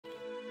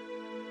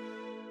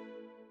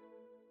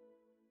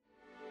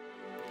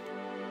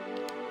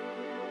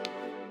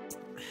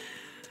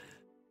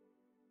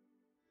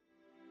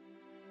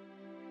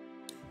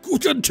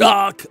Guten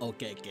Tag!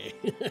 Okay.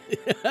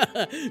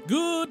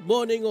 Good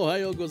morning,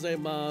 ohayo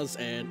gozaimasu,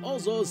 and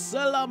also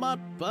selamat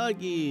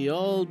pagi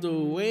all the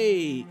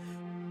way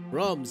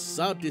from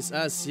Southeast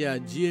Asia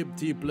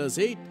GMT plus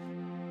 8.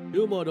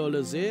 $2 more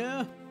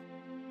here.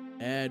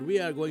 And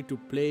we are going to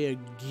play a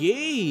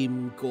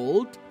game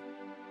called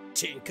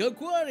Tinkey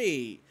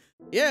Quarry.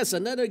 Yes,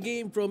 another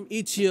game from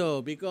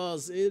itchio,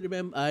 because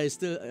I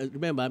still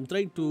remember I'm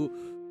trying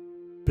to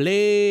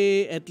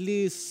play at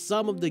least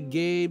some of the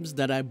games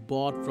that I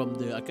bought from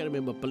the, I can't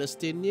remember,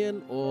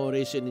 Palestinian or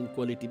Asian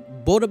Inequality.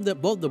 Both the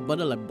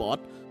bundle I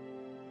bought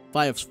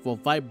for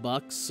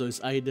 $5. So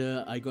it's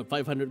either I got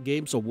 500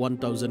 games or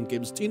 1,000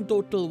 games. In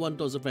total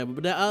 1,500.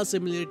 But there are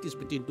similarities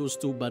between those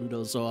two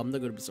bundles, so I'm not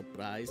gonna be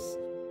surprised,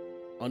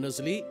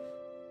 honestly.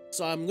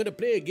 So I'm gonna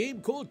play a game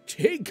called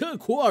Tinkey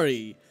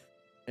Quarry.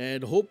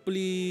 And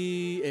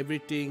hopefully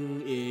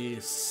everything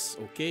is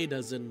okay,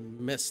 doesn't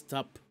mess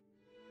up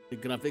the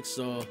graphics.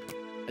 So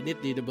I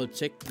need to double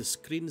check the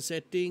screen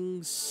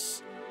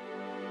settings.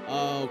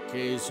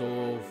 Okay,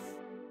 so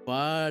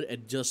far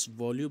adjust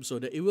volume so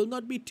that it will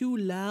not be too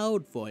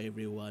loud for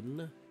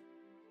everyone.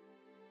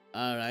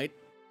 Alright,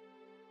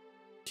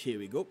 here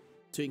we go.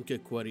 Tinkey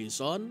Quarry is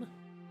on,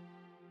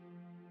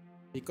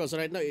 because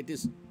right now it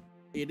is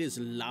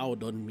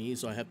loud on me,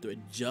 so I have to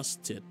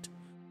adjust it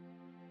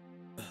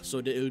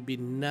so that it will be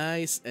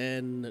nice.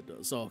 And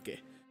so okay,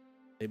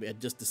 maybe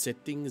adjust the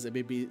settings, and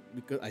maybe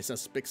because I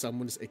suspect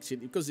someone is actually,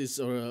 because it's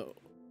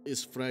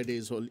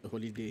Friday's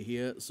holiday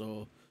here,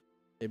 so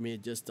let me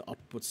adjust the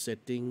output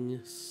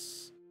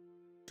settings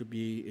to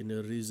be in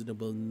a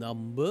reasonable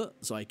number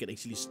so I can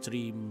actually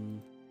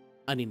stream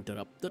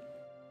uninterrupted.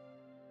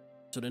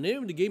 So the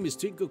name of the game is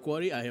Tinkey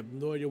Quarry. I have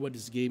no idea what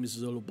this game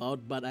is all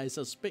about, but I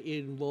suspect it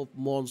involves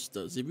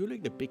monsters. If you look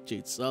at the picture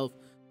itself,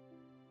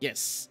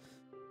 yes,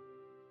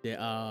 there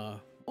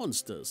are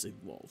monsters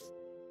involved.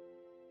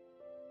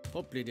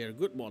 Hopefully they're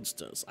good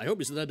monsters. I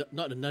hope it's not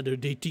another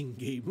dating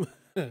game.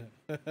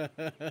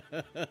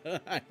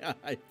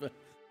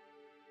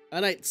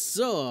 Alright,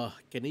 so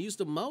can I use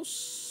the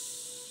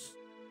mouse?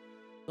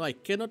 No, I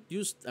cannot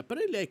use.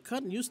 Apparently I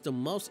can't use the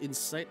mouse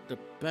inside the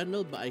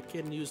panel, but I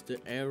can use the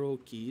arrow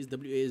keys.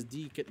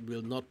 WASD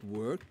will not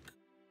work.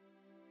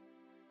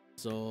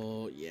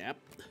 So yep,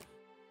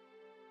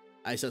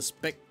 I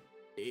suspect.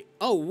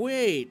 Oh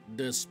wait,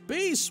 the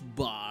space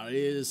bar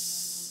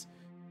is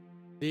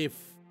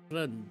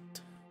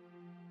different.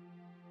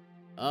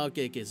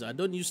 Okay, so I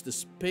don't use the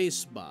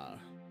space bar.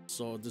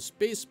 So the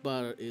space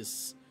bar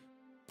is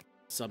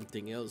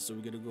something else. So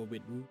we're gonna go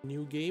with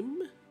new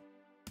game.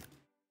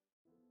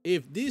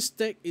 If this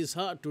text is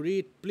hard to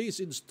read, please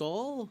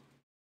install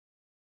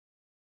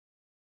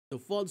the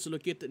fonts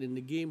located in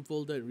the game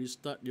folder and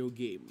restart your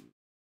game.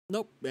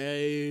 Nope,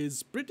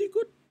 it's pretty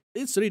good.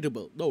 It's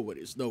readable. No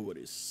worries.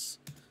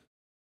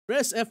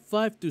 Press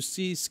F5 to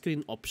see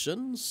screen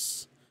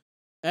options.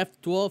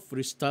 F12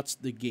 restarts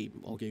the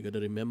game. Okay, gotta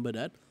remember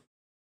that.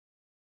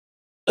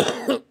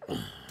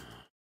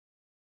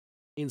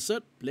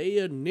 Insert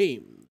player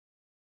name.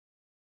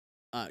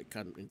 I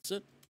can't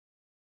insert.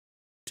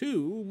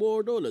 $2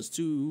 more.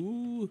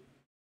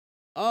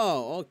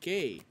 Oh,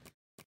 okay.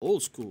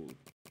 Old school.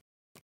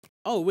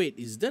 Oh, wait.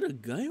 Is that a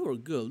guy or a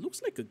girl?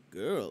 Looks like a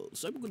girl.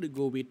 So I'm going to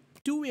go with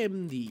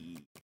 2MD.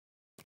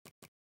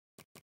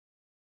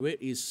 Where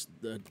is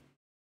the...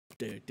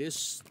 There it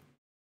is.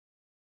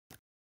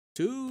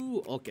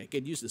 2. Okay, I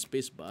can use the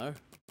space bar.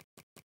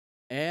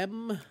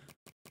 2MD.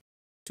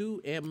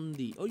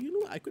 Oh, you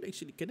know, I could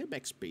actually... Can I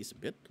backspace a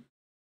bit?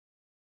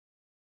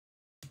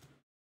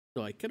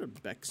 No, I cannot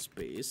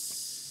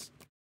backspace.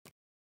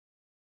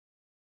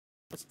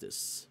 What's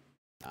this?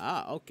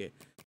 Ah, okay.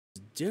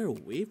 Is there a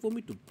way for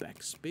me to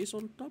backspace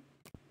on top?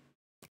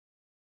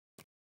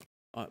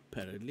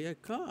 Apparently I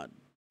can't.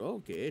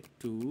 Okay,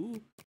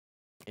 2MD.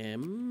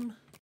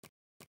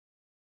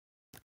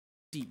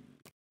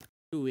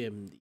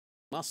 2MD.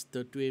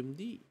 Master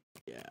 2MD.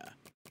 Yeah.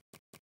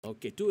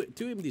 Okay,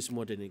 2MD is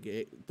more than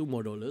 $2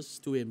 more.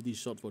 2MD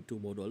short for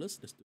 $2 more. Let's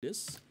do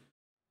this.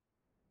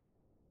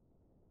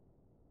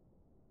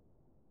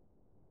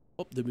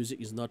 Hope the music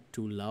is not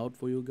too loud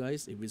for you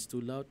guys. If it's too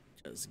loud,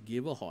 just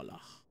give a holler.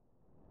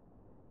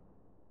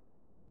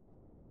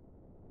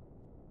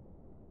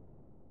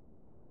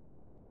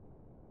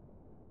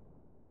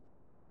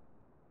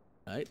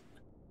 Right?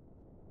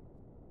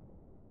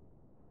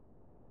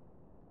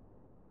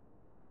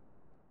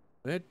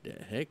 Where the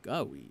heck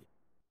are we?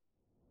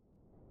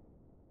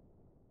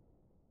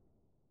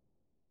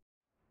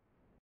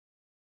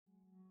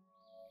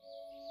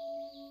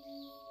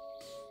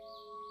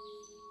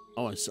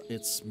 Oh,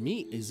 it's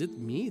me. Is it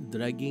me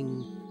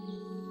dragging?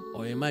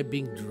 Or am I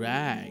being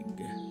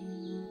dragged?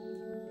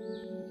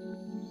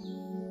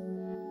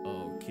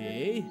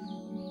 Okay.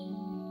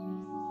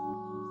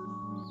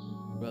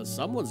 Well,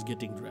 someone's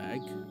getting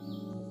dragged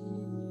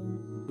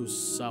to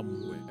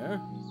somewhere.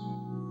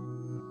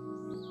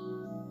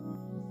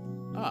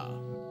 Ah.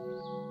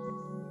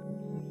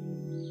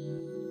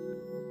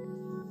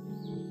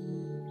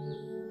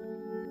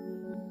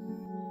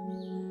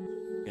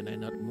 Can I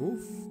not move?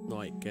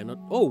 No, I cannot.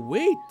 Oh,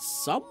 wait.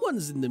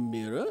 Someone's in the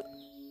mirror.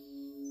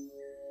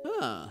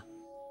 Huh.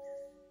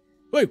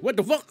 Wait, what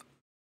the fuck?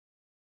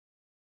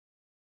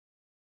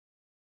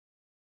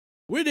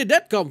 Where did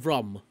that come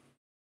from?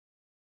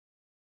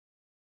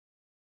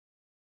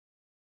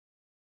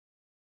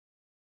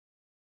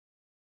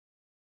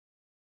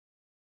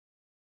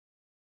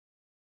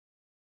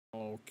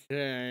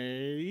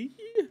 Okay.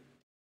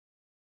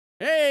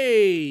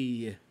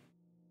 Hey!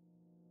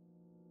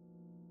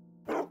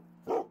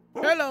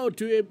 Hello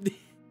to him.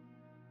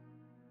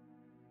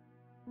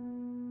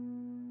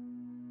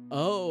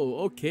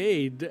 Oh,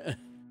 okay.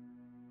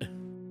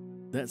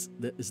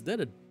 Is that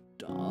a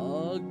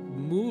dog?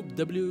 Move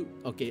W.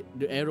 Okay,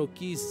 the arrow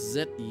keys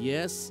Z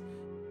yes,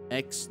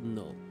 X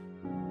no.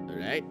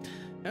 Alright.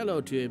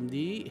 Hello to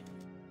MD.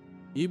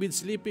 You've been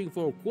sleeping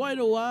for quite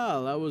a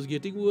while. I was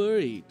getting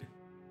worried.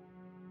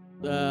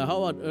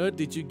 How on earth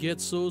did you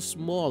get so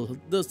small?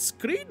 The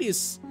screen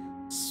is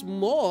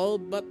small,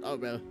 but oh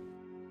well.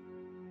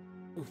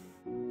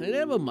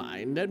 Never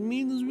mind. That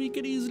means we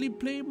can easily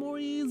play more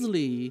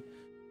easily.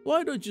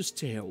 Why don't you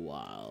stay a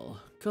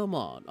while? Come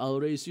on, I'll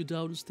race you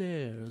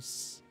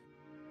downstairs.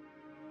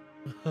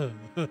 What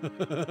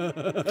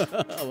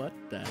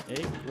the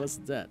heck was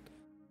that?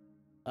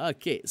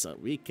 Okay, so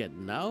we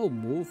can now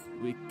move.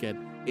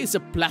 It's a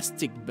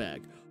plastic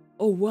bag.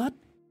 Oh, what?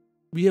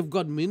 We have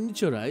got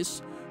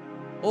miniaturized.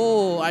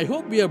 Oh, I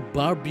hope we are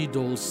Barbie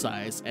doll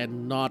size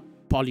and not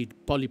Polly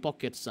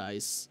Pocket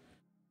size.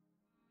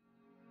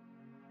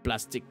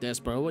 Plastic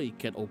desk, probably you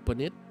can open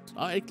it.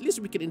 At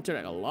least we can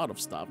interact a lot of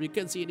stuff. You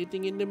can't see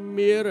anything in the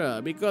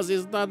mirror because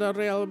it's not a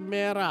real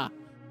mirror.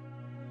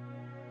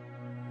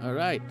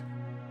 Alright.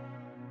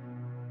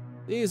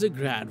 This is a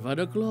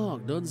grandfather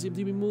clock. Don't seem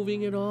to be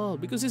moving at all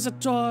because it's a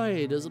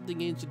toy. There's something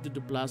ancient to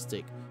the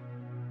plastic.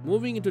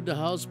 Moving into the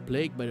house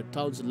plagued by the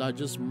town's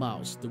largest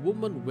mouse, the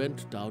woman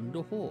went down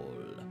the hall.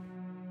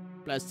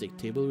 Plastic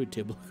table with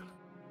table.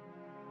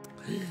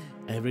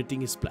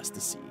 Everything is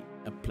plasticine.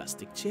 A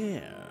plastic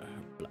chair.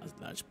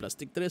 Large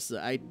plastic dresser.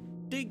 I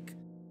think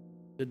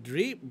the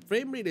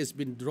frame rate has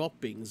been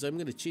dropping, so I'm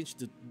gonna change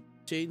the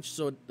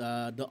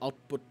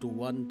output to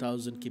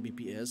 1000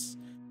 kbps,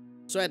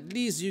 so at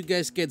least you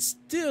guys can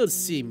still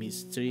see me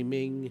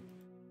streaming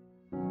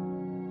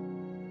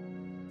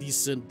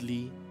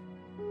decently.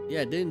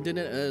 Yeah, the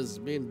internet has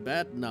been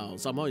bad now.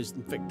 Somehow it's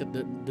infected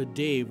the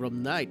day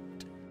from night.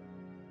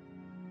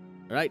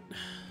 Right.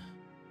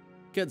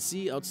 Can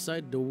see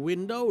outside the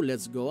window.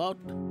 Let's go out.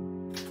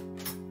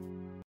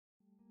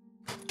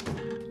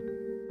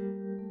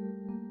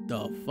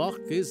 The fuck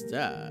is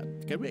that?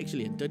 Can we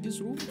actually enter this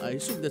room? I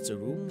assume that's a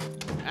room.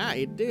 Ah,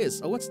 it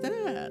is. Oh, what's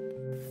that?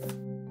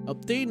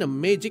 Obtain a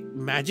magic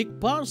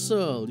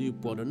parcel. You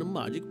put on a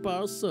magic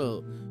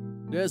parcel.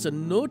 There's a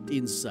note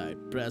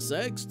inside. Press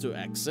X to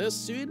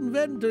access your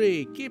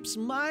inventory. Keep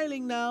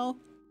smiling now.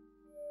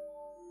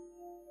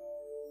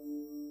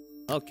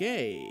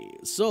 Okay,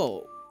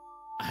 so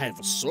I have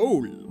a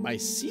soul. My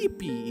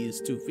CP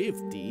is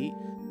 250.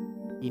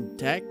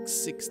 Intact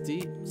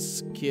 60.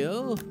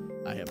 Skill.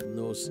 I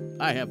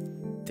have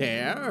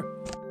tear.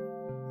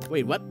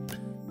 Wait, what?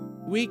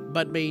 Weak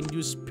but may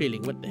induce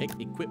peeling. What the heck?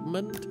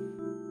 Equipment.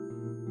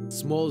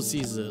 Small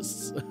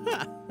scissors.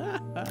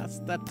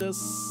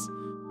 Status.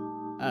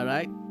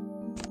 Alright.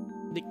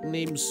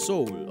 Nickname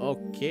Soul.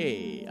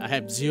 Okay. I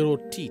have 0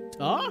 teeth.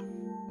 Huh?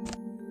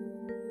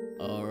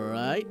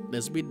 Alright.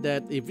 Let's beat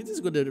that. If it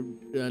is gonna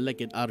like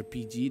an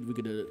RPG,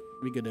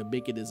 we're gonna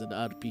make it as an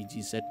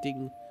RPG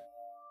setting.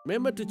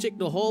 Remember to check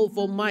the hole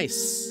for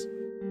mice.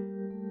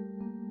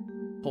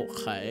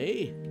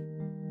 Okay.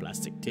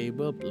 Plastic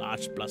table,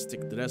 large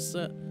plastic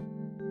dresser.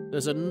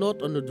 There's a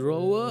note on the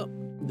drawer.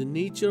 The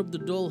nature of the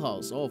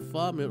dollhouse. Our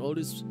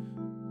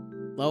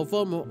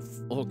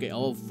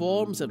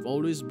forms have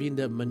always been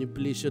the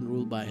manipulation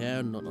ruled by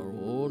hand, not our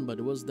own. But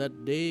it was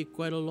that day,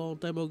 quite a long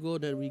time ago,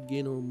 that we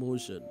gained our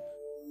motion.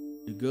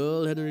 The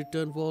girl hadn't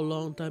returned for a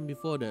long time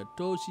before that,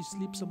 though she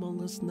sleeps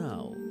among us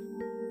now.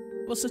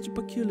 It was such a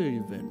peculiar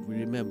event, we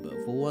remember.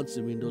 For once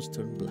the windows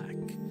turned black.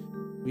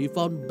 We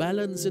found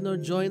balance in our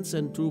joints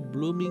and true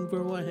blooming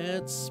from our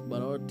heads,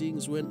 but our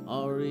things went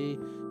awry.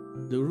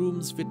 The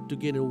rooms fit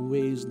together in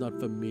ways not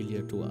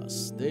familiar to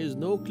us. There is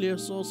no clear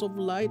source of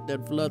light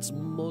that floods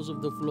most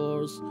of the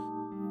floors,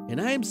 and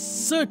I am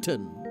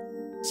certain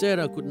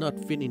Sarah could not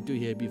fit into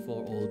here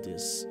before all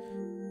this.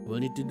 We'll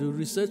need to do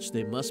research.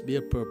 There must be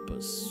a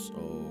purpose.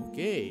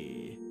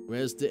 Okay.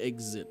 Where's the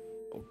exit?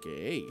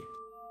 Okay.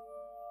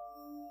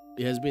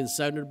 It has been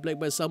sounded black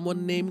by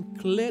someone named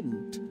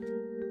Clint.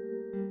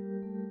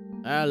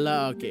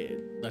 Okay.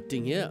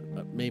 Nothing here,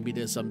 but maybe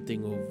there's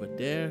something over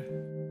there.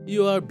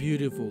 You are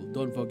beautiful.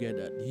 Don't forget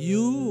that.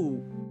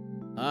 You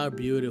are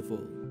beautiful.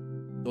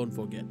 Don't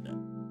forget that.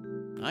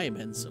 I am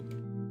handsome.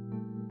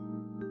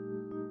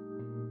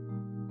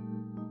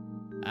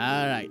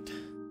 Alright.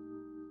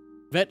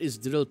 Vet is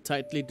drilled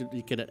tightly to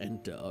you cannot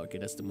enter. Okay,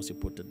 that's the most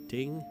important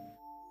thing.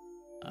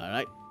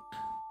 Alright.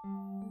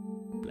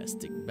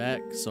 Plastic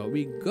bag. So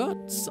we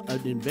got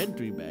an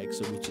inventory bag,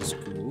 so which is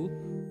cool.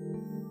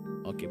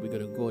 Okay, we're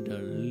gonna go there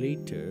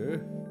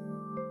later.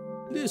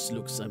 This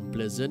looks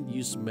unpleasant.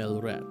 You smell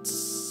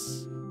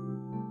rats.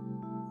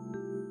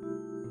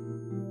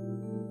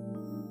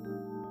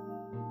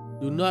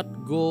 Do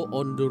not go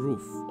on the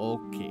roof.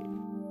 Okay.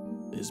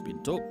 This has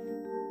been told.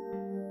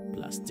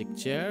 Plastic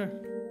chair.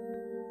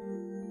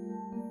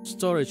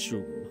 Storage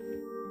room.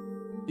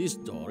 This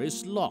door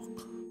is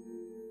locked.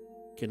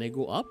 Can I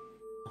go up?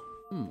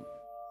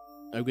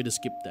 I'm going to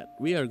skip that.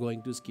 We are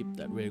going to skip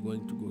that. We are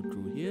going to go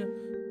through here.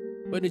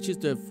 Furniture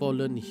to have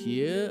fallen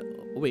here.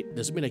 Oh, wait,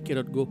 does it mean I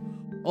cannot go?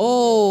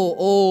 Oh,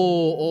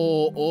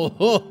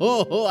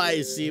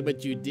 I see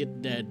what you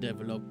did there,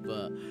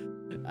 developer.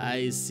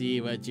 I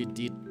see what you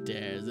did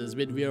there. Does it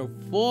mean we are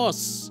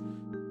forced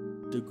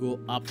to go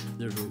up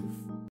the roof?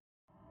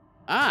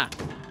 Ah!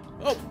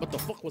 Oh, what the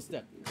fuck was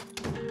that?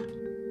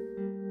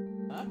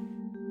 Huh?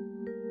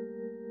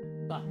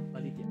 Bah,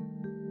 balik ya.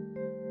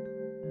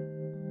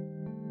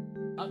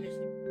 Huh?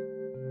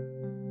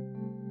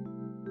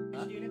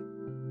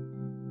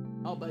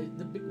 Oh, but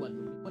the big one.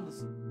 The big one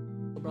is...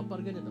 Berapa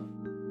harga dia tau?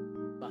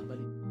 Bah,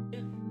 balik.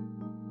 Yeah.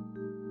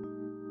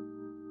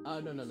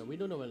 No. We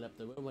don't know what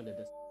laptop. We don't want that.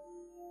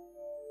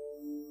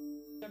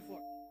 DDR4.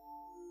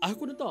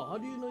 Aku dah tahu. How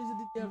do you know it's a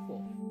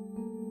DDR4?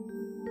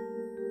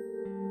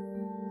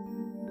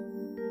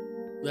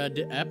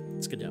 The app.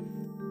 Sekejap.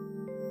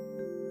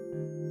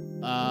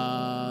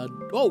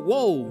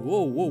 Whoa.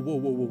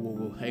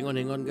 Hang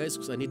on, guys.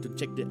 Because I need to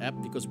check the app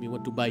because we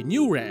want to buy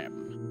new RAM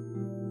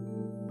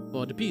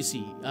for the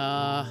PC.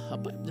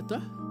 Apa itu?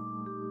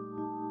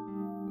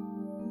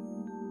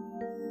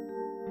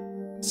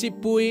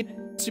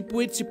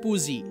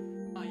 Sipuzi.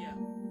 Ah, ya.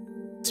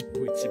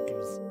 Sipuzi.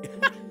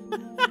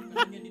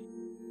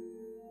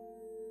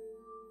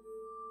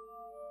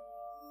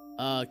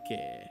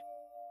 Okay.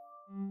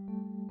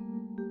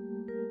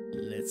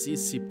 Let's see.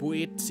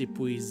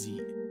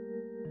 Sipuzi.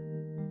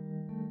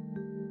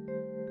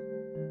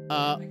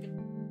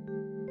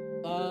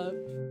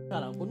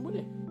 Sekarang pun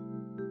boleh.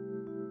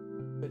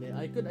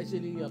 I could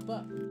actually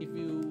give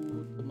you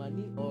the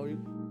money or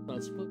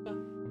transfer kah?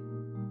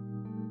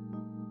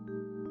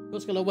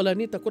 Terus kalau wala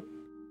ni takut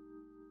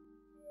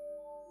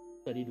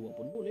tadi dua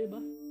pun boleh bah.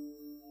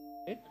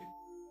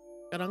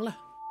 Sekarang lah.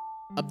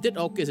 Update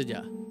okay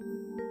saja.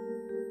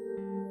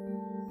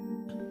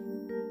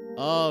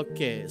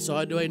 Okay, so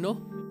how do I know?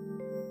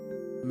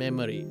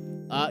 Memory.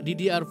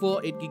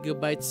 DDR4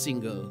 8GB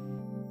single.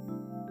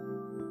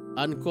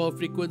 Uncore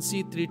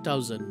frequency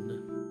 3000.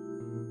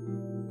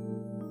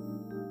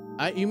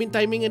 You mean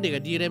timing dia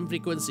kan? DRAM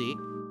frequency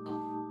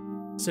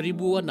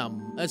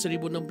 1065.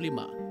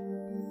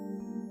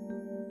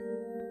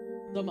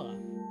 Sama kah?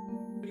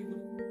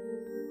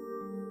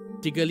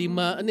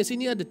 35.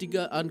 Sini ada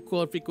 3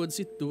 uncore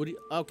frequency tu.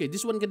 Okay,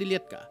 this one kan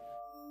dilihat kah?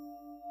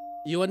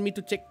 You want me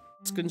to check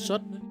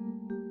screenshot?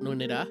 No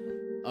need ah?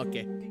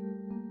 Okay.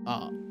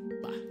 Bah.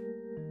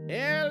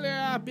 Hell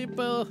yeah,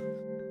 people.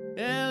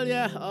 Hell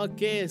yeah.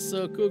 Okay,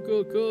 so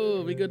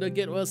cool. I'm gonna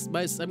get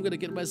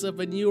myself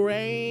a new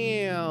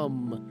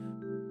RAM.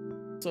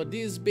 So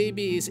this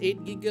baby is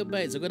 8GB.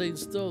 I'm gonna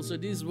install. So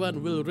this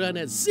one will run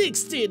at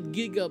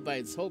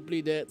 16GB.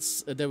 Hopefully that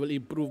will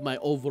improve my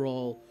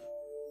overall.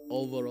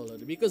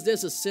 Because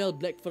there's a sale,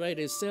 Black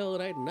Friday sale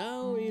right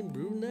now in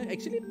Brunei.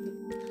 Actually,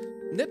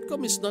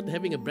 Netcom is not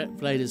having a Black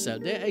Friday sale.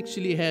 They're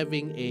actually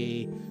having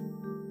a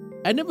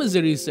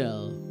anniversary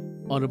sale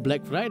on a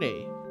Black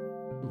Friday.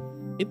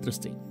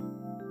 Interesting.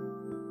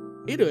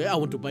 Anyway, I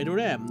want to buy the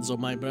RAM. So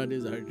my brother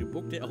is already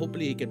booked it.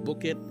 Hopefully he can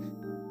book it.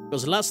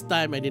 Because last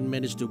time I didn't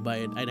manage to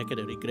buy it and I kind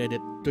of regret it.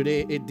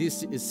 Today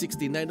this is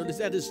 $69.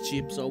 That is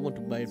cheap. So I want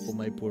to buy it for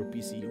my poor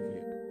PC over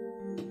here.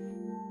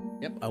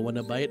 Yep, I want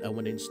to buy it. I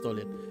want to install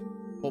it.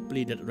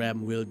 Hopefully that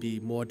RAM will be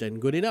more than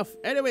good enough.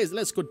 Anyways,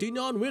 let's continue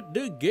on with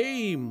the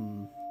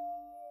game.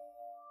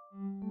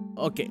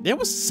 Okay, there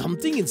was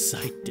something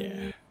inside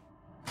there.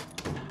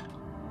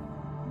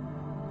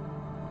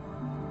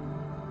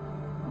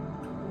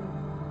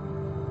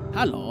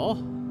 Hello?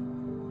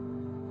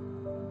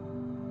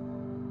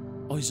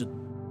 Oh, is it?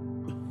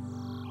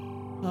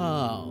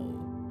 How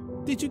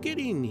did you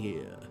get in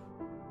here?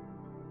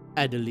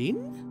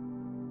 Adeline?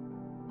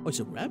 Oh,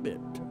 it's a rabbit.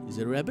 Is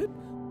it a rabbit?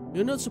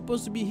 You're not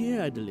supposed to be here,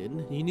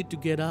 Adeline. You need to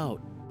get out.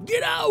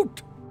 Get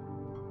out!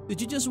 Did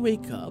you just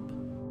wake up?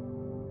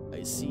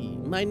 I see.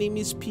 My name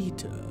is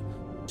Peter.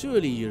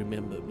 Surely you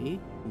remember me.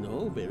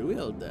 No? Very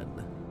well then.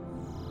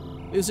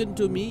 Listen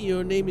to me.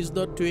 Your name is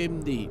not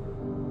 2MD.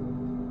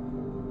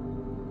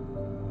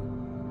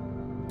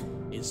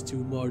 It's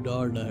 $2 more.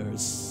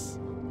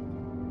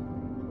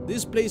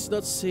 This place is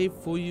not safe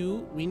for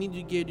you. We need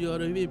to get you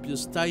out of here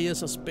because Taya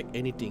suspect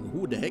anything.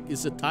 Who the heck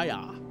is a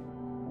Taya?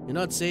 You're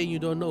not saying you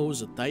don't know who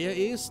Taya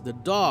is? The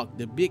dog,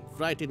 the big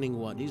frightening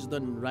one. He's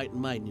not in right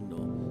mind, you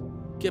know.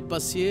 Keep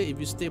us here.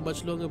 If you stay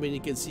much longer, when you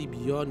can see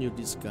beyond your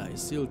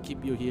disguise, he'll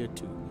keep you here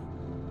too.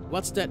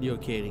 What's that you're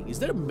carrying? Is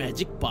that a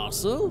magic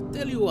parcel?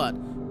 Tell you what,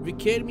 if you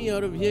carry me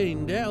out of here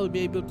in there, I'll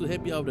be able to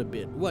help you out a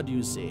bit. What do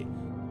you say?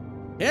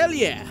 Hell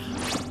yeah!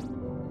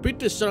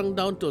 Peter shrunk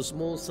down to a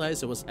small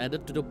size and was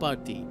added to the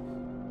party.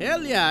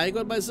 Hell yeah, I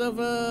got myself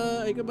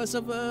a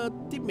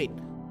teammate.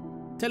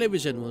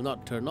 Television will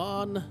not turn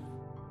on.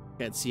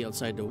 Can't see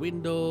outside the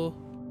window.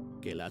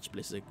 Okay, large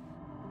place.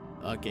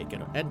 Okay,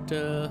 cannot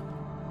enter.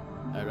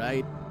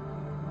 Alright.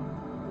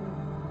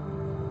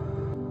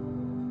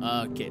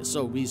 Okay,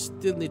 so we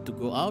still need to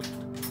go out.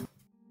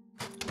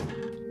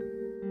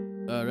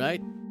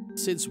 Alright.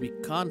 Since we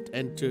can't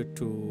enter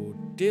to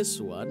this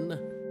one,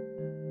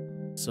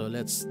 so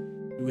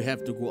we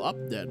have to go up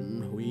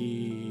then.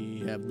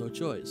 We have no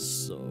choice.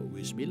 So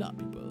wish me luck,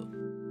 people.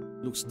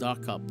 Looks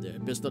dark up there.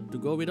 Best not to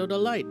go without a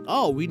light.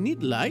 Oh, we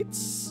need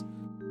lights?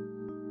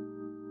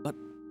 But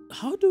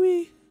how do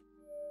we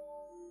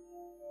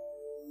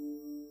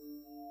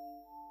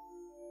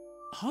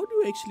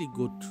actually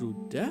go through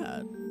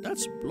that?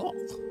 That's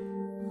blocked.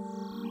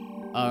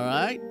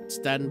 Alright,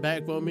 stand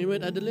back for a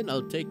minute, Adeline.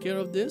 I'll take care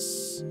of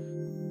this.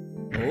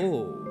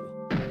 Oh.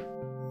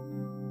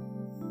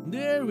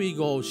 There we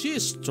go.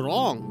 She's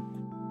strong.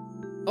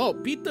 Oh,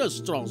 Peter's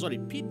strong. Sorry,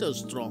 Peter's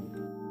strong.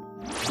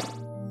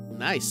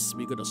 Nice.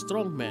 We got a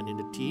strong man in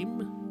the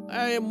team.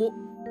 I am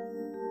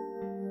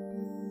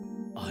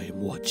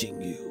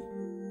watching you.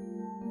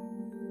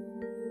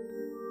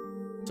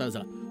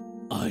 Salah,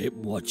 I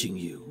am watching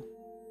you.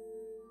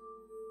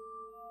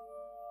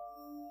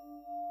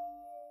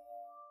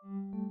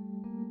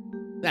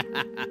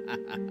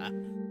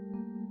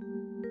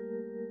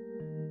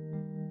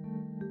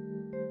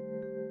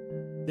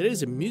 There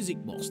is a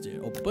music box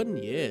there. Open,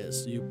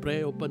 yes. You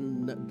pray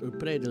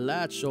the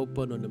latch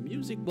open on the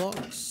music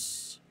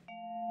box.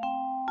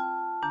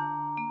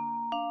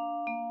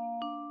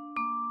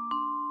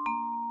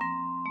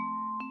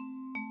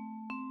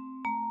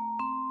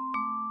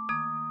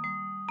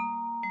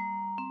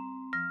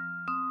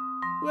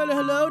 Well,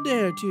 hello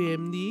there,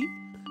 TMD.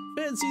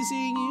 Fancy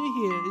seeing you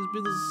here. It's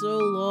been so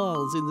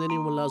long since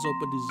anyone last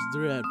opened this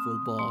dreadful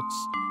box.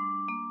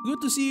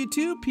 Good to see you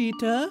too,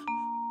 Peter.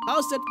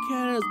 How's that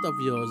carrot of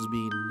yours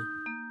been?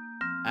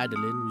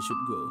 Adeline, we should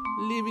go.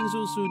 Leaving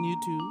so soon, you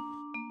two.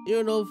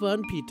 You're no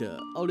fun, Peter.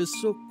 Always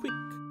so quick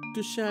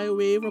to shy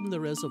away from the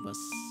rest of us.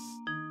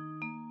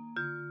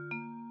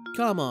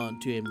 Come on,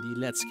 2MD,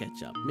 let's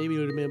catch up. Maybe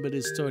you'll remember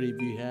this story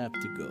if you have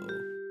to go.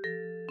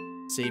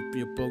 Save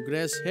your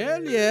progress.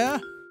 Hell yeah!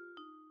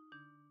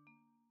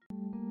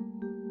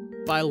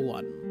 File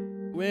 1.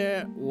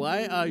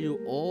 Why are you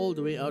all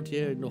the way out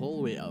here in the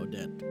hallway out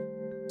there?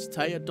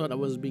 Tired thought I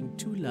was being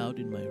too loud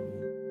in my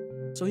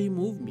room. So he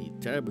moved me.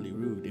 Terribly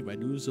rude. If I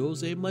do so,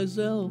 save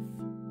myself.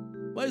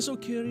 Why so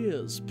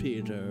curious,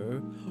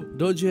 Peter?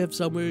 Don't you have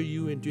somewhere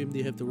you and Jim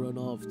they have to run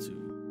off to?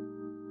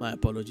 My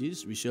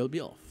apologies. We shall be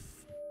off.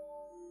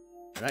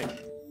 Right.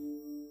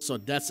 So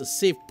that's a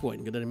safe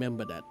point. Gotta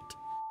remember that.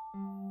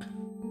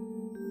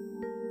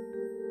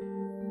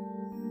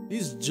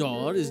 His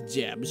jaw is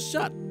jammed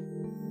shut.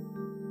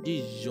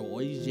 His jaw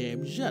is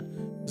jammed shut.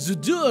 The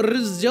door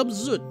is jammed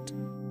shut.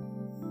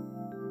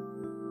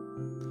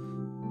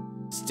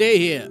 Stay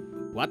here.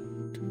 What?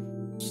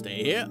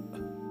 Stay here?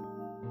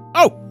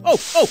 Oh!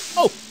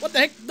 What the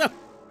heck? No.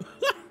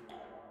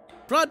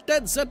 Front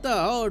and center.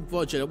 How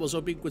unfortunate. I was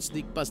hoping we could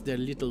sneak past their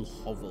little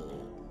hovel.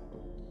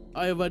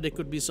 However, they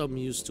could be some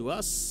use to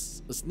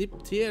us. A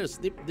snip here,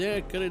 snip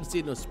there. Currency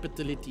and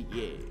hospitality.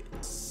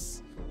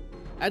 Yes.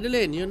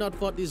 Adeline, you've not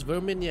fought these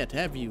vermin yet,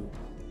 have you?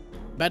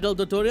 Battle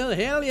tutorial?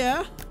 Hell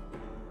yeah!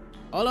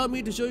 Allow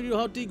me to show you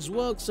how things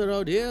works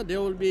around here.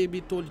 There will be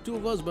only two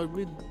of us, but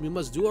we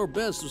must do our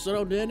best to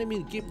surround the enemy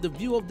and keep the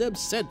view of them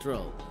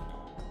central.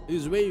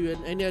 This way, you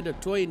and any other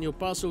toy in your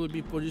parcel will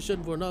be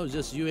positioned. For now,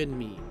 just you and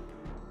me.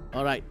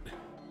 Alright.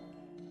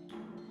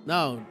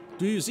 Now,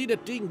 do you see the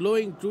thing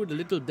glowing through the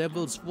little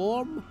devil's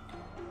form?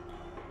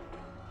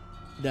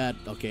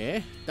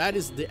 Okay. That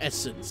is the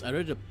essence. I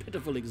read a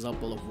pitiful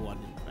example of one,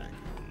 in fact.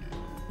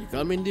 They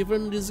come in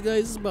different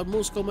disguises, but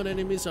most common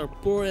enemies are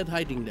poor at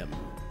hiding them.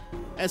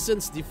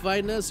 Essence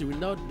define us.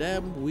 Without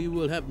them, we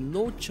will have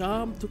no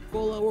charm to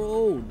call our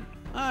own.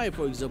 I,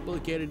 for example,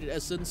 carry the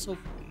essence of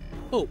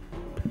hope.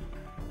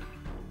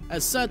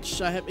 As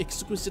such, I have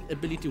exquisite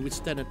ability to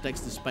withstand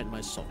attacks despite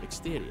my soft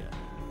exterior.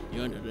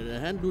 You, on the other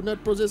hand, do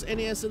not possess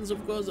any essence,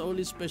 of course,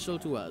 only special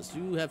to us.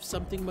 You have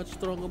something much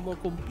stronger, more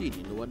complete.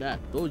 You know what that,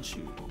 don't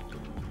you?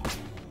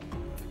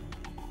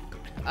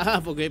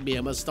 Forgive me,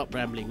 I must stop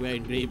rambling. We're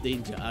in grave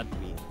danger, aren't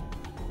we?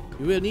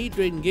 You will need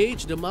to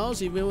engage the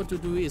mouse if you want to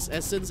do its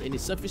essence and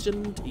its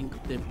sufficient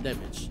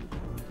damage.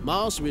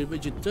 Mouse will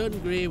turn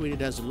grey when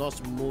it has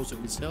lost most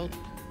of its health.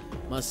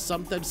 Must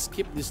sometimes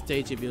skip this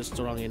stage if you're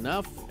strong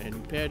enough and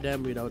repair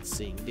them without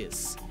seeing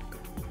this.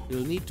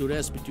 You'll need to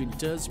rest between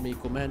turns. May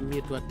command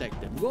me to attack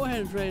them. Go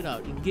ahead and try it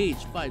out.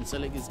 Engage. Fine.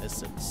 Select its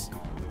essence.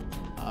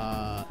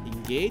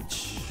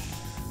 Engage.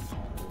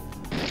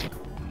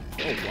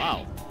 Oh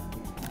wow.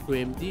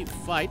 2MD.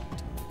 Fight.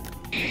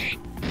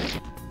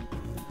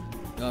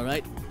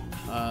 Alright.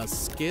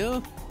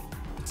 Skill.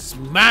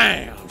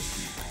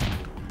 Smash.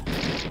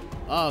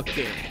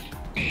 Okay.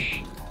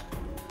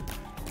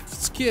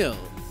 Skill.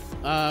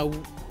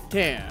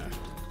 Tear.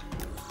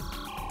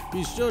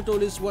 Be sure to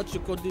always watch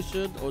your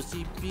condition or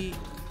CP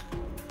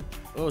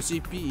Oh,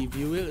 CP, if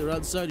you will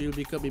runs out, you'll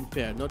become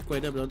impaired. Not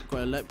quite up, not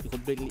quite alive,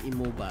 completely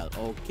immobile.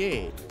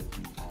 Okay.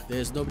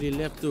 There's nobody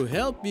left to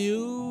help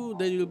you.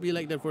 Then you'll be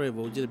like that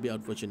forever, which is a bit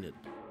unfortunate.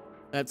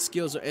 That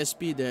skills or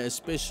SP, they're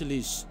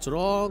especially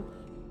strong.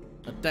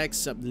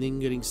 Attacks up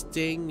lingering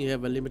sting. You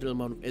have a limited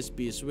amount of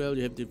SP as well.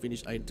 You have to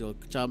finish until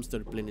charms to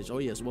replenish. Oh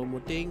yes, one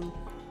more thing.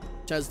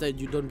 Chance that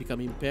you don't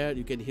become impaired,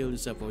 you can heal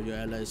yourself or your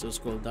allies. So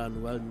scroll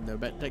down while in the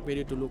backpack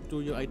menu to look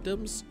through your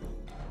items.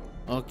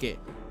 Okay.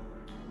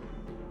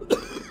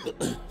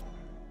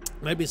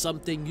 Maybe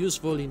something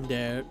useful in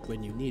there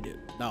when you need it.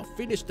 Now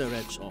finish the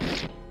wretch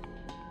off.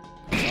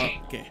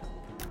 Okay.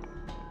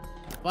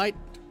 Fight.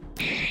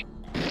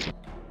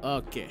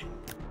 Okay.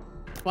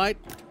 Fight.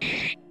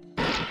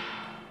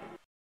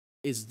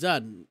 It's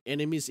done.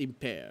 Enemies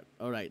impaired.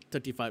 Alright.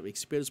 35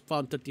 experience.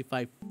 Found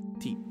 35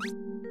 teeth.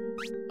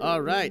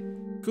 Alright.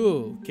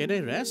 Cool. Can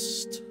I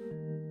rest?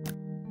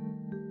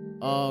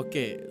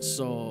 Okay.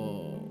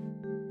 So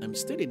I'm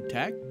still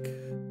intact.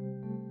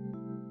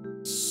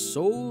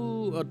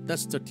 Soul,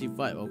 that's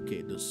 35.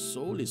 Okay, the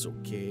soul is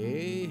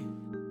okay.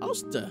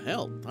 How's the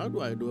health? How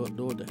do I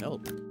know the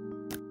health?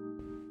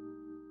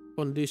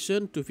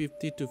 Condition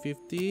 250 to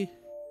 50.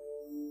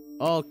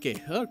 Okay,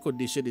 her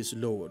condition is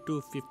lower,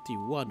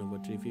 251 over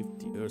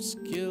 350. Her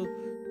skill,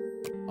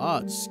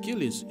 the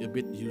skill is a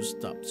bit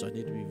used up, so I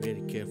need to be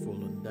very careful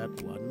on that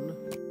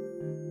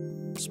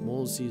one.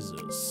 Small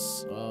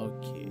scissors.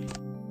 Okay.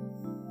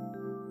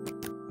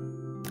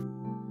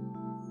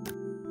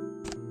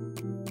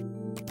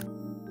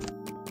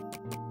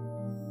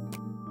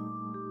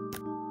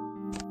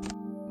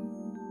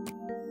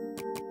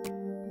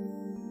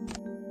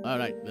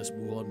 Alright, let's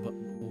move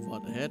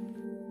on ahead.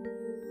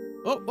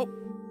 Oh!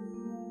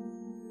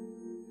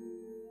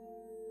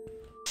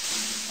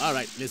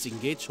 Alright, let's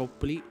engage,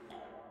 hopefully.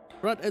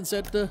 Front and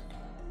center.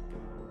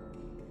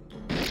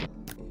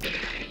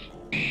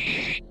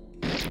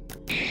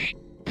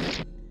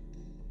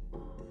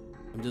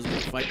 I'm just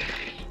gonna fight.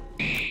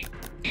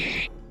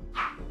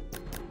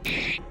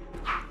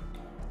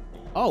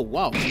 Oh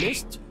wow,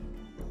 missed.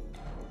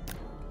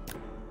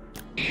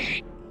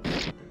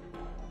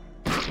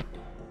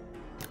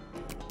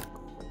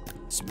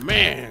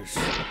 Smash!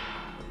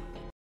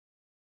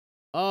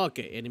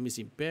 Okay, enemies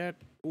impaired.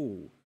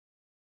 Ooh.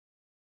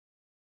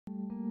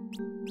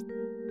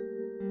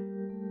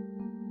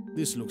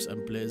 This looks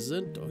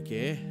unpleasant.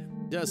 Okay.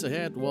 Just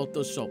ahead,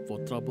 Walter's shop for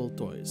trouble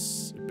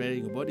toys.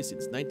 Repairing a body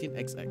since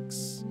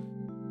 19XX.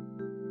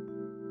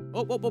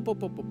 Oh.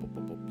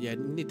 Yeah,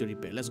 need to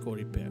repair. Let's go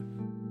repair.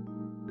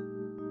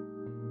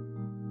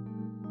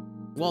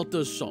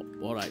 Walter's shop.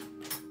 Alright.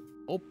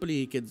 Hopefully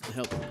he can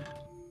help me.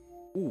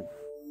 Ooh.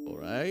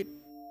 Alright.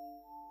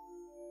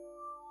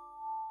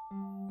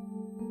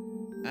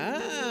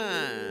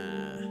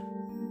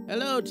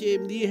 Hello,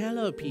 TMD.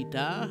 Hello,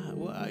 Peter.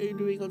 What are you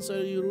doing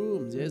outside your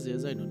rooms? Yes,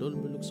 I know. Don't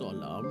look so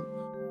alarmed.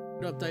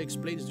 After I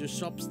explained, is your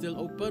shop still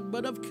open?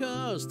 But of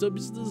course, the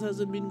business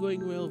hasn't been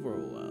going well for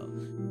a while.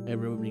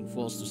 Everyone being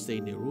forced to stay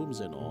in their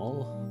rooms and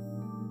all.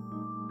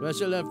 I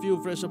shall have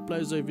few fresh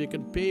supplies, so if you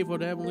can pay for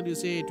them, what do you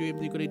say?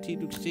 TMD connected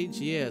to exchange?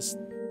 Yes.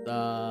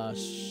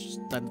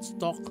 Stand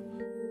stock.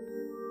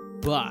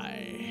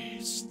 Buy.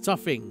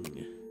 Stuffing.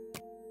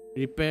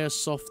 Repair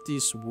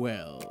softies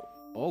well.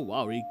 Oh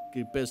wow,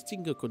 repairs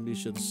tinker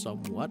conditions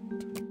somewhat.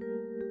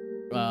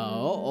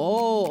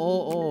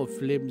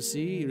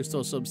 Flimsy.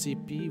 Restore some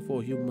CP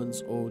for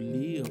humans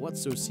only.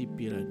 What's your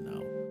CP right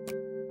now?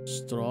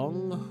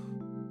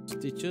 Strong.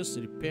 Stitches.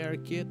 Repair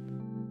kit.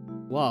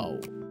 Wow.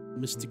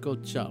 Mystical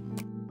charm.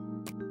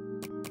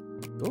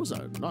 Those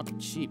are not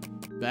cheap.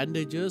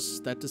 Bandages.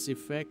 Status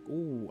effect.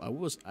 Ooh,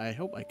 I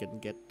hope I can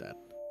get that.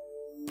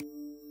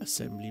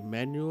 Assembly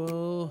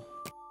manual.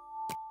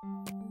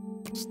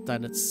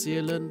 Standard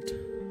sealant.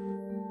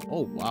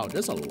 Oh wow,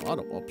 there's a lot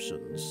of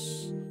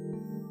options.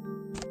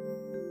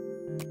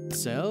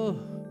 Sell.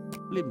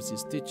 Flimsy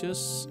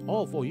stitches.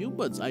 Oh, for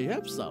humans, I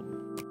have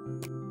some.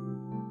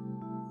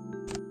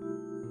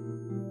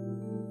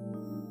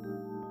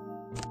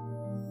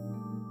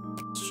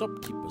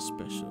 Shopkeeper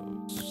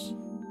specials.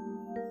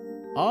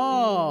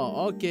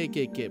 Oh, okay.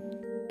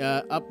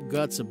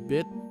 Upguards a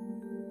bit.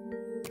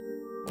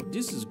 Oh,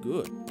 this is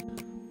good.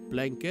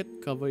 Blanket,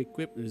 cover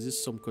equipped,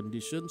 resist some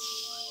conditions.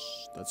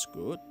 That's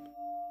good.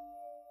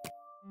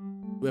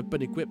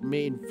 Weapon equipped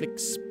may inflict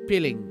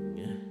spilling.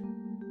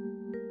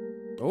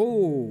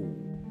 Oh.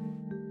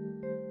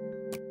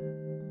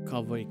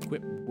 Cover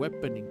equipped,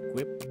 weapon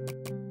equipped.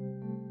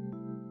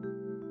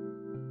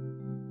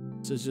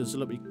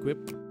 Slab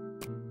equipped.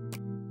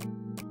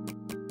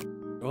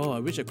 Oh, I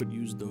wish I could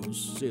use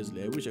those.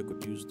 Seriously, I wish I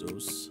could use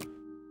those.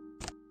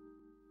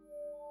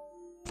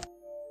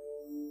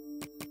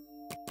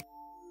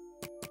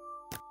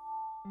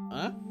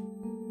 Huh?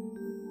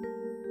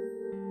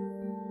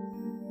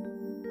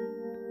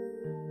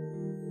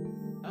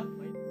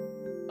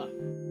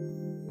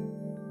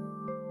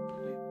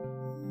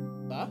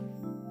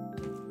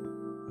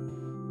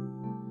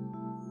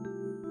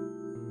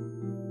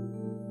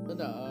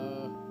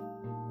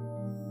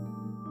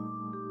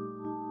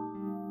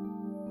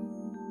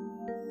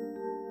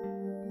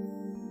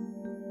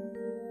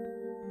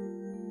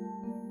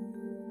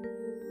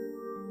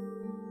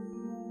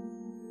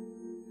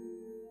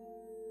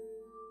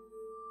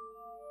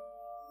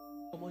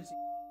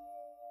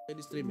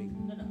 Jadi streaming.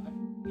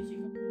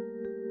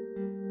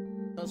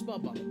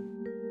 Transfer bang.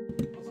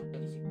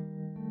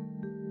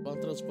 Bang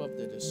transfer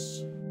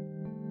terus.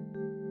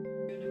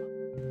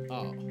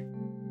 Ah.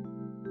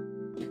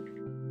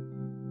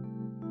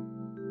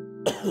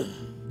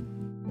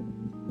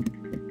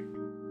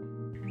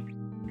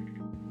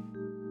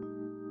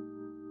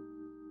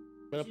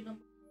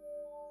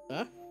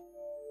 Huh?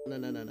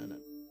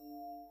 No.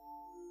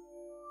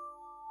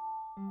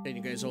 Can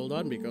you guys hold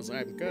on because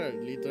I'm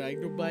currently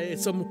trying to buy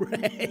some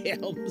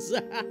realms.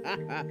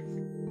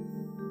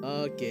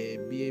 Okay,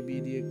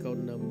 BABD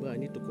account number. I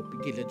need to copy.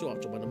 Gila jo,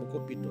 coba nama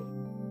copy tu.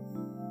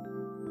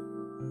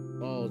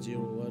 Oh,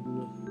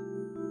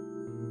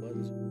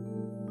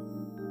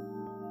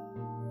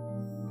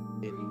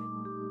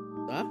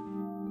 0110. Huh?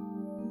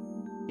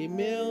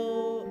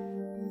 Email.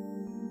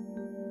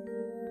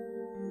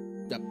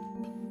 Yep.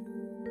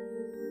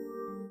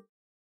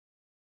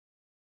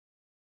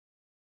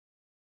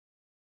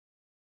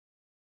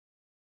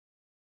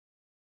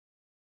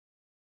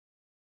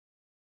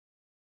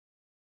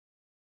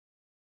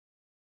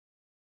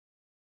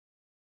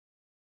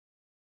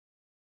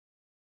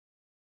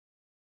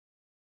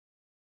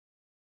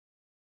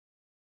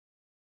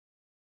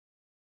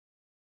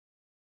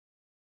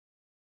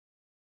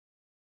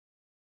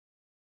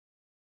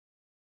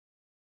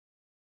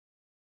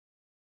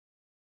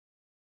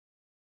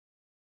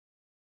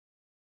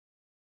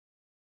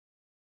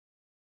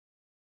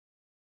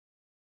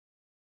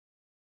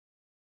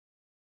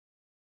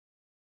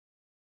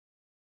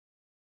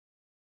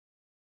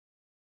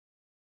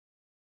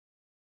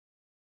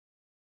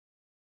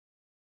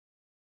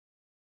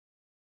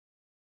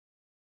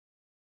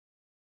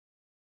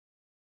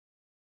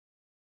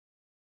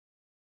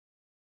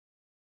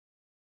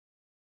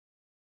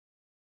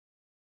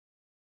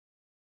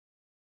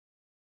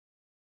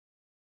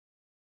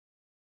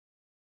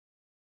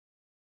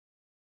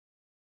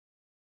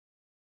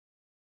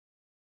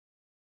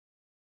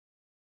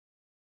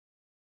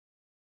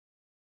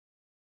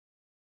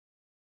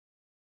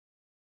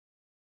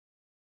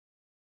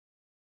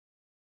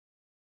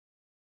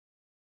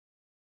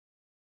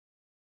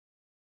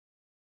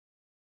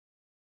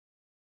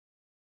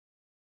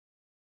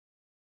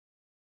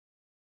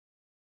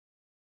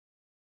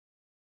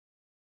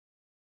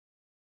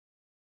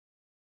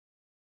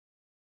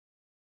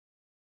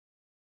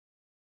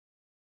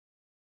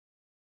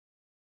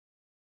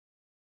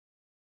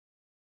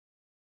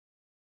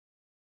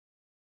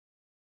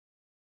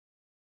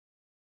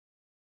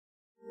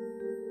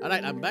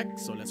 Alright, I'm back,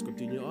 so let's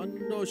continue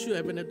on. No, sure,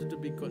 I haven't had to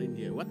be caught in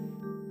here. What?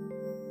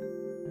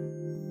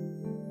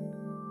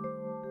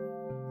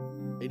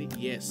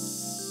 Yes.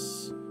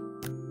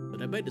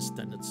 But I buy the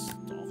standard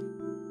stock.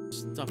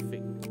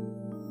 Stuffing.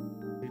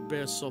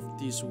 Repair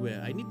softies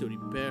wear. I need to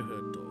repair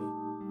her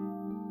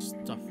though.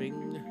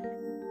 Stuffing.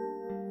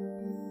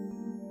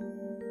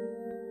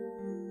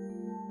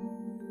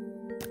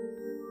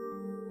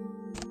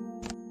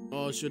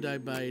 Or should I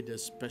buy the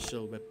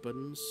special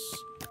weapons?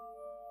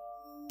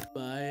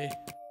 Buy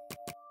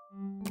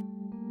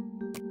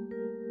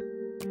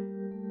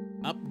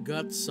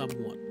upguard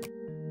somewhat.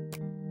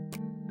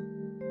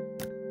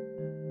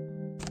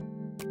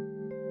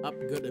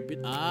 Upguard a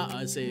bit. Ah,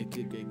 I say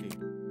okay.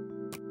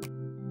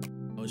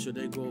 Or should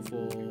I go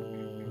for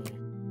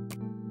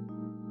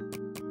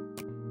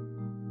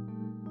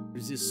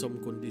resist some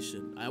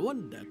condition? I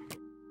want that.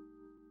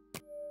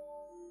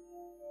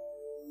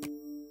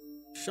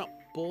 Sharp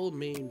pole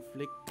may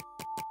inflict.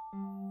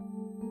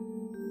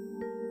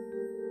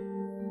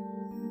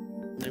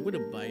 I'm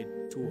gonna buy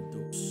 2 of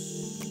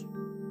those.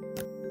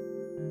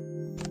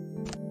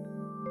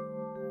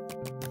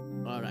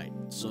 Alright,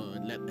 so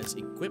let us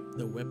equip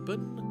the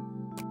weapon.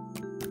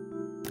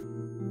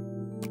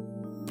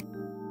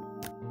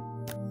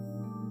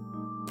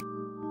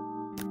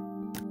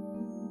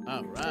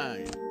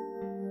 Alright.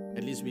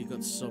 At least we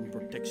got some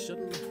protection.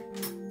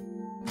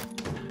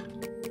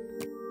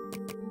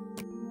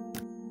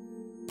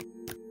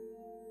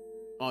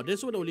 Oh,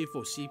 this one only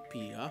for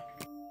CP, huh?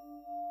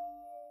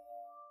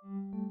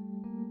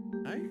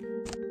 Right?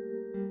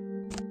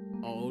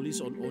 Oh,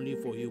 only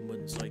for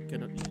humans, so I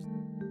cannot use it.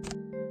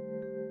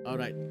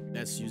 Alright,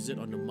 let's use it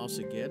on the mouse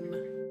again.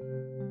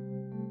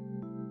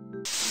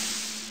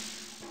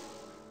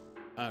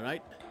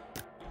 Alright.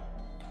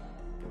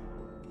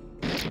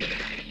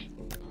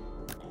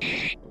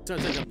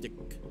 Object.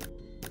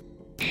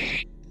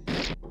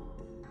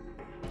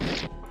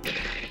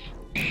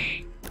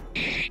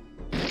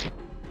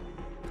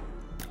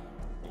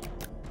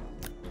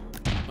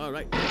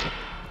 Alright.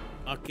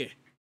 Okay.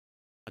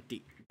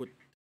 Mati. Good.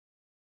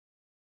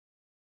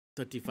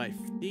 35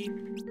 feet.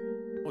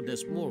 Oh,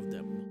 there's more of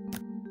them.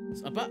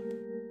 Apa?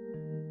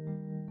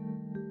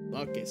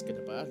 Okay,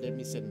 sekejap ah. Let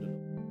me send dulu.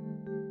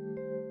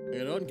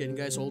 Hang on, can you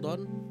guys hold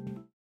on?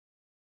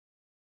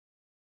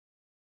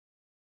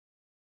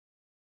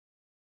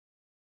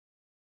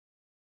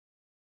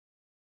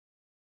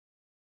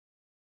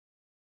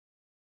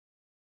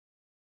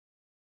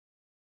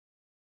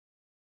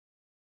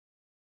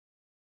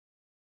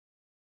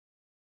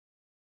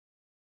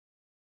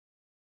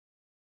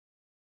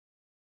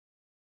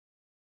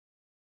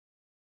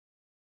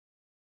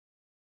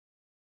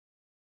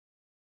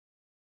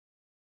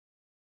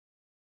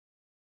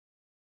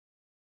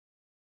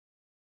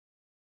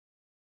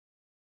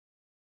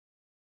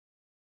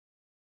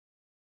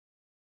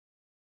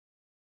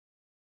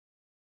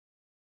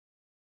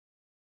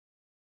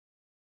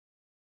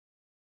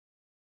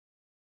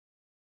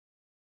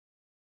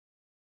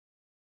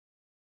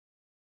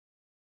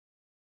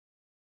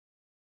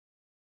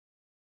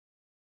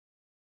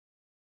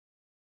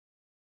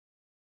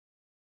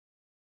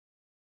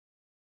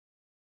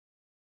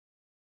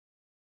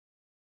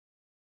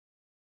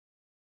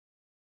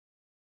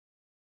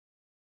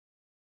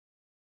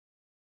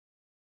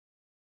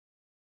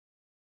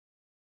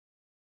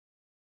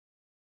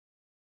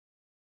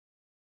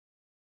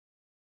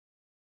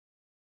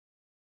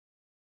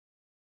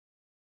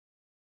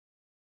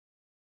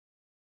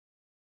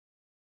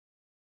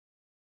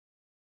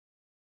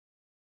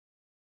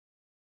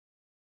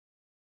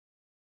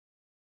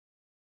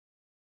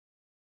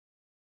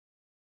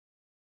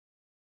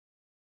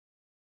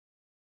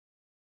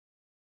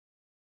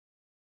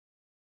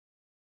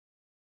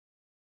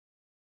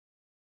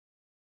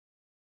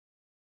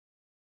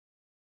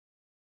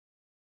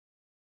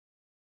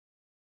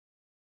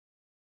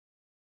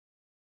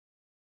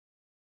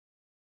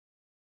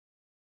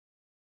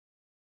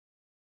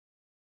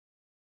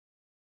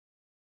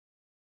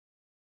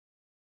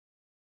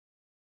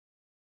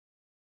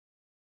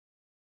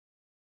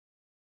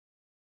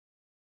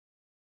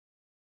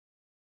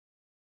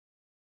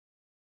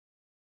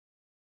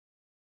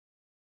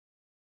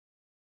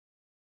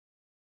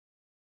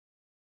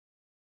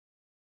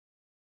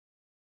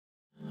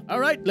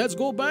 Alright, let's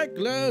go back.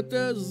 Let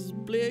us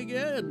play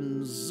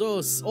again.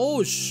 So,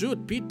 oh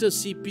shoot,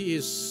 Peter's CP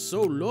is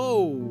so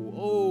low.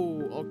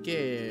 Oh,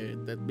 okay.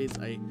 That means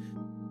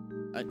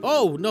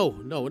oh, no.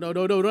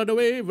 Run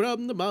away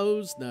from the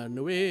mouse. Run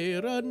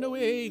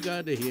away.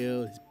 Gotta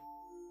heal.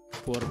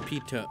 Poor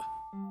Peter.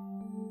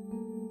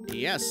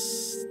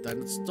 Yes,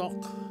 then stock.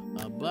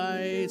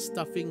 Buy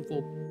stuffing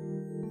for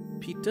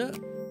Peter.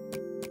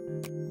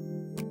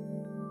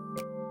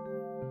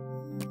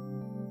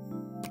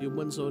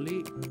 Humans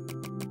only.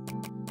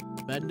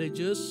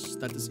 Bandages,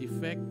 status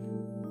effect.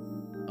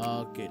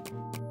 Okay.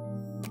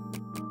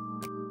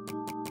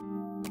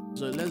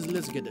 So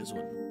let's get this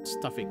one.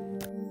 Stuffing.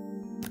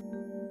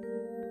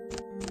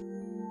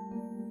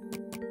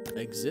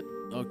 Exit.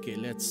 Okay,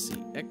 let's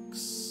see.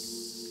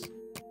 X.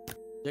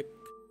 Check.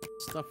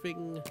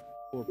 Stuffing.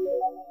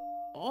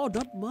 Oh,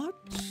 not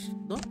much.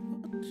 Not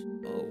much.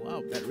 Oh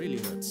wow, that really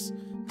hurts.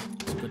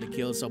 It's gonna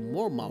kill some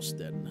more mouse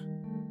then.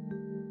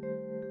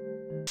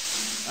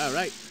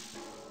 Alright.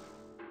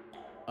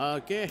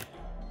 Okay.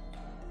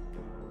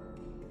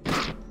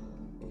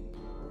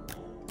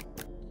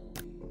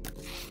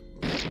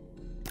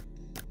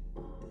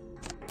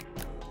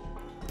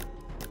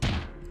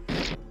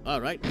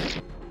 Alright.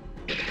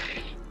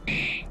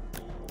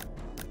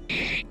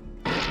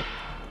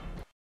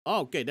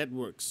 Okay, that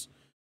works.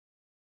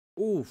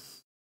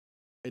 Oof.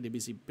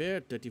 Enemies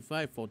impaired,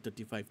 35 for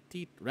 35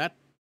 teeth. Rat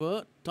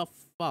fur, tough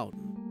found.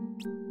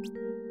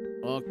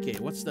 Okay,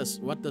 what does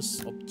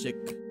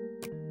object?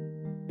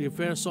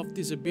 Repair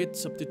softies a bit,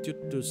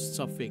 substitute to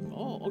stuffing.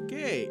 Oh,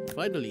 okay.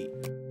 Finally.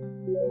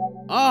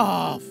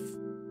 Ah,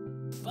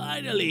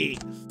 finally.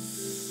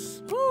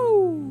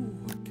 Woo.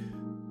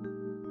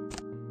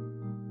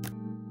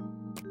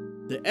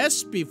 The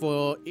SP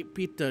for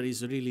Peter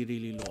is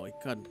really low. I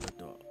can't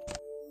at all.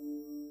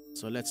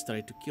 So let's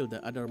try to kill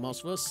the other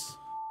mouse first.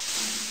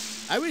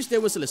 I wish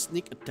there was a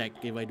sneak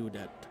attack if I do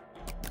that.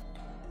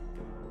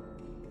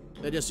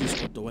 Let's just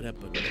use auto. What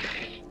happened?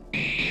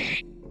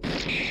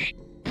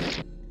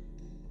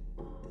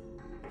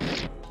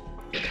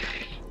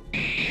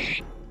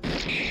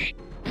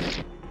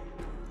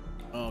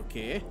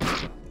 Okay.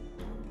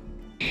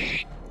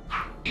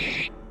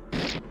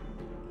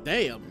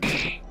 Damn.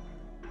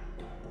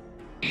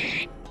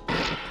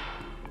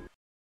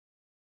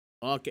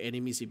 Okay,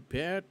 enemies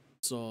impaired.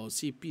 So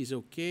CP is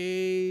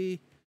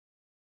okay.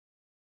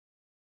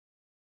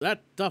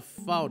 That tough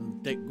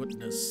found, thank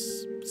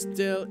goodness.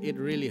 Still, it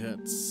really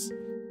hurts.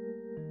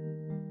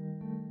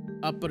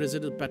 Upper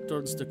resident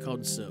patrons the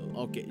council.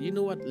 Okay, you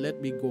know what?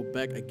 Let me go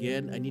back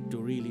again. I need to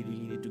really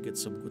need to get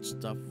some good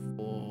stuff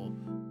for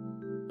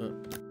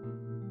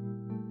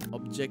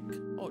object.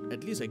 Oh,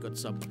 at least I got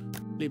some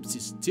flimsy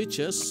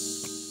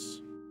stitches.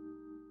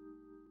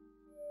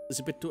 It's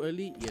a bit too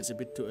early. Yes, a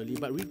bit too early.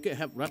 But we can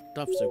have rat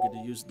tough, so I'm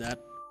gonna use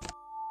that.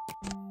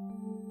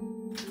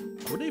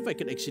 I wonder if I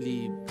can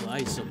actually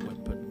buy some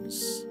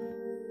weapons.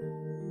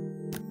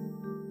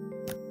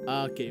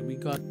 Okay, we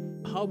got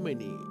how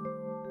many?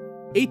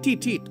 80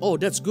 teeth. Oh,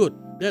 that's good.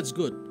 That's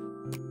good.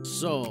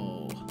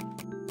 So,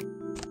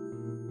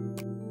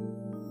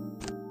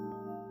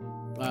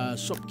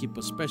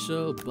 shopkeeper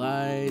special.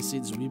 Buy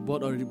since we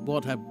already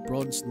bought have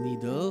bronze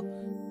needle.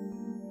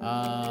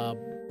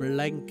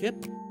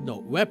 Blanket. No,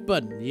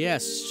 weapon.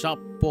 Yes, sharp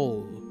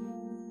pole.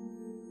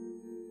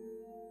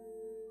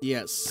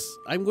 Yes,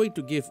 I'm going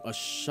to give a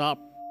sharp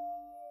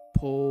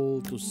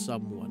pole to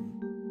someone.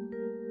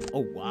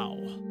 Oh, wow.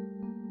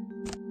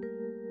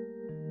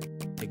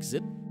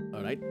 Exit.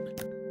 Alright.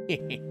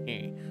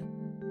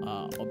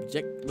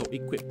 Object. No,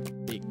 equip.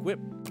 Equip.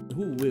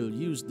 Who will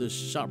use the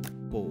sharp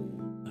pole?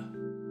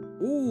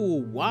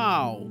 Ooh,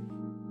 wow.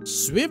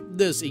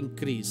 Swiftness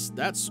increase.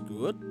 That's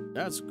good.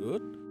 That's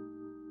good.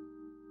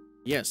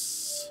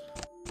 Yes.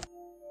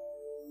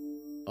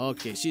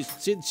 Okay,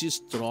 since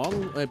she's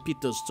strong,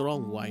 Peter's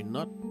strong, why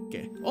not?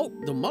 Okay. Oh,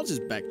 the mouse is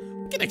back.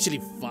 We can actually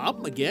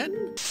farm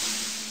again?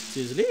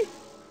 Seriously?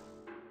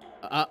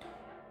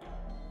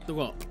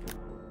 Tunggu.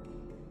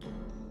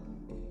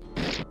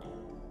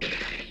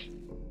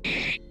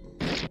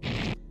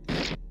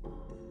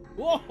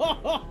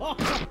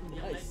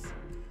 Nice.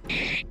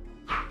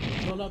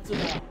 Tolak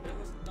sudah.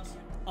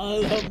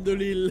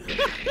 Alhamdulillah.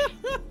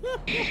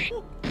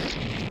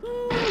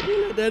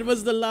 That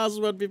was the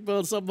last one,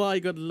 people. Somehow I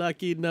got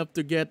lucky enough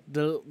to get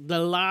the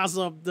last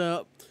of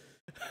the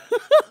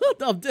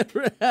of the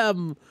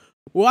ram.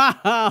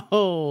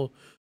 Wow.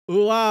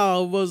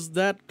 Wow, was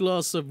that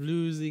close of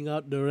losing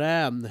out the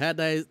ram. Had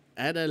I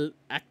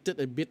acted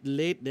a bit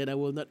late, then I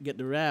will not get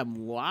the ram.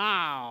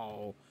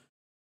 Wow.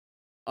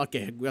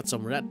 Okay, we got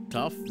some red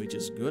tough, which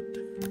is good.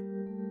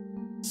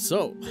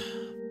 So,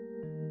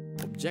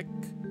 object,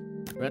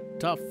 red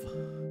tough.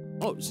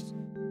 Oh,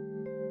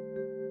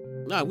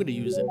 no, I'm gonna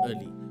use it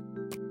early.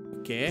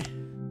 Okay.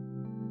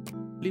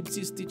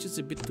 Flimsy stitches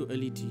a bit too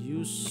early to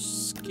use.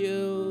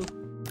 Skill.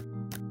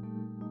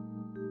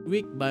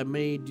 Weak by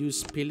made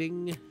use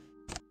spilling.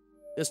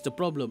 That's the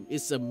problem.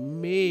 It's a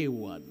May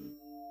one.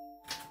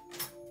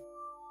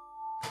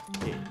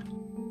 Okay.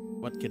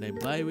 What can I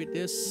buy with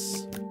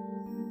this?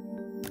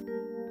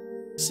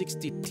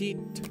 60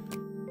 teeth.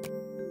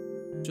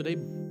 Should I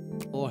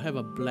or have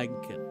a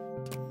blanket?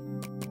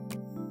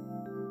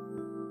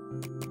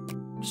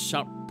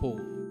 Sharp pole,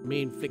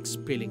 main flex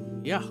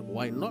peeling. Yeah,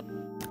 why not?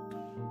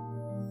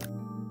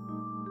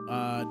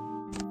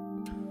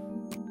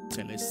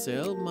 Shall I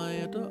sell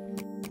my other?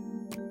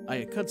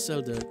 I can't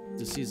sell the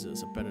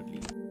scissors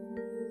apparently.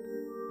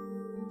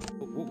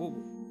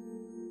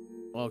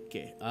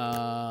 Okay.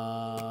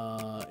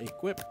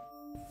 Equip.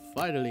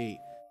 Finally.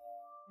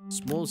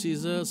 Small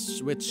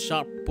scissors with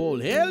sharp pole.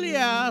 Hell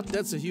yeah!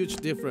 That's a huge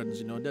difference,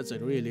 you know. That's a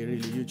really,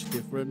 really huge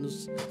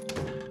difference.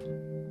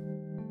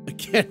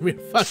 Again, we're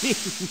finding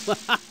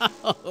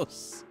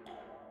mouse.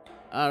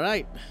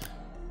 Alright.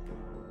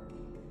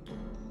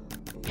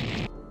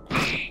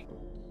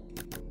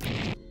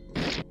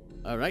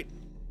 Alright.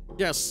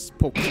 Just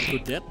poke it to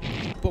death.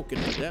 Poke it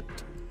to death.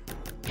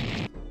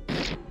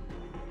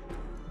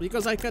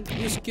 Because I can't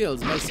use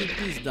skills, my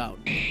CP is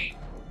down.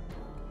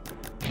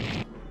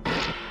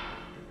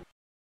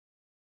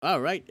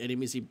 Alright,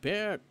 enemies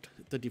impaired.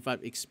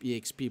 35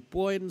 XP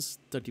points,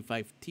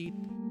 35 teeth.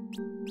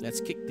 Let's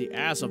kick the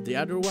ass of the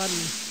other one.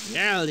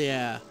 Hell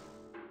yeah!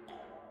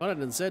 Front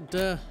and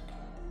center.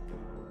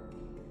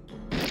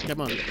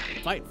 Come on,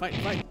 fight, fight,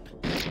 fight.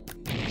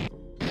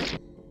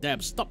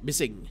 Damn, stop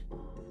missing.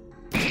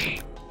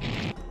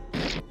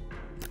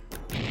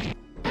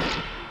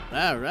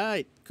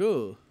 Alright,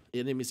 cool.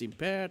 Enemies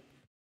impaired.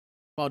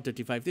 Found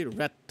 35 teeth,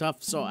 red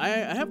tough. So I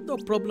have no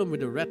problem with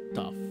the red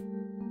tough.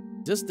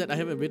 Just that I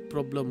have a bit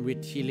problem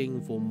with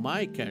healing for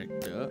my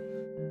character.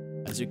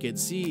 As you can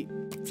see,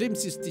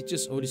 flimsy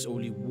stitches is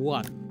only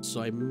one.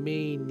 So I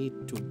may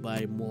need to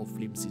buy more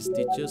flimsy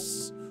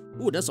stitches.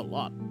 Ooh, that's a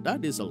lot.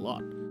 That is a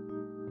lot.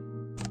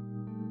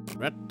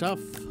 Red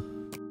tough.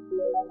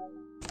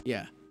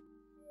 Yeah.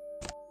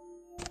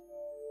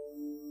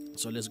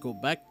 So let's go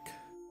back.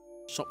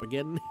 Shop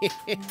again.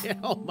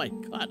 Oh my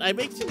god, I'm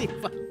actually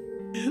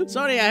fun.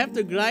 Sorry, I have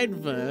to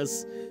grind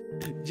first.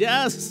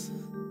 Just...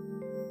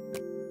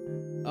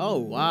 Oh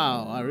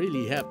wow, I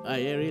really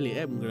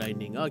am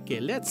grinding.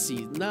 Okay, let's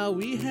see. Now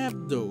we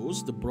have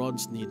those, the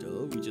bronze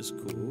needle, which is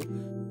cool.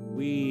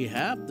 We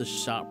have the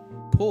sharp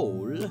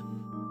pole.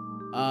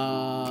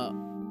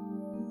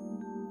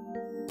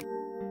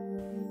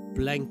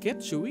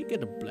 Blanket. Should we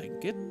get a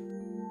blanket?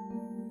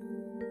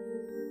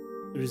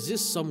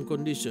 Resist some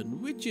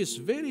condition, which is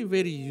very,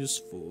 very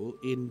useful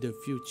in the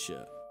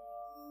future.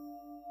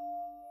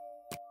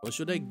 Or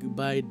should I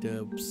buy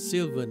the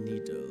silver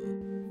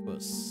needle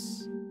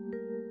first?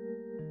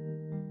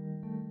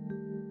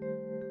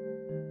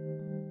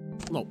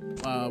 No,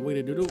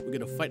 we're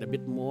gonna fight a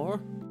bit more.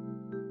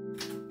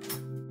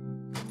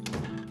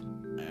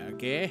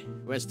 Okay,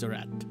 where's the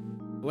rat?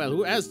 Well,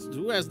 who asked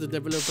the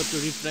developer to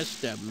refresh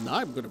them? Now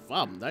I'm gonna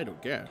farm, I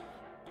don't care.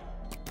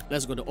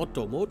 Let's go to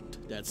auto mode,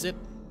 that's it.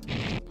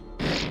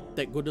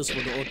 Thank goodness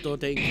for the auto,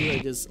 thank you. I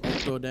just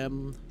auto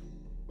them.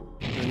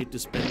 I need to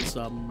spend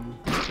some.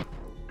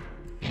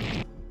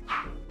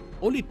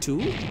 Only 2?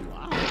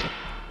 Wow.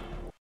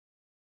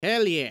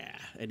 Hell yeah.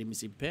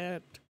 Enemies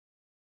impaired.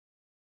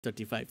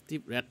 35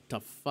 tip, red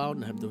tough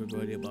found. I have to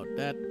worry about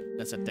that.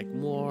 Let's attack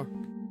more.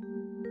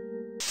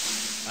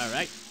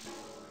 Alright.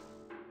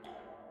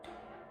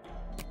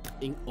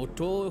 In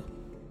auto.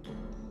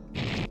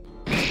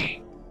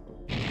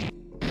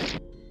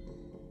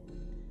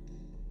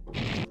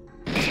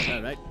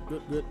 Alright,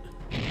 good, good.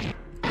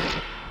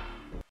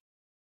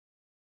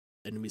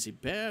 Enemies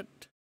impaired.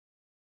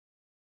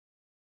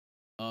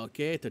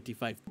 Okay,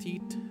 35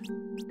 teeth.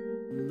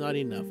 Not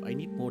enough. I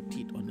need more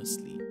teeth,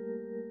 honestly.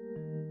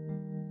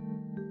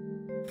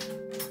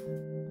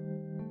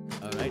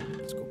 Alright,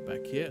 let's go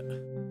back here.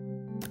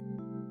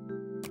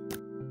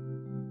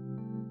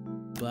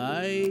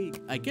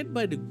 I can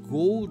buy the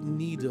gold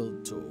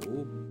needle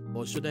though.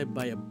 Or should I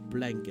buy a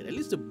blanket? At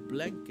least the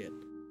blanket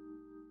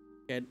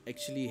can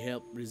actually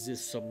help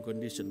resist some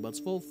condition. But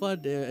so far,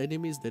 the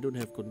enemies, they don't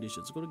have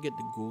conditions. I'm gonna get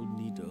the gold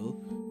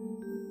needle.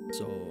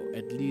 So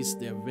at least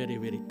they're very,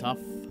 very tough.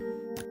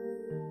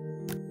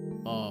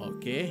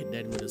 Okay,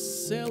 then I'm gonna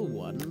sell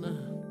one.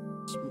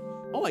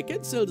 Oh, I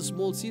can sell the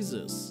small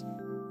scissors.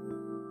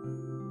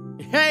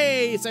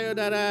 Hey,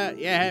 sayonara!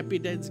 Yeah, happy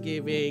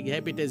Thanksgiving.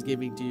 Happy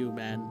Thanksgiving to you,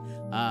 man.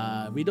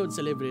 We don't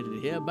celebrate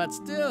it here, but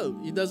still,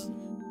 it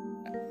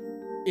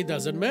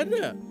doesn't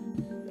matter.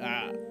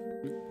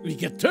 We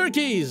get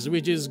turkeys,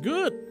 which is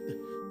good.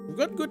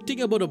 One good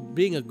thing about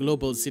being a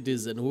global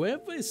citizen,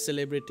 whoever is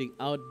celebrating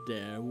out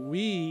there,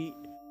 we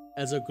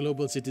as a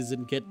global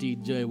citizen get to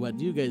enjoy what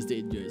you guys do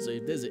enjoy. So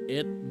if there's a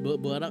Eid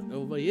Barak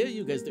over here,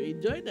 you guys do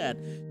enjoy that.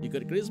 You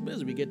got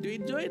Christmas, we get to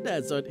enjoy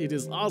that. So it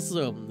is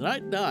awesome.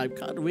 Right now, I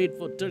can't wait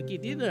for turkey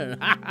dinner.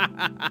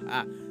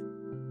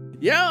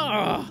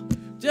 Yeah,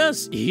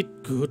 just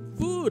eat good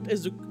food.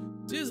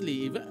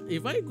 Seriously,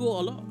 if I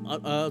go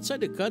outside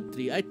the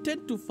country, I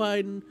tend to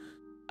find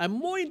I'm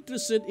more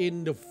interested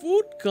in the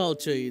food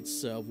culture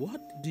itself.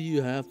 What do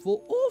you have for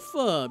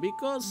offer?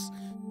 Because,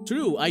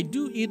 true, I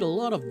do eat a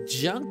lot of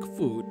junk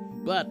food,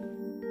 but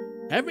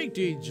having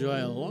to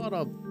enjoy a lot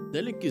of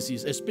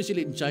delicacies,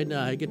 especially in China.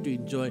 I get to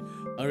enjoy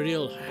a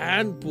real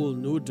hand pulled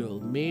noodle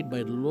made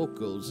by the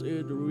locals.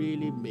 It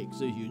really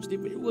makes a huge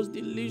difference. It was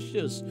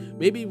delicious.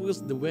 Maybe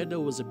because the weather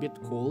was a bit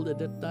cold at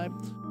that time,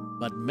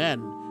 but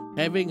man,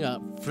 having a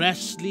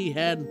freshly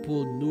hand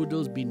pulled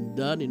noodles being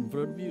done in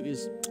front of you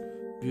is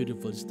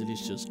beautiful. It's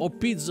delicious. Or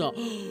pizza.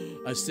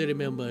 I still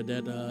remember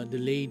that the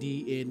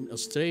lady in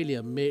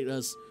Australia made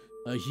us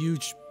a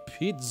huge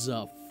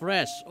pizza,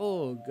 fresh.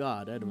 Oh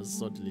god, that was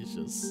so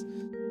delicious.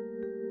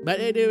 But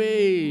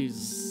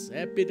anyways,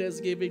 happy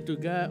Thanksgiving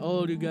to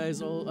all you guys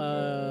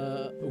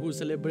who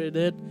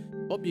celebrated.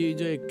 Hope you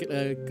enjoy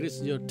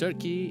your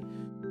turkey.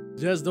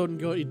 Just don't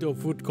go into a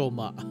food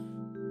coma.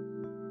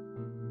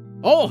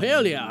 Oh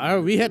hell yeah!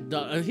 We had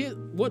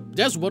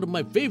that's one of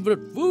my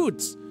favorite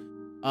foods.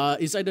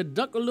 It's either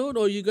duck alone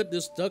or you got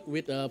this duck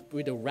with a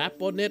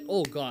wrap on it.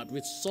 Oh god,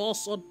 with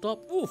sauce on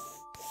top. Oof,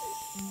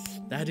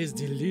 that is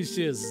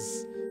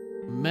delicious.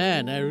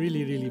 Man, I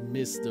really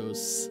miss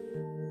those.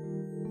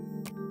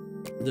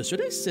 Now,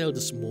 should I sell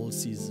the small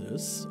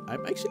Caesars?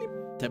 I'm actually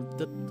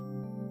tempted.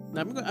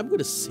 I'm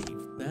gonna save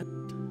that.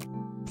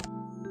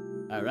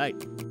 All right,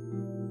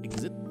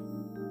 exit.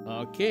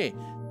 Okay,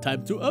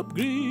 time to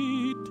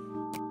upgrade.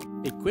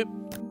 Equip.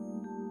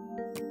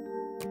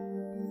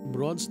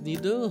 Bronze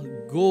needle,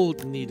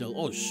 gold needle.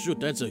 Oh shoot,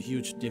 that's a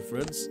huge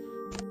difference.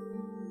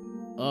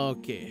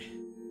 Okay.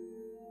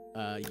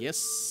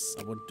 Yes,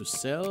 I want to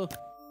sell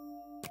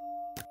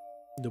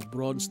the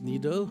bronze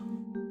needle.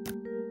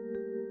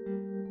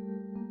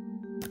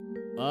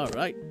 All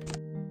right.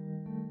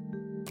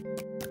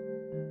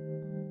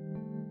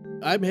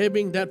 I'm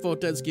having that for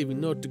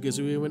Thanksgiving, not because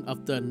we went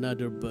after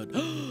another bird.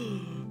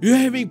 You're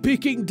having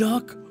Peking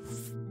duck?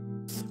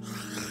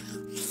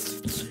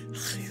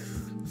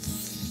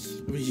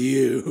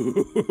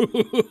 You.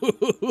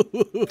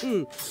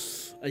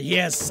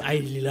 Yes, I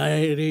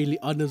really,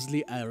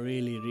 honestly, I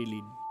really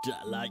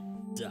like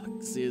duck.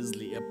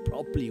 Seriously, a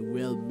properly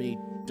well-made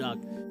duck.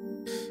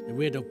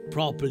 With a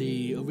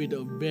company with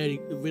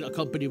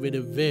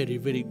a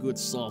very good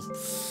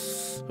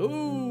sauce.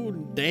 Oh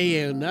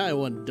damn! Now I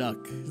want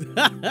duck.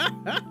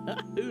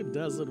 Who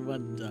doesn't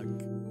want duck?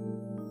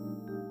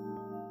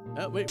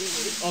 Wait.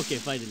 Okay,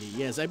 finally,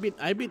 yes. I've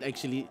been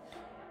actually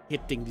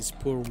hitting these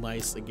poor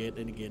mice again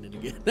and again and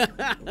again.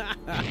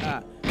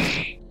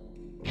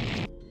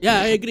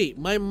 Yeah, I agree.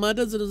 My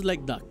mother doesn't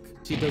like duck.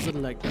 She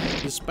doesn't like duck,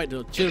 despite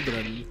her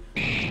children,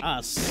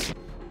 us,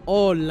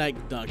 all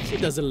like duck. She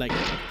doesn't like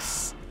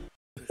ducks.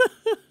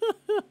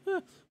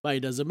 But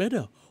it doesn't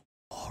matter.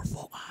 All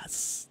for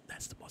us.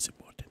 That's the most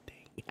important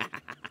thing.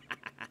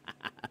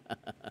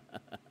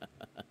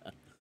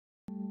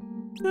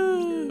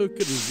 Who could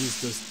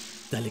resist those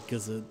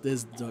delicacies,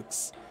 these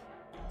ducks?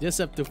 Just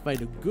have to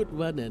find a good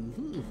one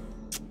and...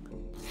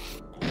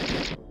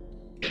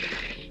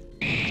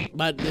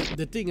 But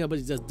the thing about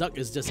it is that duck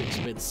is just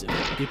expensive.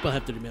 People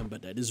have to remember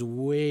that. It's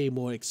way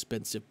more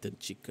expensive than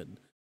chicken.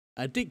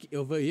 I think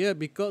over here,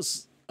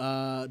 because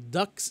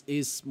ducks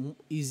is more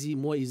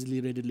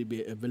easily readily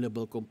be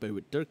available compared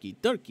with turkey.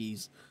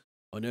 Turkeys,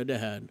 on the other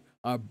hand,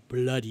 are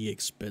bloody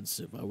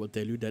expensive. I will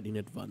tell you that in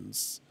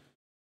advance.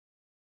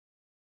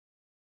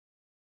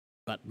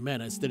 But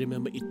man, I still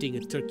remember eating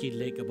a turkey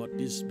leg about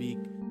this big.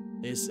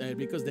 It's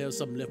because there was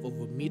some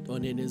leftover meat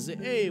on it, and say,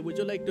 "Hey, would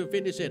you like to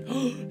finish it?"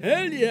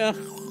 Hell yeah!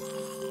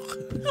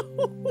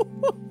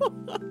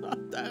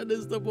 That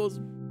is the most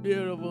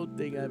beautiful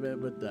thing I've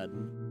ever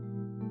done.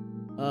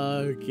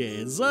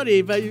 Okay, sorry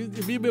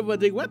if you were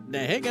wondering what the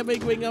heck am I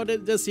going out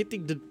and just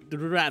hitting the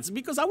rats,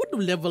 because I want to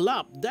level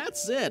up.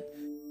 That's it.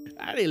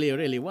 I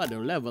really want to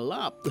level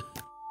up.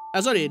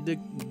 Sorry, to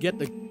get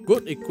the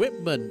good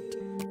equipment.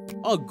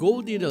 Oh,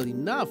 gold needle,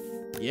 enough.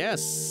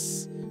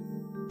 Yes.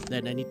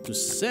 Then I need to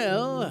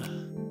sell.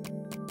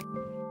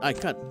 I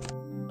can't.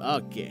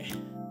 Okay.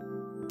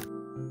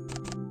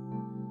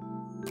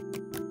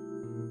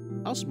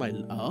 How's my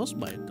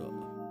dog?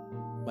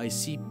 My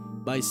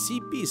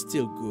CP is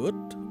still good,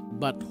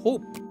 but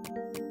hope.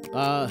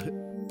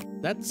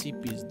 That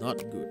CP is not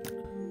good.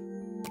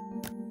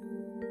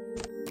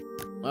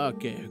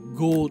 Okay,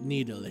 gold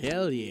needle.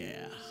 Hell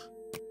yeah.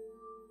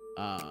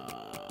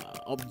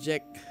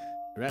 Object,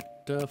 red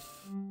turf,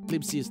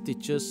 flimsy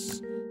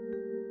stitches.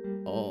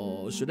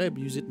 Oh, should I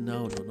use it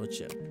now? No, not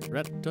yet.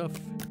 Red turf.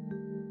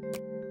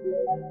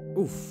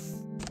 Oof,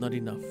 not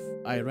enough.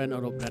 I ran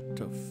out of red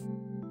turf.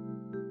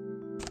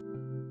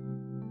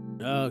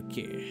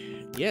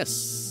 Okay.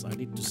 Yes, I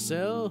need to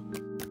sell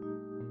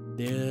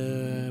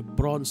the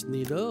bronze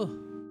needle.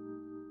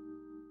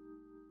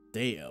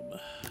 Damn.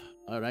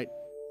 Alright.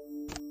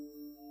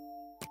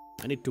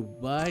 I need to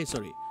buy,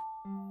 sorry,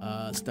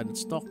 standard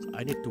stock.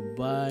 I need to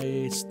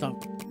buy stuff,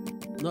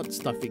 not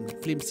stuffing,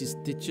 flimsy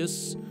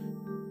stitches,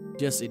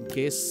 just in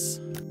case.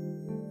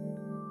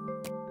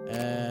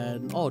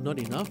 And, oh, not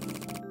enough.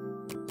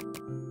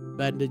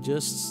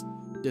 Bandages,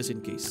 just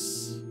in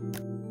case.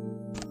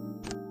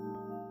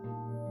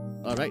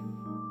 Alright.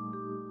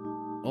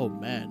 Oh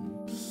man.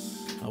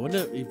 I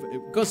wonder if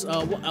because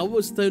I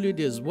was tell you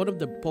this, one of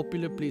the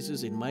popular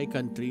places in my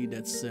country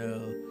that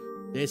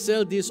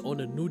sell this on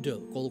a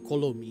noodle called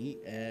kolomi,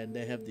 and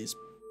they have this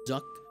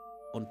duck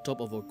on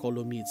top of a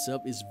kolomi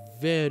itself. Is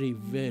very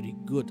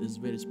good. It's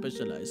very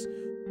specialized.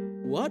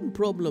 One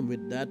problem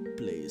with that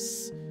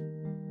place,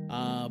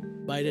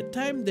 by the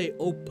time they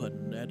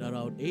open at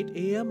around 8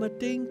 a.m. I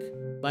think,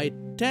 by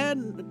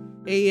 10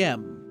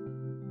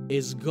 a.m.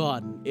 it's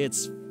gone.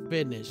 It's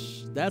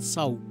finished. That's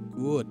how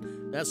good.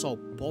 That's how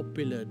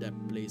popular that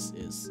place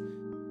is.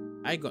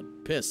 I got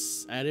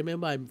pissed. I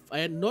remember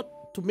I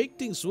not to make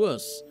things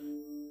worse.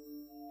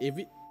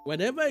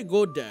 Whenever I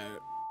go there,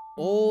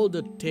 all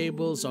the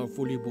tables are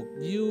fully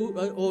booked. You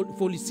are all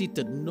fully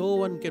seated. No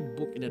one can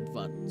book in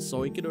advance.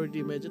 So you can already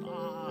imagine.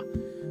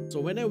 So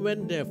when I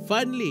went there,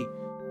 finally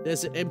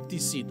there's an empty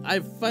seat. I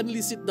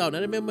finally sit down. I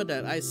remember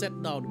that. I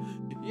sat down.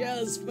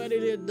 Yes,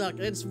 finally a duck.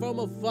 And from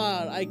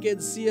afar, I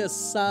can see a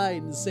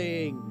sign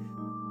saying,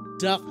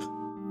 "Duck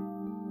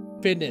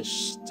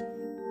finished."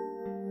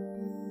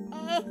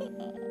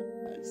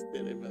 I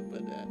still remember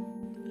that.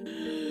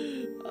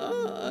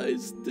 I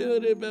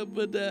still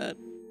remember that.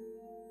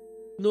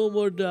 No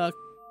more duck.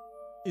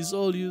 It's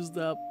all used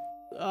up.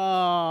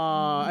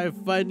 I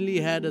finally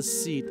had a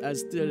seat. I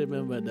still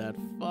remember that.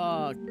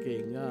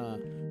 Fucking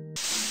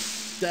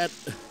that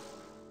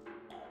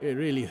it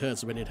really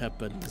hurts when it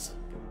happens.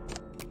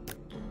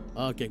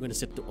 Okay, I'm gonna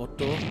set to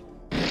auto.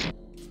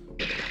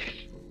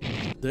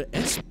 The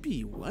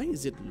SP, why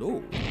is it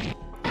low?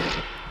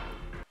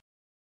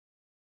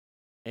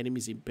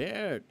 Enemies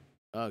impaired.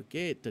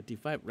 Okay,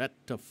 35 rat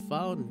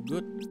found.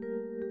 Good.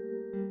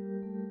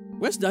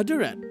 Where's the other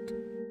rat?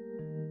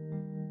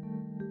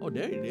 Oh,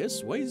 there it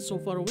is. Why is it so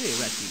far away,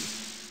 Ratty?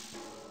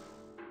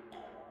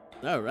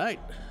 Alright.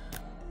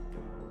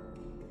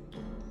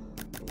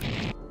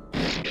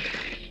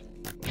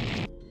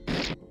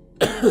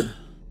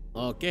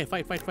 Okay,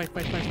 fight.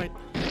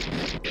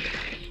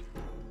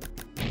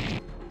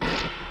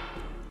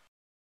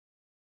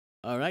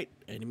 Alright,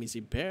 enemies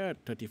impaired.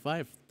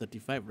 35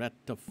 rat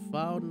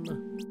found.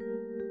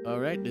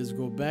 Alright, let's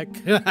go back.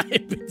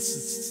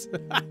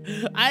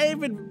 I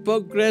haven't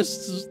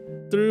progressed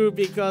through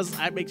because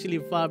I'm actually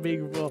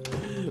farming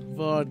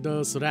for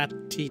those rat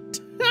teeth.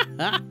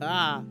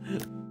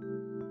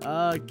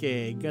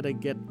 Okay, gotta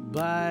get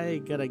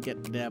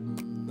them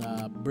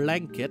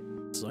blanket.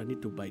 So I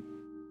need to buy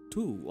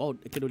 2. Oh,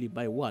 I can only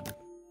buy 1.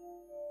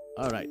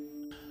 Alright.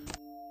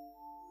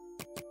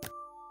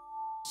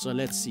 So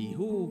let's see,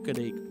 who can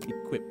I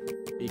equip?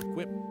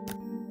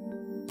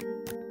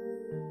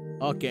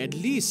 Okay, at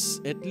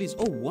least,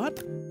 oh, what?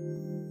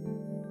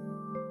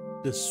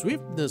 The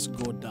swiftness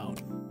go down.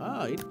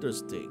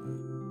 Interesting.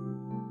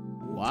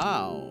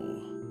 Wow.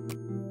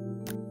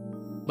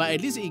 But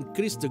at least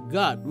increase the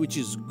guard, which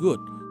is good.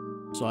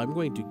 So I'm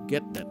going to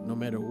get that no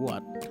matter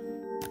what.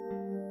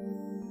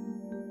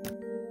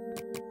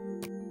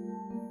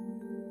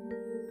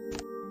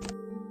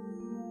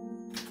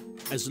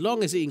 As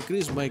long as it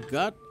increase my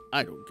guard,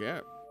 I don't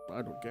care.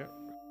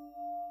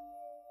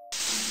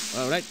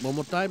 Alright, one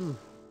more time.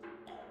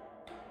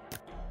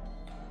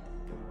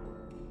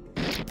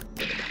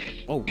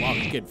 Oh wow,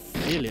 you can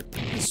feel it.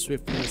 The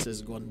swiftness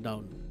has gone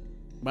down.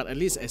 But at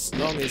least as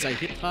long as I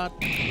hit hard,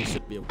 it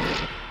should be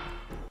okay.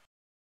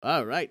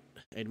 Alright,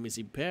 enemies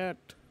impaired.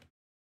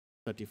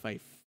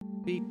 35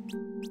 feet.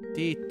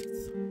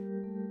 Teeth.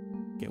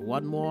 Okay,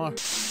 one more.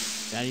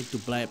 I need to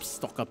buy up,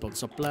 stock up on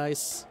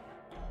supplies.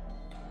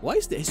 Why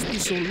is the SP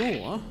so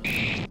low,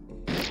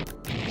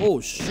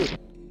 Oh shoot.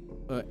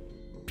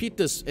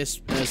 Peter's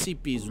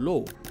CP is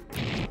low.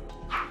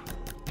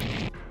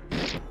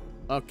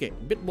 Okay,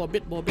 bit more.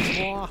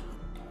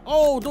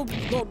 Oh, don't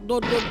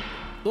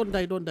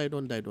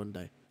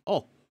die.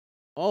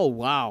 Oh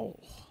wow.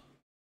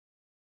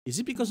 Is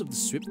it because of the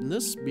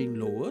swiftness being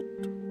lowered?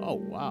 Oh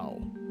wow.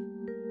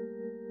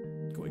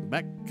 Going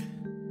back.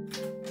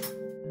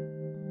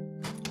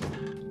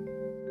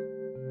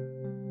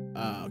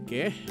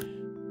 Okay.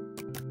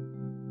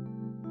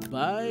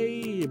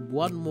 Buy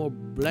 1 more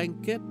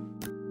blanket.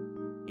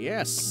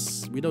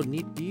 Yes, we don't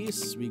need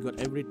these. We got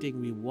everything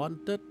we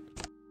wanted.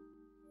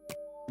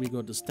 We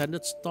got the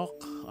standard stock.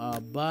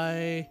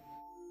 Buy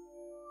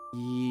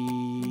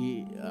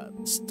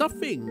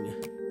stuffing.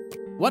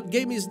 What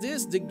game is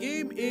this? The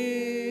game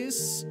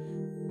is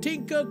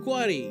Tinkey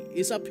Quarry.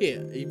 It's up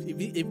here.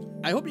 If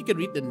I hope you can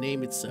read the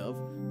name itself.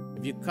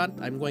 If you can't,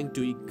 I'm going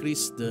to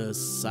increase the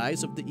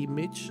size of the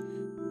image.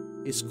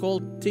 It's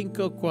called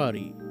Tinkey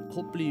Quarry.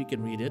 Hopefully you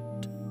can read it.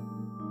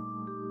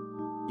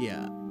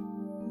 Yeah,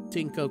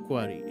 Tinkey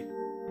Quarry.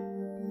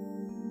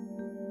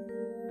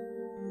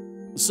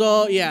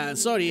 So yeah,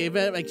 sorry if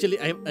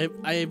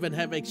I even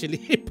have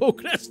actually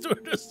progressed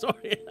through the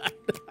story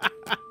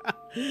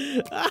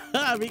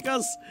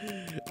because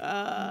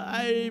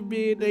I've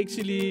been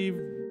actually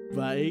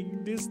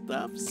buying these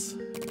stuffs.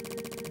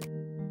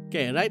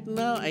 Okay, right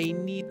now I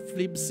need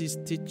flimsy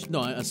stitch.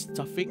 No, a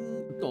stuffing.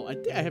 No, I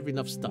think I have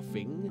enough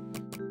stuffing.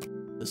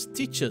 The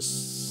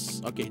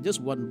stitches. Okay,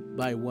 just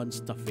buy one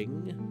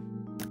stuffing.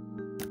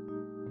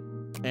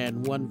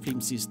 and one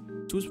flimsy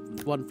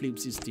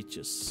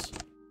stitches.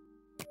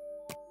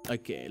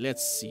 Okay,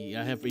 let's see.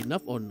 I have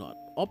enough or not.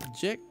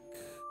 Object.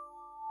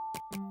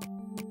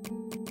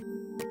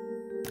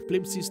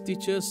 Flimsy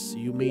stitches.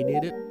 You may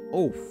need it.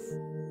 Oh,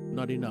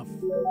 not enough.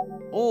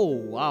 Oh,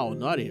 wow.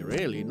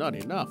 Really not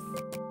enough.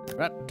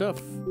 Rat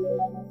tough.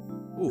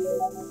 Oof.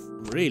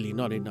 Really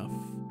not enough.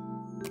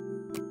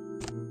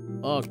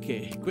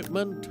 Okay,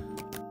 equipment.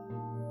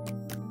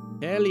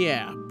 Hell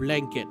yeah,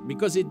 blanket.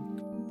 Because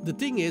the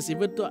thing is,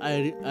 even though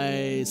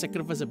I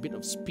sacrifice a bit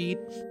of speed,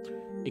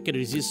 it can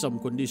resist some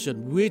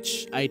condition,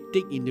 which I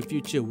think in the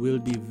future will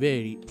be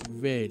very,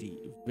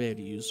 very,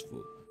 very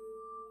useful.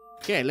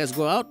 Okay, let's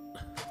go out.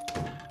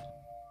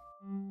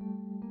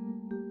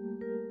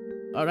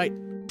 Alright,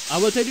 I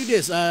will tell you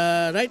this.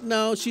 Right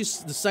now,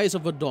 she's the size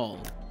of a doll.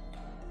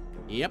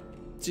 Yep,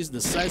 she's the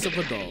size of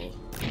a doll.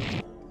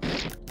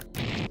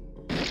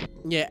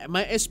 Yeah,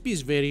 my SP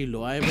is very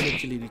low. I haven't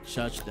actually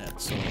recharged that,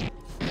 so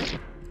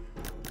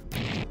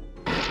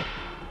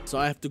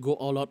I have to go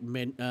all out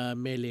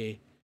melee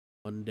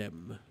on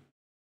them.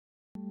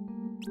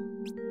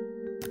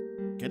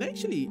 Can I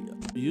actually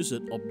use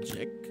an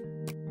object?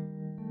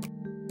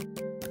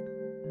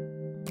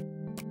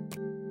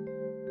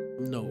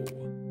 No.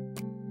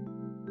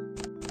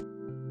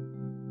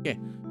 Okay,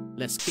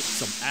 let's kick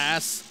some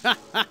ass.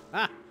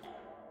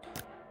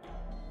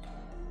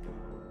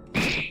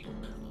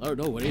 Oh,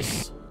 no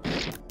worries.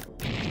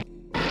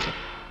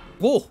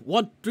 Whoa,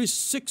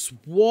 136.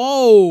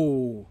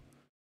 Whoa.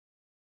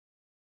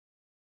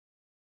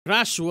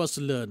 Crash was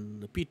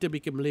learned. Peter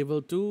became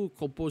level 2.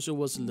 Composure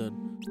was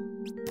learned.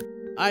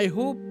 I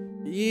hope...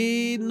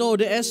 no,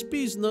 the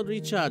SP is not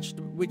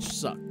recharged, which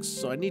sucks.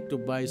 So I need to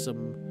buy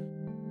some...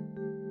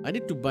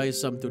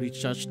 to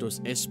recharge those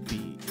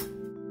SP.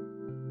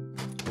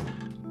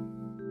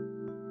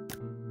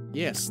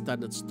 Yes,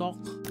 standard stock.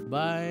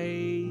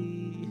 Buy...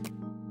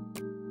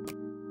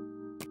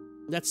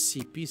 That's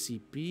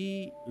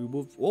CP.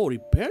 Remove... Oh,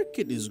 repair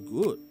kit is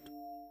good.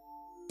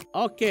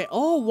 Okay.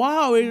 Oh,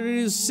 wow. It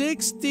is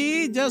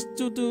 60 just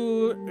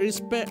to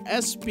repair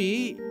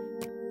SP.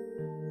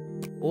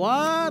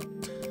 What?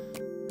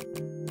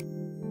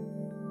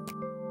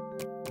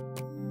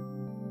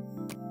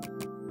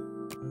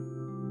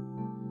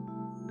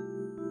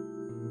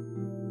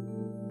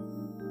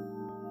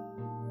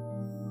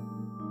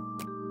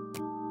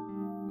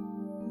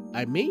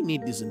 I may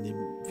need this in the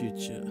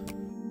future.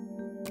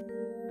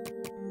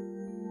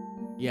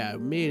 Yeah, I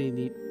may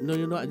need... No,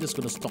 you know, I'm just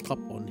gonna stock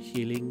up on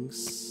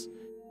healings.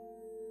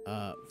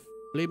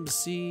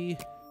 Flimsy.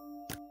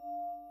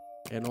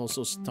 And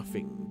also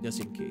stuffing, just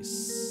in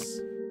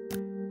case.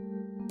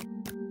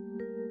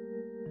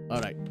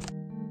 Alright.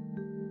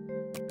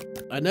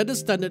 Another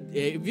standard...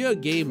 If you're a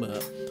gamer,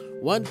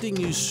 one thing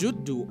you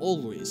should do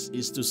always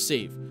is to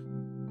save.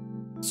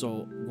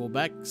 So, go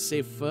back,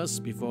 save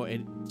first before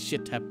any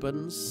shit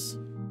happens.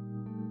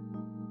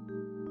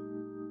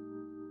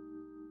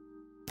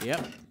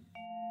 Yep.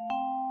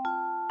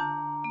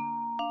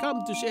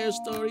 Come to share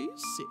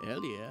stories.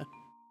 Hell yeah.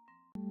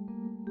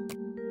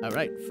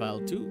 Alright,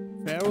 file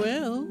 2.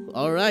 Farewell.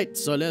 Alright,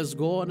 so let's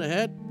go on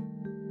ahead.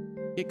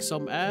 Kick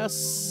some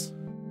ass.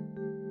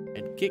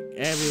 And kick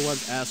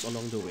everyone's ass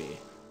along the way.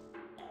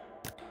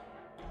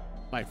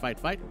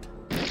 Fight.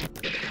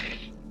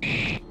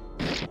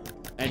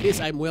 At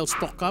least I'm well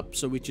stocked up,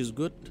 so which is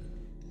good.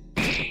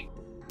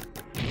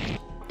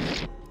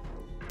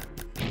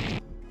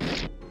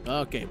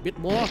 Okay, bit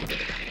more.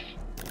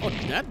 Oh,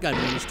 that guy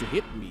managed to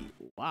hit me.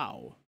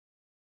 Wow.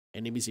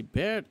 Enemies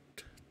impaired.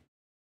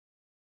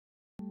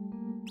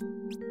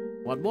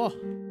 One more.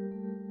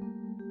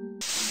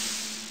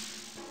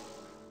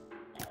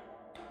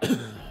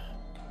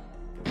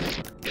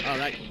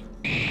 Alright.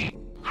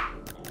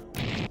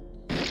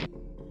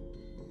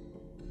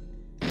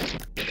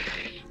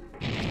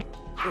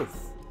 Oof.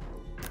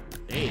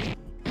 Damn.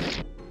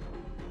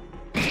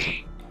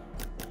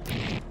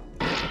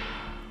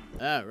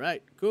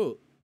 Alright, cool.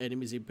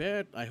 Enemies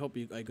impaired. I hope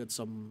I got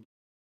some...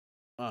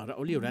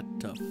 only rat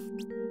tough.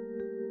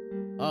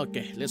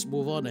 Okay, let's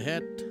move on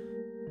ahead.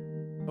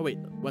 Oh wait,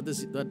 what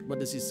does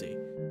he say?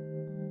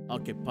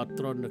 Okay,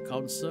 patron the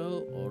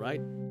council.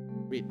 Alright.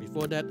 Wait,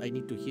 before that I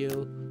need to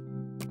heal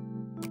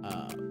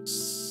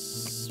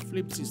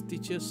flimsy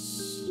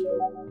stitches.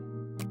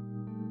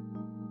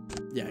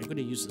 Yeah, I'm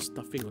gonna use the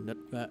stuffing on that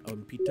guy,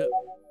 on Peter.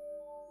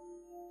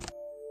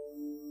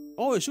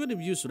 Oh, I should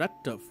have used rat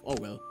tough. Oh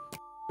well.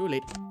 Too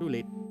late.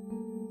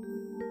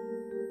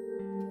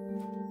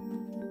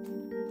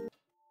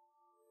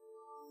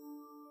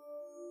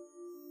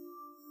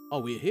 Oh,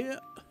 we're here.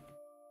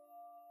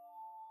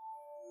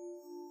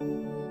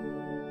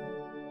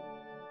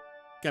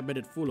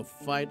 Cabinet full of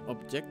fine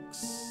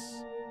objects.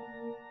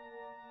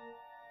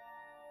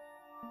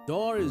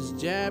 Door is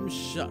jammed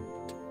shut.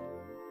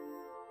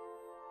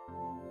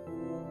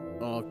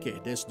 Okay,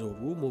 there's no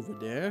room over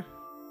there.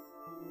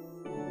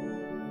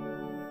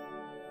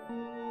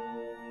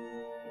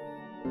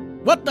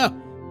 What the?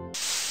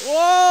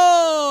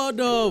 Oh,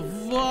 the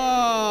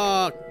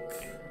fuck?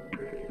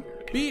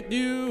 Beat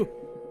you.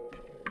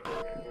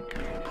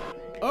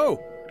 Oh,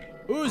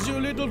 who's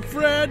your little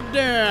friend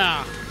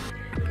there?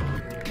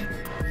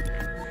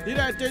 Did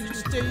I tell you to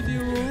stay in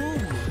your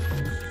room?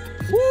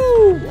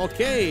 Woo!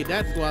 Okay,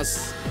 that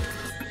was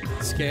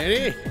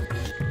scary.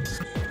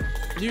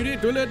 You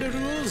need to learn the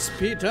rules,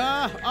 Peter.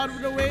 Out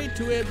of the way,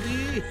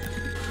 2MD.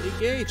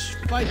 Engage.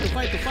 Fight.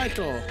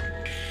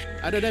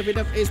 I don't have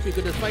enough HP.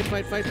 Goodness, fight.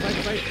 Thank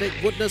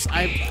goodness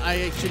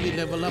I actually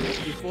level up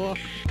before.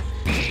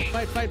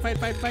 Fight.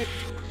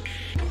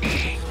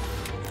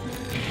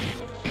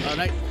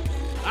 Alright.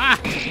 Ah!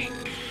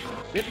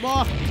 Bit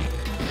more.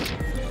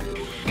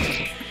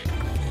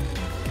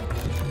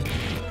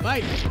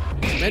 Fight.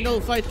 Manual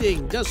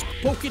fighting. Just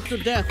poke it to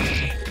death.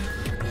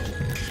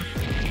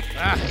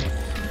 Ah!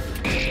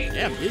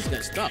 Damn, this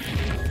guy's tough.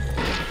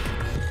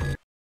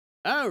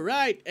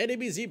 Alright,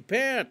 enemies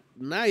impaired.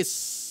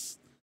 Nice.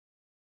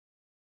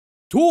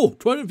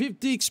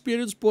 250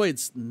 experience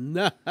points.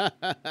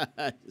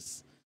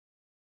 Nice.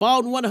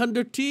 Found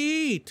 100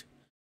 teeth.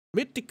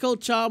 Mythical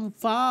charm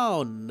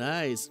found.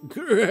 Nice.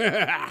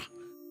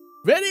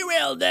 Very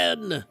well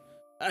then.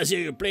 I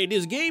see you play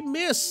this game,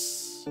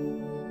 miss.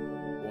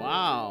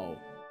 Wow.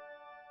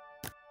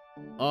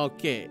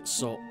 Okay,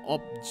 so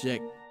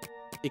object.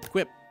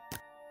 Equip.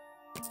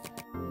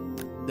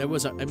 There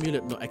was an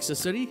amulet, no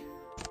accessory.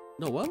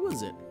 No, what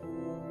was it?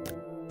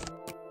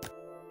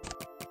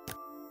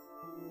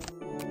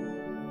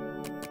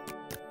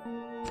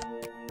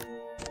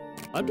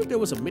 I thought there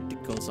was a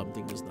mythical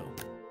something just now.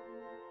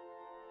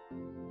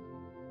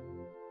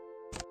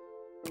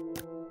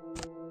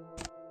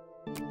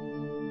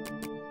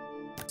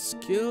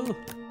 Skill.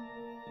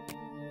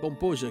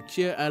 Composure.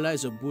 Clear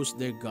allies or boost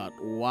their guard.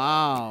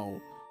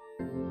 Wow.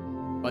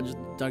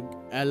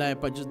 Ally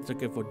punches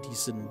target for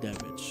decent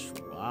damage.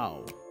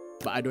 Wow.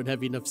 But I don't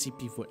have enough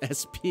CP for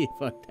SP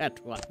for that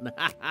one.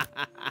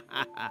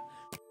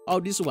 Oh,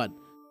 this one.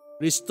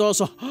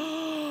 Restores.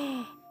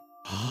 Oh,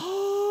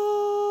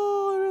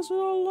 there's a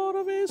lot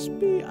of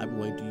SP. I'm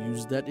going to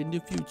use that in the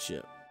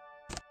future.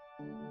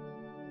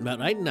 But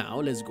right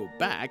now, let's go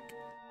back.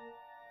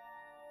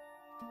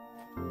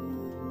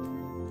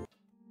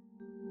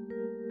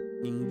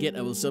 And get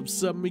ourselves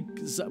some.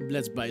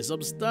 Let's buy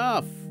some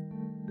stuff.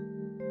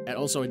 And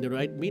also in the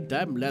right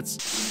meantime, let's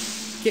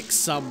kick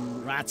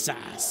some rat's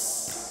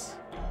ass.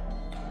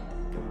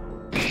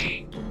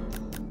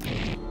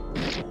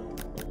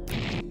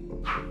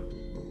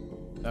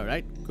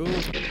 Alright, cool.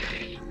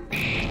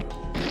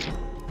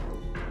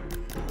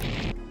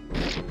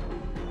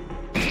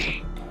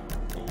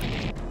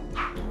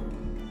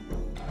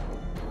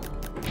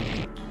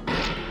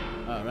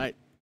 Alright,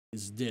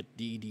 it's dead.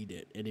 DD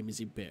dead.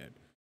 Enemies impaired.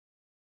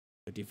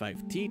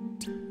 35 teeth.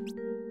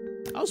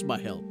 How's my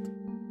health?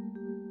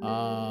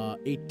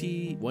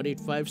 80,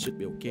 185 should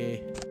be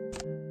okay.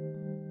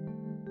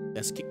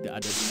 Let's kick the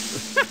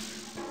others.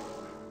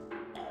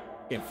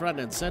 Okay, front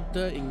and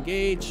center,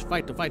 engage,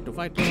 fight.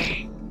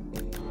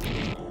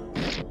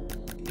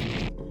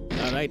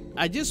 Alright,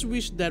 I just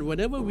wish that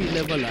whenever we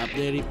level up,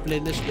 they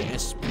replenish the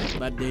SP,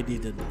 but they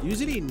didn't.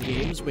 Usually in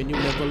games, when you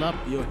level up,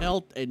 your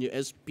health and your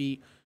SP,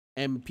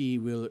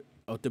 MP will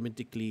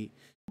automatically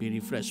be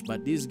refreshed.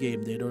 But this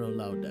game, they don't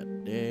allow that.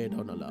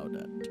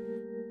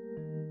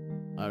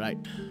 Alright.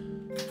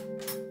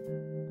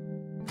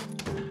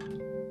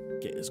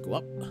 Okay, let's go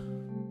up.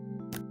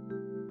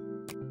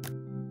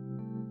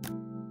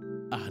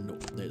 Ah, no,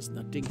 there's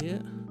nothing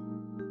here.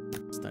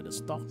 Start a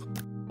stock.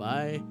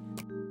 Buy.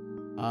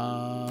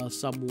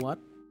 Somewhat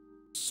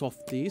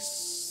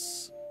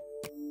softies.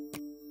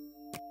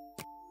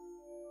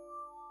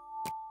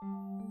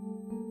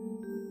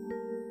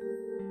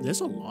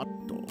 There's a lot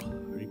though.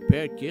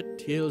 Repair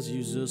kit heals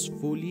users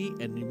fully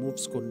and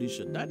removes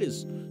condition. That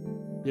is,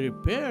 the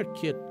repair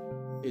kit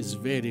is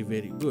very,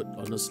 very good,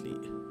 honestly.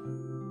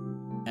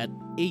 At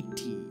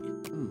 80.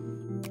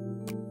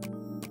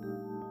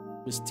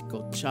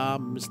 Mystical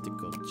charm.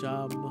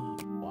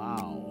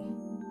 Wow.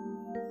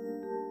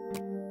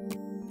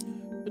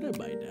 Should I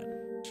buy that?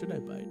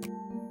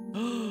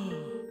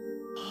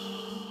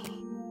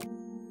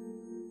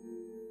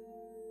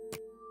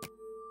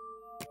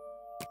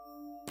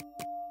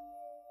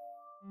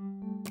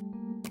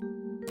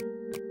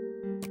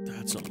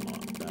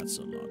 That's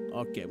a lot.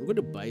 Okay, I'm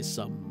gonna buy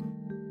some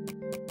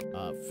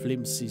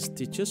flimsy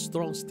stitches,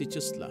 strong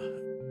stitches lah.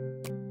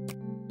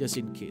 Just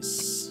in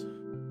case.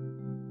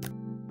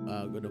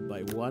 I'm gonna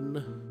buy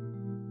one.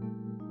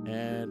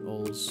 And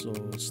also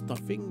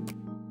stuffing.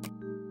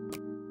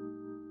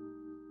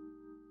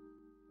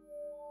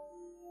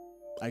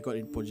 I got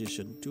in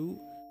position 2.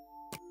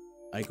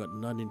 I got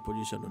none in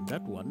position on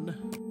that one.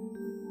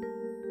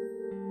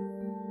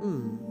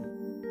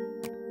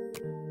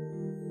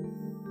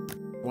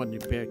 One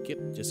repair kit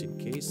just in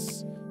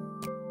case.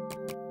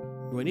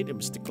 Do I need a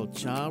mystical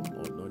charm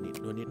or no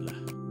need? No need lah.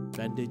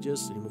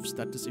 Bandages, remove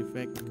status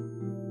effect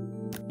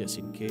just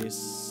in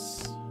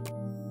case.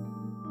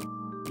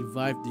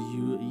 Revive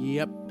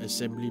the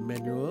assembly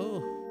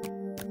manual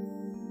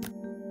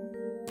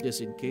just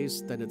in case.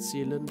 Standard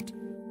sealant.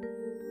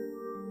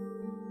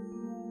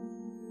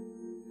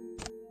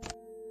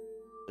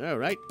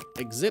 Alright,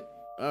 exit.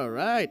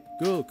 Alright,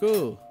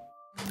 cool.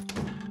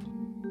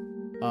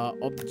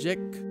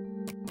 Object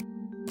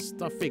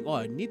stuffing. Oh,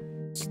 I need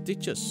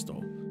stitches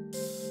though.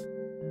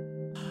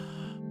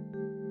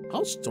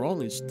 How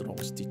strong is strong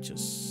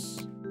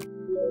stitches?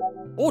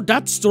 Oh,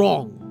 that's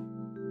strong.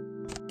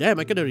 Damn,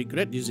 I kinda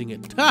regret using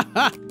it.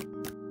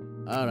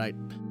 Alright.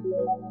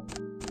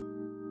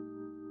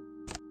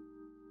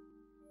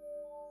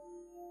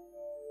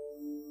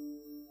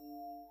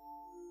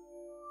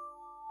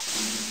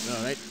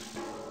 Alright.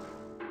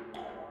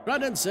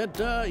 Front and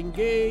center,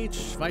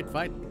 engage, fight.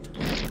 Yep.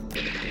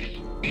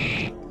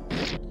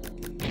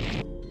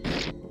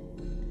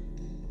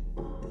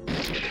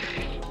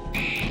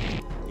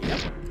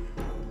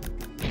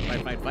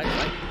 Fight.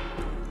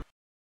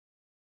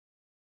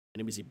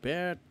 Enemy see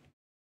bear.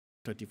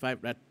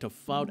 35 rat to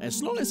found.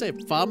 As long as I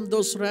farm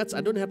those rats,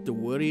 I don't have to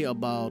worry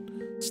about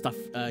stuff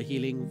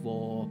healing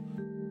for.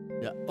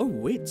 Yeah. Oh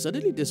wait,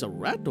 suddenly there's a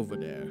rat over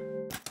there.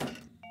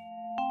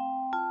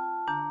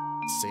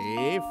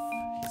 Save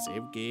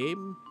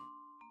game.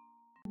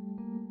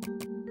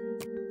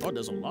 Oh,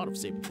 there's a lot of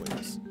save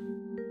points.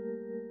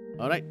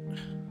 Alright.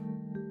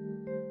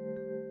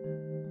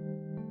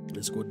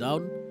 Let's go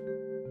down.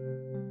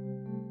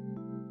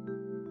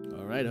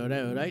 Alright.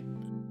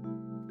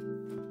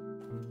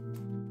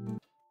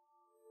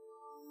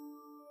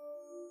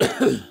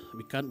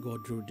 We can't go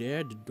through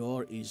there. The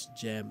door is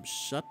jammed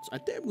shut. I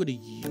think I'm gonna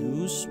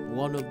use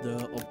one of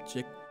the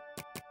object.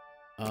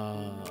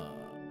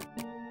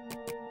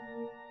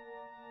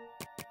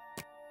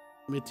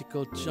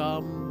 Mythical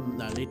charm.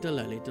 Nah, later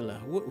lah.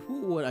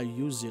 Who would I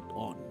use it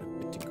on?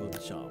 Mythical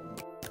charm.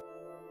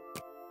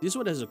 This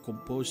one has a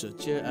composure.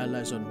 Cheer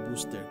allies on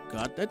boost their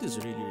guard. That is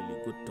really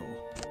good though.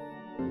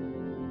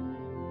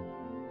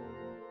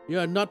 You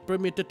are not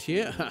permitted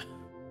here.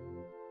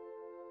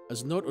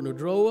 As note on the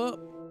drawer,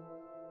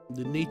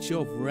 the nature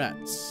of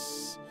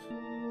rats.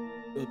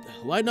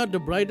 Why not the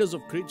brightest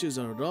of creatures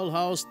in a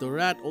dollhouse? The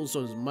rat,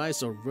 also as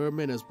mice or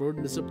vermin, has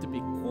proven themselves to be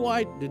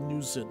quite the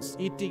nuisance.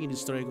 Eating and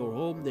destroying our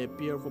home, they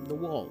appear from the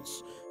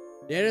walls.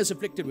 The area is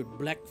afflicted with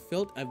black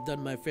filth. I've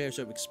done my fair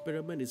share of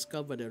experiment. It's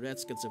discovered that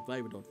rats can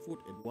survive without food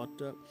and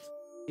water,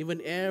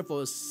 even air,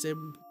 for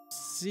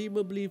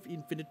seemingly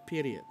infinite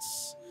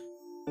periods.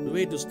 The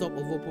way to stop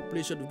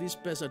overpopulation of these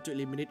pests are to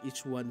eliminate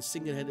each one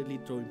single-handedly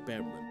through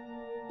impairment.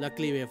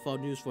 Luckily, we have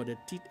found use for their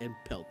teeth and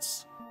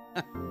pelts.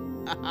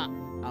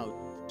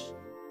 Ouch.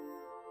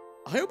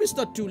 I hope it's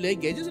not too late.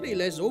 I just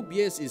realized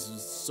OBS is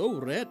so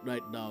red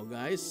right now,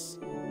 guys.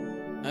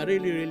 I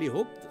really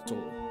hope so.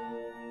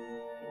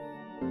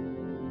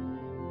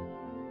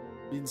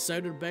 Been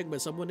signed back by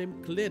someone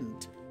named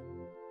Clint.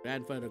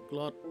 Grandfather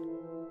Claude.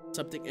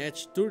 Something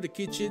etched through the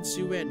kitchen.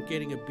 She went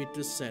carrying a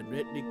bitter scent.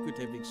 Red liquid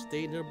having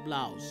stained her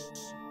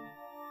blouse.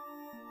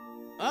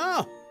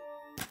 Ah!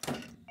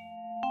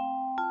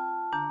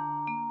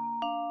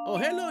 Oh,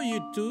 hello, you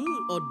two.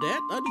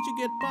 Odette, how did you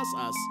get past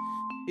us?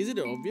 Is it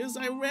obvious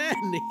I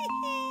ran?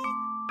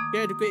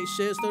 Care to quick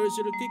share stories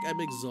real quick? I'm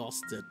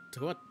exhausted.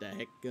 What the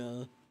heck,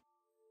 girl?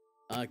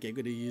 Okay, I'm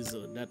gonna use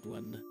that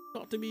one.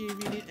 Talk to me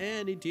if you need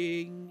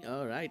anything.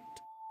 Alright.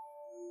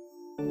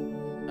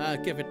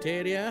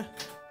 Cafeteria.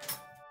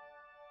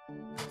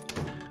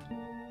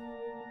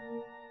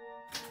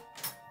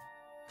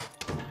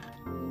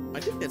 I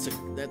think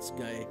that's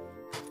guy.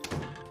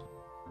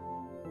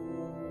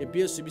 He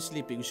appears to be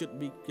sleeping. We should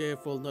be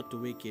careful not to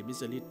wake him.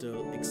 It's a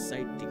little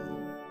exciting.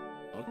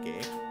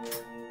 Okay.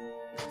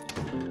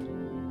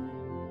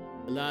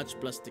 A large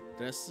plastic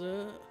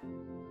dresser.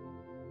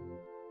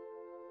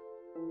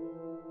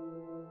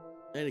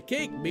 And a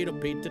cake made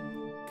of painted.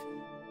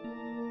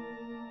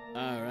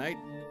 Alright.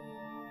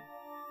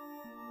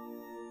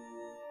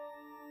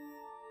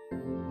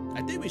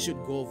 I think we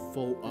should go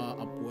for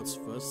upwards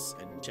first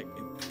and check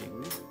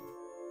everything.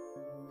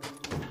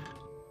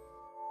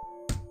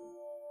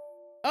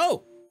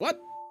 Oh, what?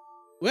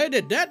 Where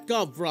did that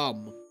come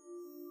from?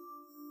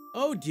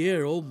 Oh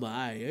dear, oh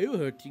my. Are you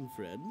hurting,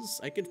 friends?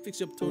 I can fix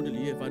you up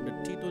totally. You have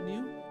 100 teeth on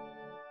you.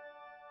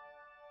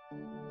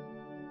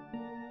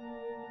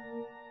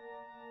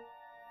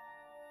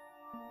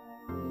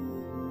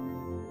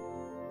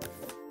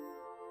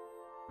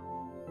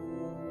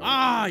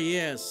 Ah,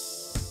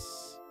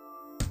 yes.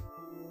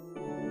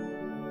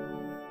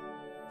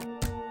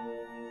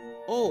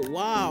 Oh,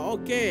 wow.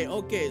 Okay.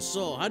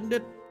 So,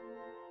 100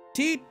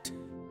 teeth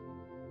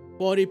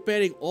for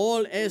repairing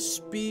all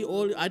SP,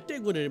 all. I think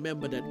I'm gonna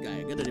remember that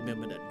guy.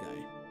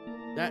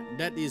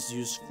 That is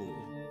useful.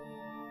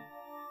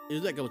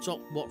 It's like a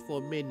chalkboard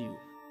for a menu.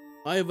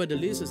 However, the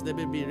list has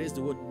never been raised.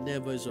 The word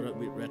never is written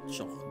with red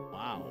chalk.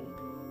 Wow.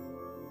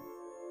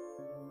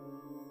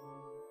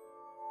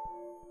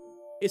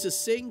 It's a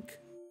sink.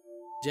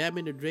 Jam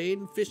in the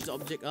drain. Fish the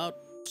object out.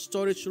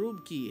 Storage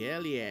room key.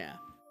 Hell yeah.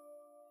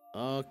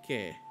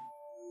 Okay.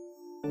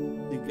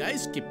 The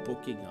guys keep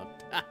poking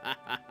out.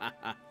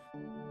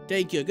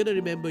 Thank you. I'm gonna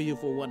remember you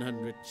for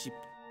 100 chip.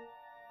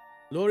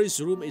 Lori's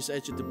room is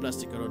etched with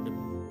plastic around the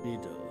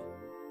middle.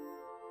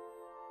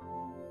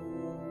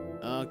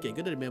 Okay,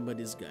 gonna remember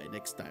this guy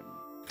next time.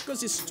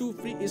 Because it's 2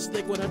 free, it's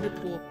like 100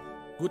 for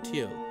good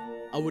here.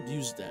 I would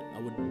use that. I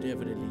would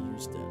definitely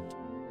use that.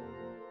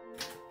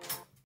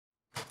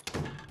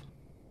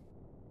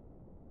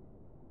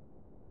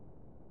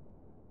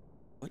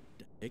 What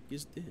the heck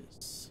is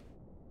this?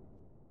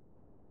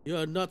 You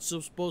are not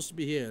supposed to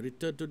be here.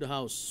 Return to the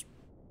house.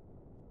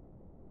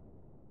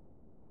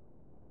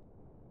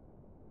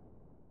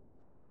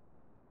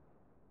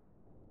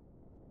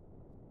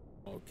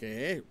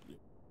 Okay.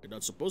 You're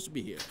not supposed to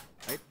be here,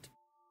 right?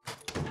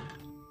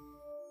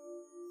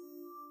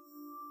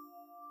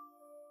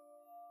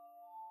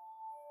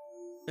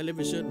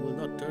 Television will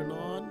not turn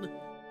on.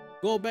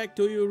 Go back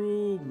to your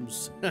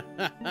rooms.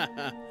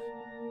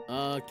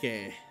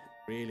 Okay.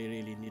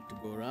 Really need to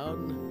go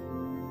around.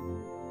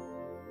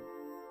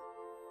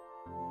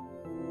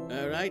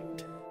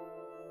 Alright.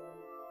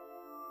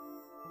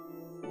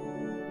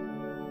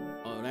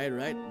 Alright,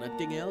 right.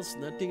 Nothing else.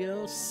 Nothing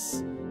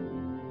else.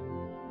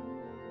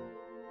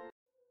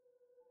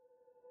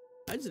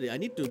 Actually, I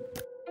need to...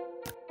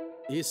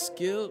 His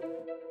skill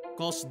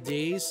costs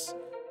days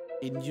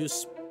in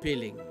use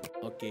spelling.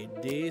 Okay,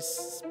 days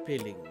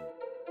spelling.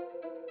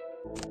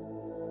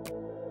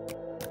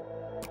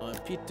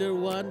 Peter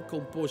 1,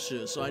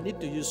 composure. So I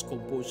need to use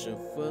composure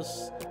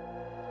first.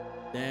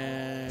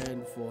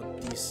 Then for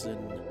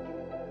listen.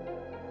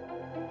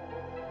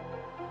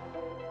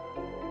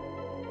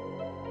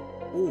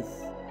 Oof.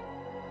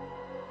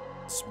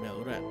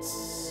 Smell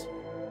rats.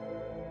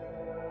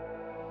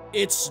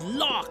 It's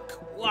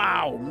locked.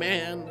 Wow,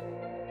 man.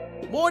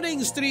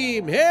 Morning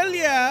stream. Hell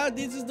yeah.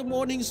 This is the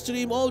morning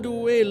stream all the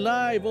way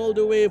live, all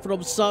the way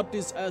from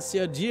Southeast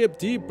Asia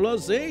GMT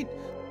 +8.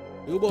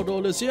 $2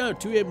 here,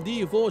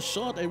 2MD, 4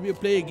 shot, and we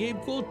play a game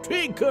called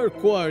Tinkey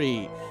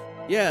Quarry.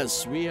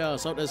 Yes, we are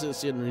Southeast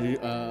Asian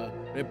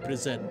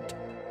represent.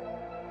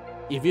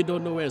 If you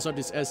don't know where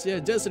Southeast Asia,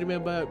 just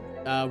remember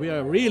we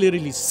are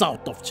really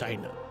south of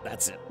China.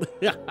 That's it.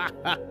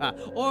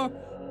 Or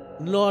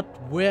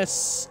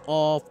northwest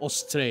of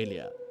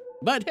Australia.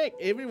 But heck,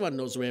 everyone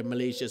knows where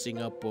Malaysia,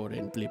 Singapore,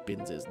 and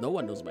Philippines is. No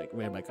one knows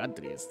where my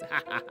country is.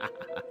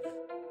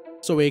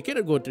 So we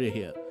cannot go through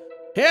here.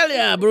 Hell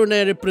yeah,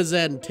 Brunei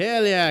represent.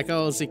 Hell yeah,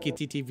 kau si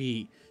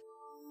KTTV.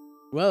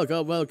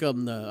 Welcome.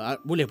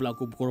 Boleh pula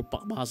aku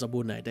berkorpak bahasa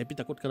Brunei, tapi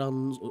takut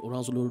kadang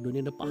orang seluruh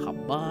dunia dah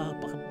faham bah,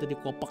 tadi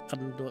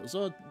kopakan tu.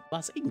 So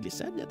bahasa English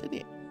saja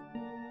tadi.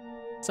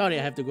 Sorry,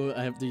 I have to go.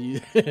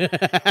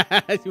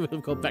 You will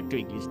go back to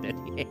English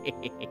then.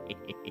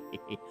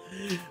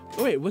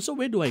 Wait, so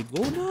where do I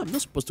go now? I'm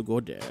not supposed to go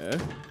there.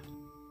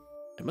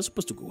 Am I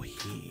supposed to go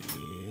here?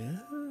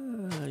 Yeah.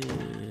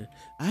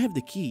 I have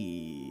the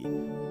key.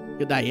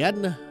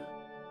 Kedayan.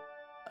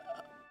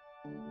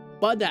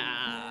 Pada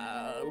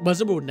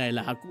bahasa Brunei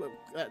lah.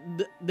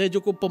 Dia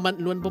cukup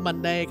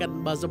pemandai kan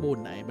bahasa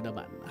Brunei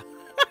benar-benar.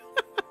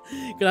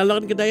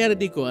 Kenalan Kedayan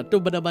nanti ko. Itu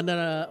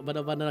benar-benar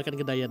akan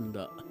Kedayan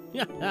do.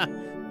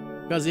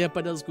 Kasi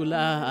pada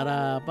sekolah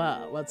ada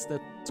apa? What's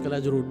that? Sekolah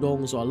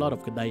Jurudong. So a lot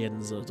of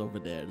Kedayans over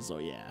there. So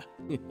yeah.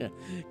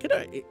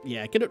 Cannot.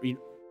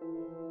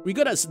 We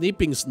got a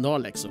sleeping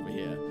Snorlax over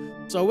here.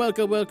 So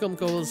welcome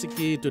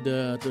Kowalski to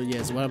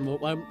yes.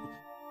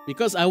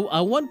 Because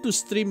I want to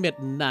stream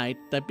at night,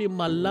 tapi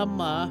malam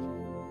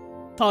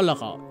tolak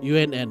ko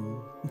UNN.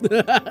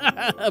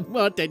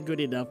 More than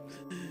good enough.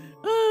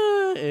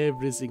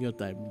 Every single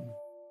time.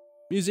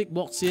 Music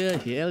box here.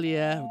 Hell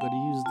yeah, I'm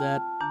gonna use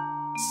that.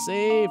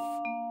 Save.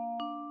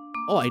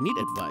 Oh, I need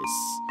advice.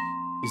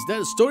 Is that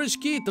a storage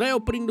key? Try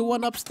opening the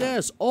one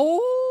upstairs.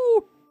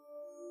 Oh,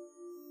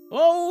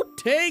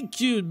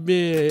 thank you,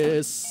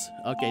 miss.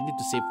 Okay, I need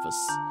to save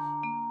first.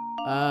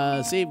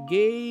 Save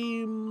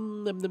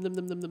game.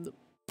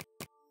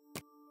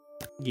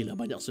 Gila,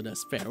 banyak sudah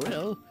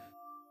farewell.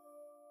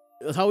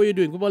 How are you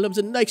doing?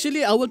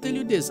 Actually, I will tell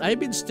you this. I've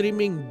been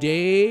streaming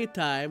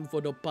daytime for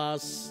the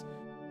past...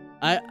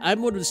 I'm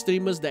one of the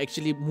streamers that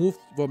actually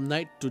moved from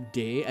night to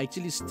day. I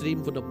actually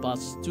streamed for the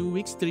past 2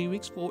 weeks, 3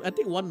 weeks, I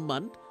think 1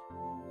 month.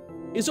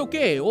 It's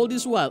okay, all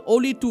this while.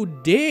 Only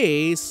 2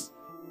 days,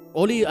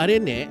 only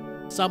arene,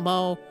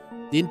 somehow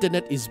the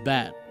internet is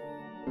bad.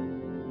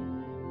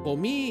 For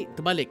me,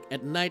 terbalik,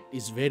 at night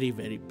is very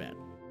bad.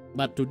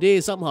 But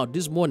today, somehow,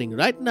 this morning,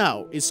 right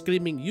now, it's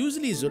screaming.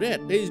 Usually it's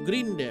red. There is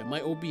green there.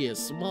 My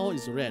OBS somehow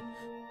is red.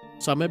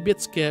 So I'm a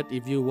bit scared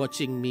if you're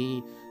watching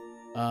me.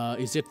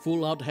 Is it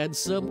full out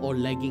handsome or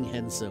lagging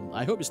handsome?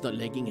 I hope it's not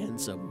lagging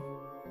handsome.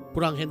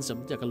 Kurang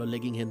handsome je kalau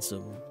lagging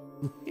handsome.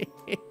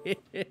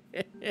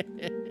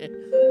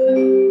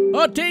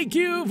 Oh, thank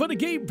you for the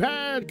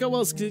gamepad,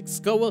 Kawal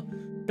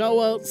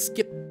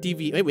Skit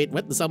TV. Wait,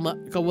 what? Sama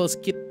Kawal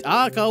Skit.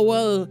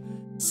 Kawal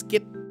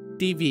Skit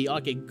TV.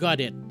 Okay,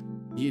 got it.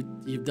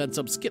 You've done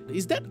some skit.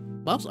 Is that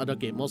mouse?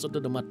 Okay, mouse under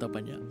the mata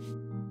panya.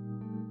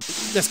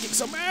 Let's kick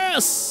some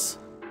ass.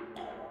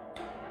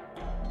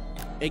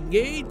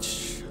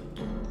 Engage.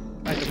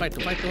 Fight.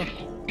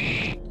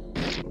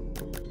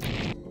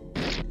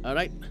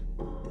 Alright.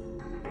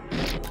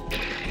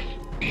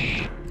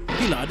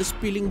 Gila, ada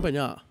spilling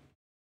banyak.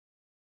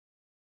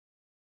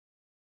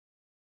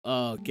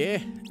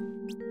 Okay.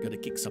 Gonna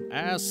kick some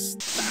ass.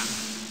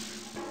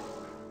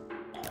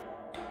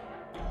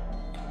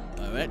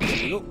 Alright,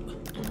 here we go.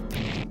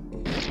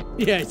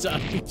 Yeah, it's an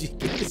RPG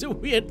game. It's a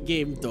weird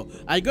game though.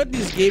 I got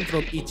this game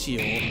from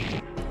Itchio.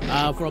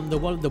 From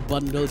one of the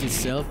bundles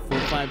itself for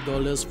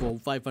 $5 for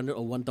 500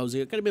 or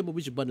 1,000. I can't remember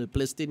which bundle,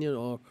 Palestinian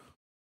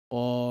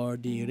or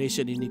the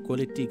racial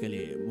inequality.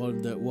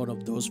 One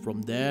of those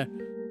from there.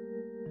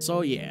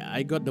 So yeah,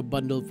 I got the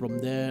bundle from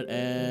there,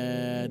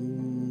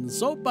 and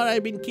so far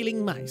I've been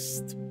killing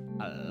mice.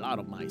 A lot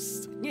of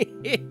mice.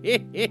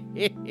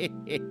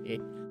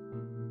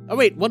 Oh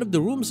wait, one of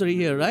the rooms are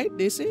here, right?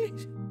 They say?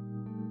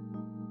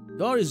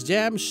 Door is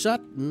jammed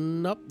shut.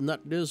 Nope,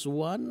 not this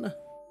one.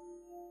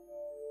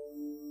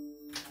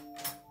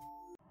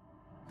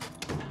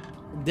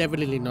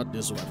 Definitely not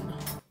this one.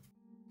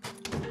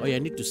 Oh yeah, I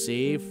need to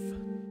save.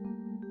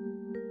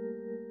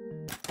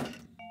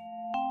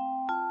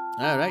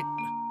 Alright.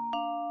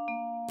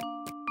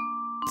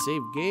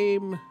 Save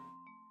game.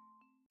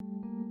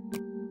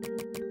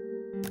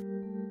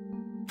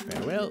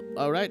 Farewell.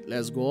 Alright,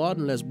 let's go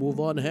on. Let's move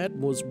on ahead.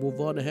 Move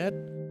on ahead.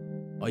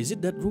 Oh, is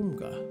it that room,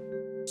 ka?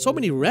 So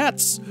many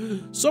rats.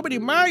 So many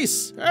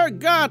mice. Oh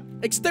god.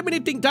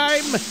 Exterminating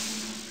time.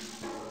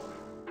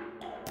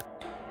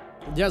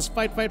 Just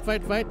fight.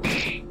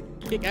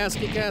 Kick ass. A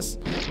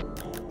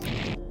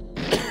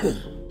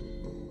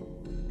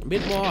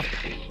bit more.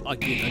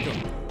 Okay,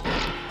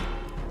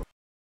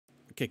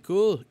 okay,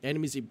 cool.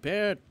 Enemies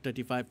impaired.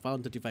 35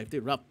 found, 35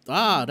 rough.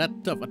 Ah,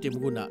 that tough. At yung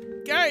guna.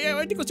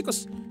 Yeah,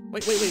 tikos.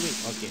 Wait.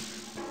 Okay.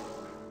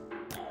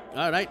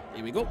 Alright,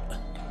 here we go.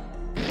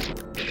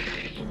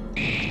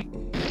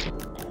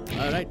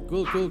 Alright,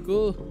 cool.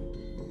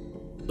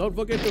 Don't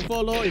forget to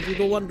follow if you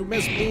don't want to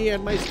miss me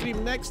and my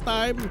stream next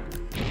time.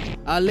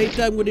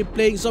 Later I'm going to be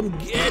playing some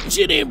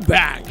Genshin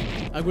Impact.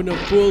 I'm going to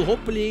pull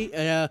hopefully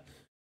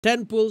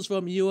 10 pulls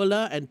from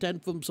Eula and 10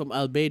 pulls from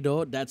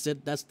Albedo. That's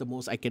it. That's the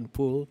most I can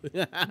pull.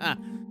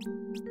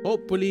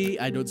 Hopefully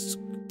I don't.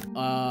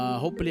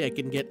 Hopefully I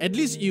can get at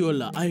least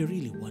Eula. I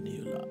really want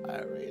Eula.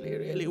 I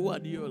really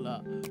want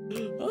Eula.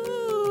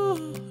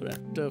 Oh, rat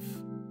tough.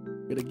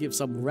 I'm gonna give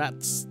some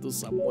rats to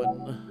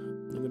someone.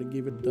 I'm gonna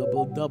give it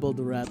double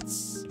the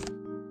rats.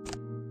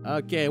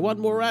 Okay, one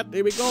more rat.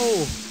 Here we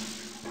go.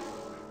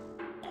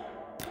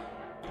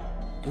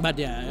 But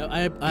yeah,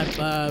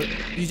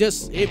 you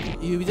just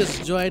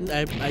joined.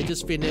 I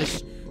just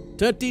finished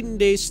 13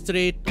 days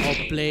straight of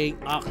playing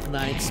Arc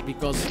Knights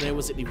because there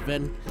was an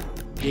event,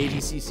 the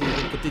ADCC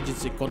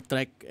contingency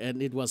contract,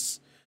 and it was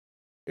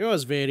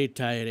very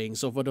tiring.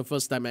 So for the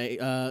first time,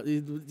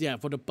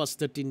 for the past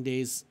 13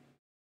 days,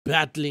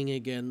 battling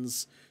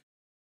against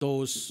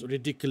those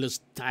ridiculous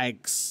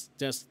tags,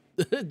 just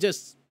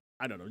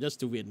I don't know, just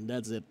to win.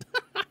 That's it.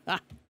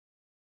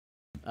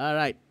 All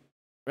right.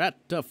 Rat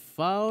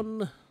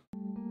found.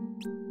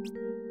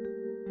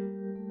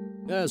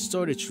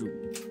 Storage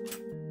room.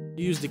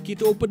 Use the key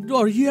to open the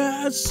door.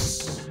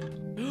 Yes!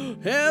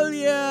 Hell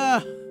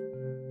yeah!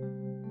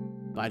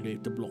 Finally,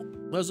 the block.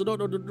 There's a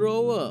note on the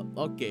drawer.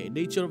 Okay,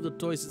 nature of the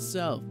toys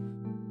itself.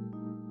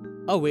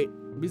 Oh wait,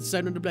 been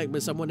signed on the black by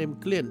someone named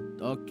Clint.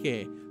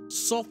 Okay.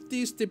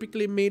 Softies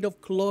typically made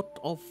of cloth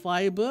or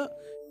fiber,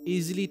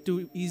 easy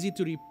to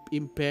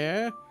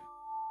impair.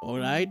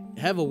 Alright,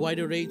 have a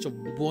wider range of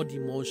body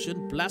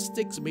motion.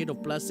 Plastics made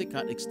of plastic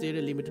had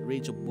exterior limited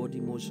range of body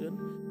motion.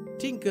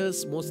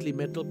 Tinkers, mostly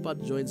metal part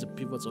joints and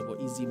pivots for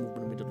easy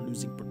movement without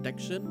losing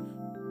protection.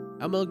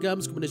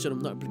 Amalgams, combination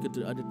of not applicable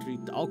to other three.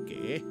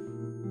 Okay.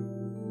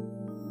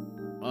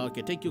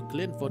 Okay, thank you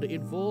Clint for the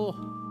info.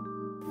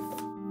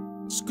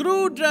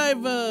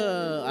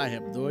 Screwdriver! I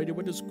have no idea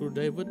what a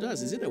screwdriver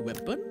does. Is it a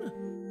weapon?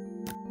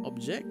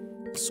 Object?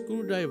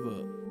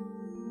 Screwdriver.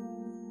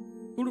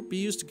 Could be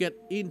used to get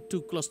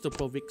into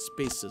claustrophobic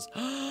spaces.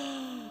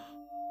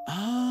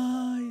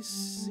 I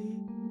see.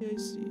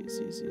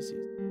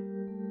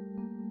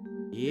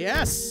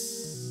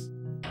 Yes!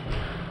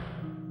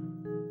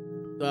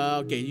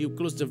 Okay, you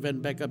close the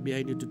vent back up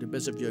behind you to the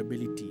best of your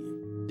ability.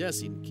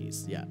 Just in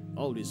case. Yeah,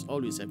 always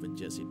have a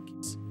just in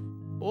case.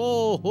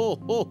 Oh, ho.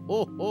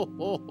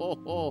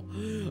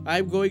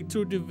 I'm going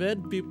through the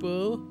vent,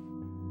 people.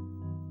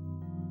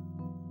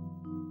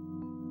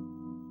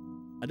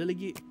 Ada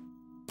lagi?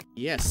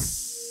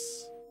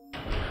 Yes.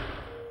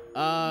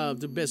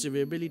 The best of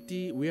your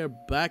ability. We are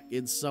back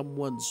in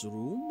someone's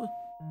room.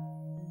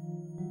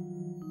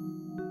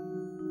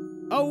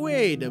 Oh,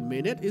 wait a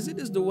minute. Is it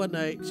the one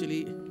I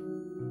actually...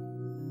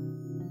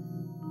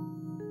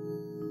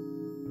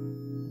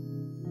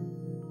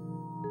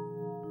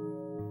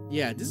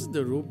 Yeah, this is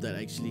the room that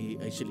actually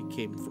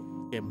came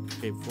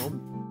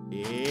from.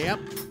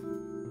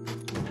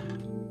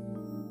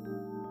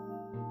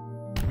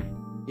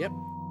 Yep.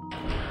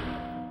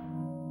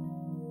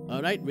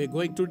 Alright, we're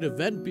going through the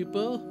vent,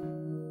 people.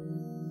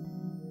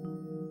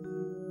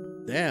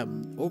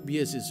 Damn,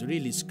 OBS is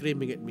really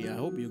screaming at me. I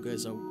hope you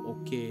guys are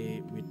okay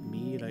with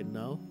me right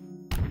now.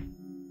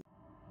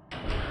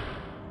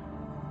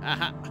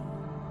 Aha!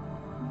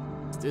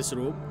 It's this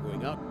room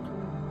going out.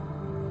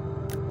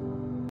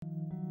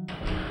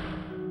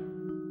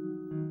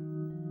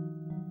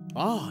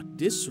 Ah,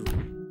 this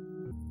room.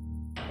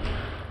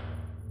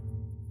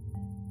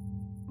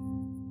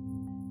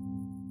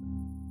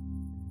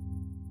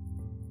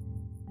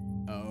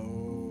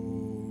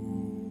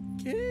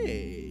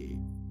 Okay.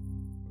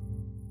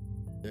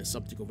 There's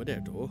something over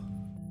there though.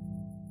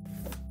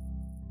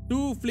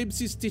 2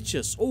 flimsy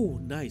stitches. Oh,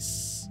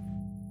 nice.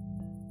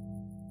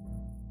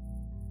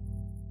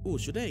 Oh,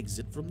 should I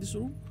exit from this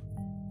room?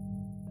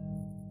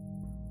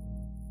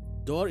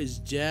 Door is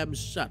jammed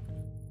shut.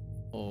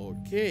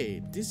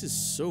 Okay, this is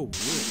so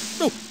weird.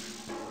 No!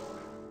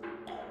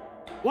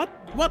 What?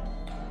 What?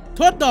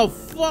 What the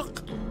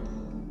fuck?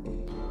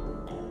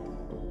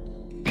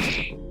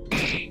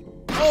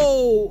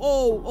 Oh.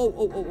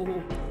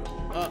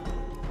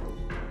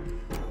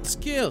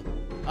 Skill.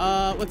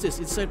 What's this?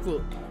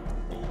 Insightful.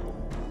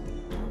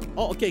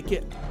 Oh, okay.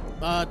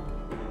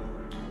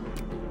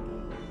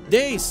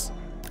 Days.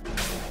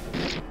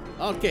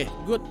 Okay,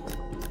 good.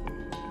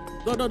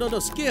 No.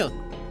 Skill.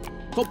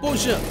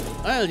 Composure.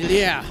 Well,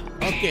 yeah.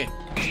 Okay.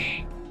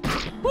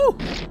 Woo.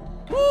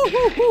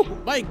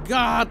 My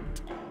God.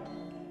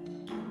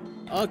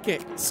 Okay,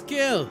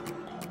 skill.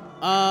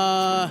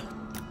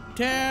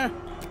 Tear.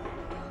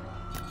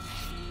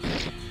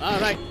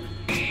 Alright.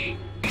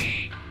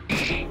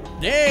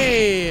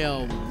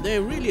 Damn, they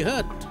really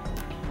hurt.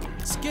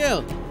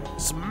 Skill.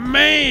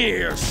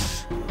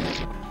 Smash.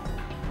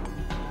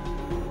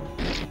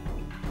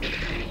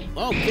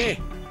 Okay.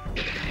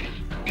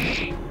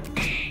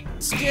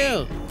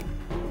 Skill.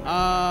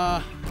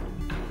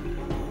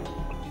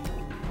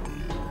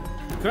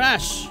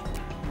 Crash.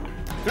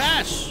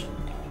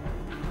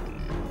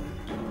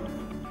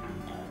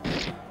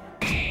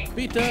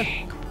 Peter.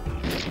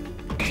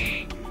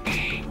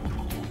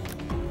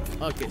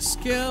 Okay,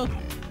 skill.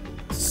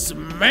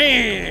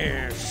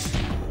 Smash.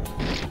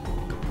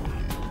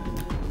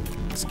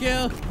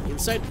 Skill.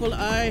 Insightful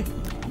eye.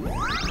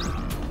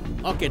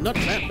 Okay, not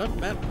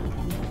bad.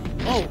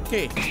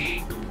 Okay.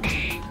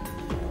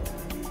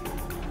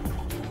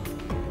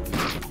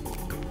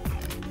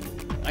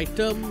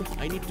 Item.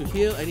 I need to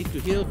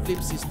heal.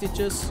 Flimsy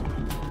stitches.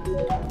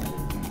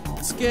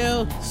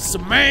 Skill.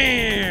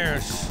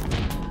 Smash.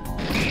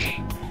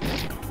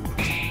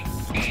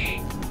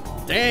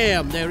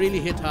 Damn, they really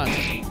hit hard.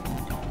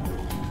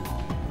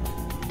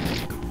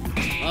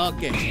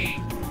 Okay.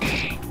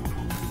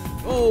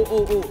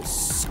 Oh.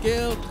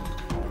 Skill.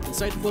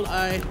 Insightful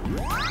eye.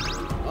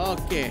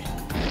 Okay.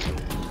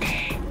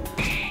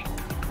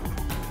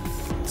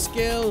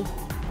 Skill.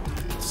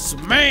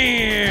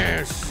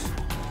 Smash.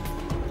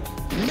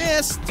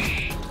 Missed.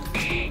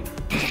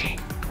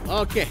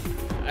 Okay.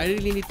 I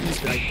really need to use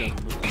the item.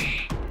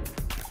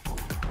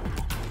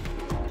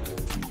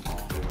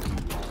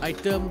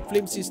 Item,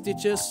 flimsy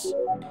stitches.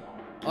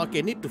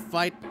 Okay, need to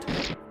fight.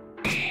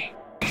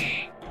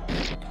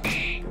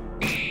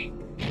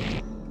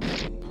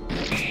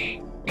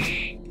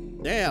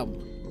 Damn.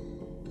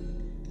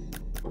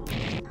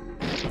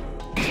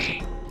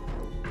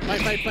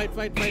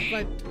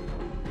 Fight.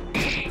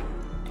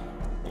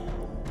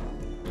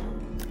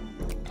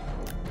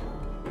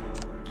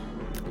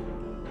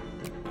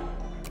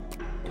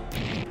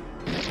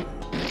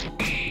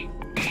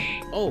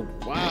 Oh,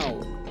 wow.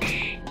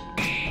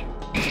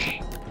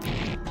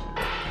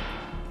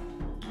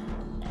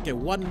 Okay,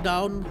 one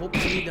down.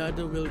 Hopefully the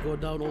other will go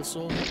down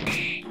also.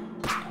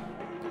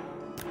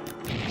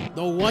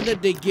 No wonder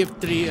they give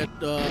 3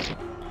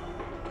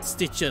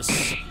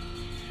 stitches.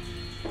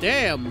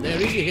 Damn, they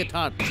really hit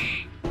hard.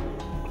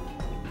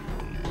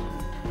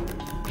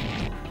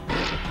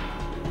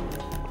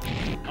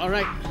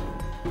 Alright.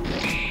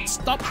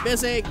 Stop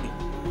missing.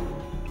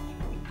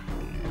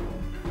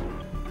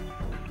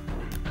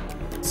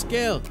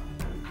 Skill.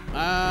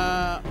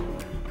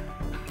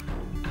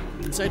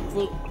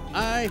 Insightful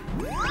eye.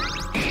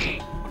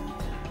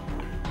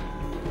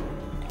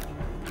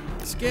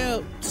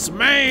 Skill.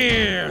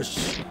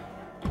 Smash.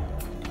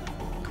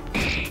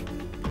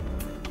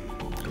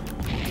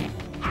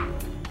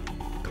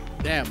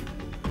 Damn.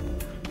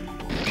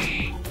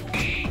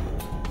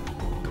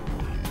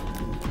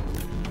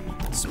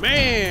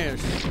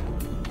 Smash.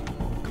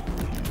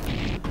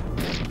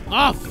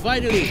 Ah,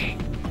 finally.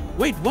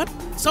 Wait, what?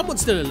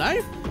 Someone's still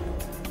alive?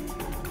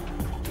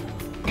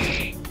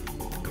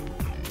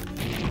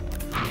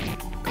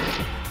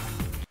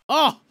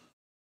 Oh!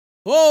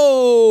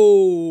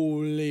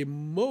 Holy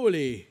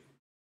moly!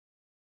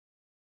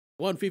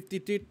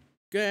 153.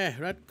 Okay,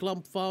 rat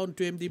clump found.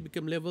 2MD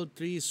become level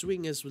 3.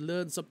 Swing has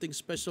learned. Something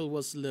special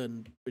was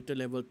learned. With the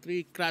level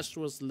 3. Crash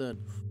was learned.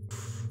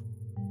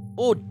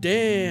 Oh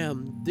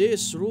damn!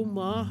 This room,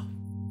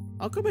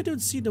 how come I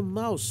don't see the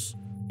mouse?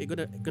 Okay,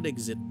 gonna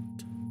exit.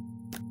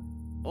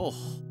 Oh.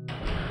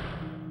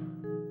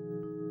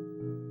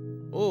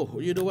 Oh,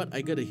 you know what?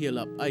 I gotta heal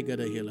up.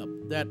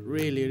 That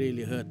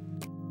really hurt.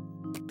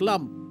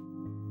 Clump.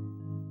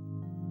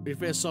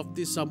 Refresh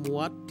softy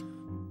somewhat.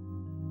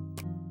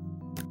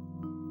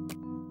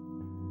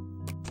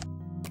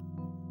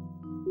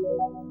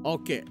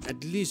 Okay,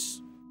 at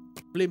least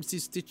flimsy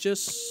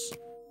stitches.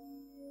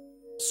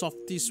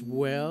 Softies,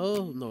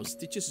 well, no,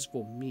 stitches is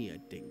for me, I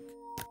think.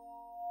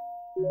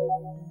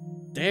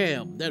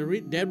 Damn, that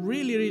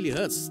really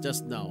hurts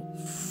just now.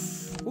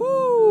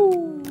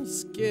 Woo!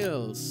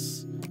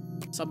 Skills.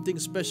 Something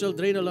special,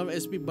 drain a lot of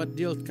SP but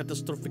deal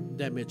catastrophic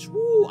damage.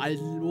 Woo! I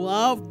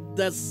love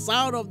the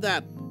sound of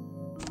that.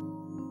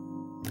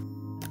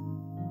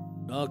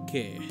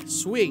 Okay,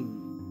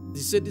 swing.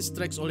 This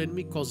strikes all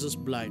enemy, causes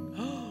blind.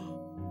 Oh,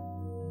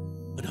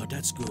 no,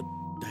 that's good.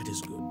 That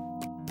is good.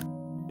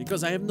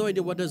 Because I have no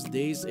idea what does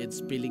daze and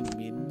spilling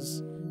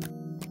means.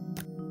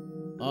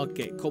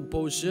 Okay,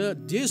 composure.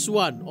 This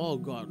one, oh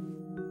god.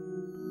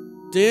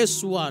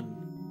 This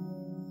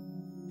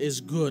one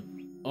is good.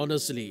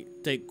 Honestly,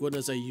 thank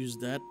goodness I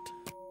used that.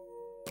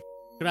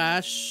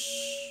 Crash.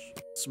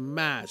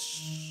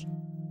 Smash.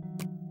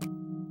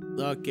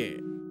 Okay.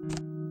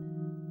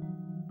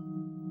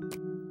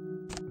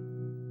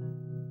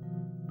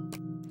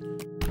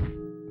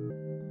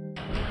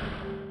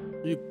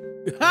 You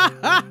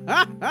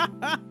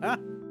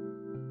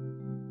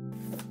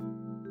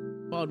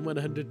found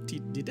 100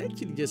 teeth. Did I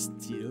actually just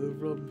steal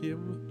from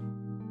him?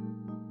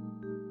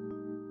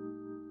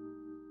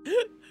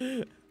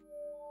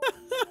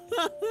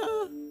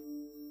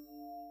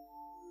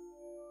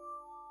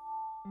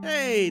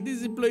 Hey,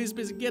 this employee is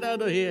supposed to get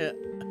out of here.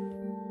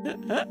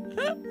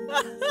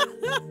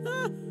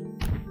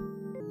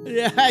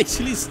 Yeah, I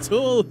actually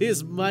stole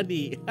his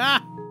money.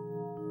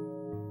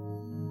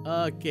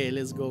 Okay,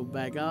 let's go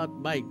back out.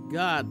 My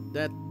god,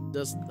 that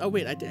does... Oh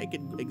wait, I think I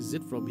can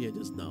exit from here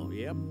just now.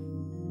 Yep.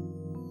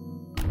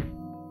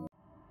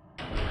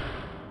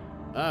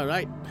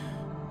 Alright.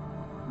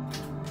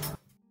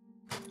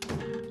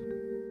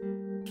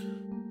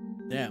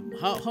 Damn,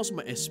 how's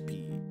my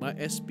SP? My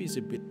SP is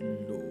a bit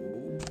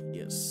low.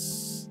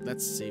 Yes.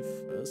 Let's save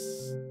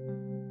first.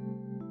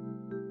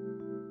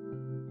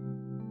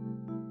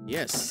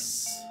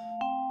 Yes.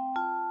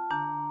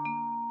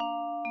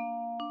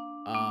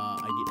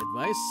 I need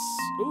advice.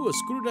 Ooh, a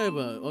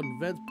screwdriver on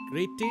vent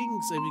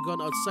ratings. Have you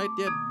gone outside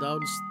yet?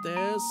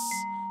 Downstairs.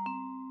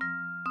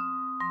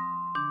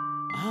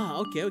 Ah,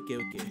 okay.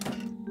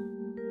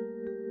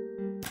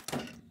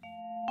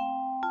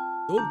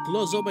 Don't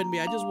close up on me.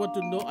 I just want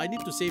to know. I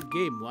need to save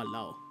game.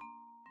 Walao.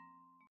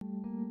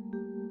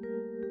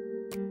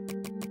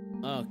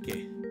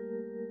 Okay.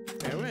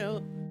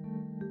 Farewell.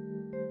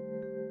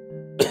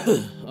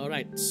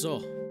 Alright,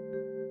 so.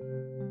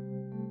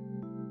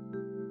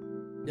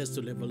 Just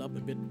to level up a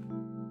bit.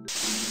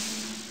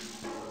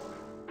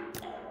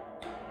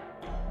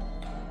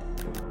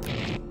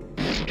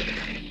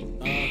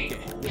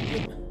 Okay,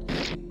 good.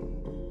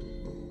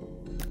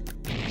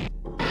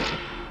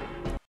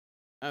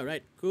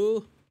 Alright,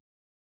 cool.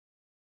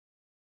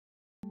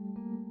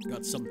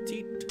 Got some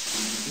teeth.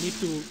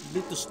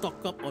 Need to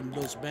stock up on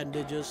those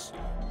bandages.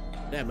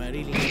 Damn, I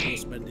really need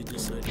those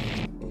bandages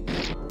already.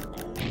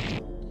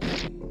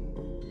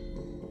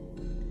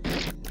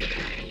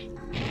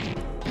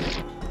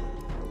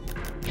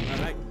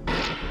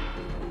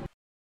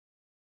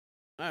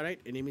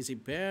 Alright, enemies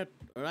impaired.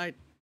 Alright.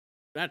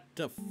 That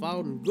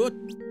found good.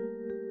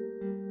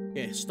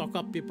 Okay, stock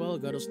up, people.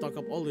 Gotta stock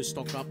up. Always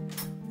stock up.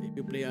 If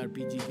you play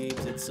RPG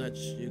games and such,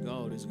 you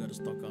always gotta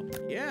stock up.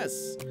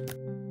 Yes!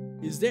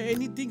 Is there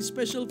anything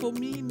special for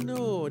me?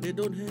 No, they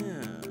don't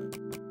have.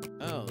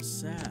 Oh,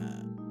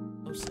 sad.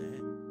 Oh,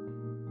 sad.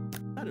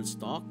 I don't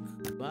stock.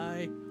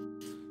 Bye.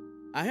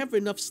 I have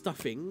enough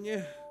stuffing.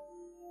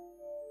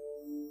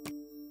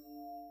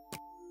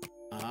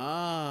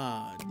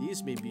 Ah,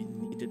 these may be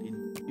needed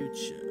in the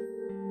future.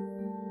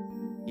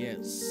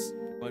 Yes,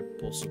 quite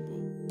possible.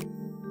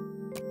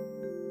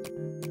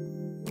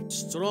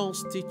 Strong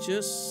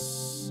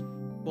stitches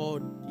for,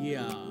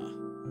 yeah.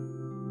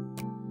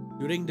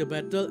 During the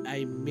battle,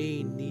 I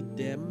may need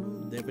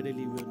them.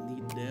 Definitely will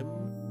need them.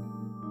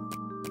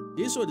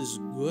 This one is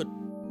good,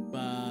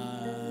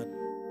 but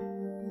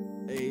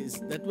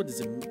that one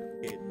is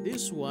okay,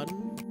 this one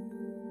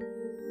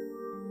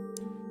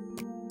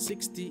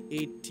 60,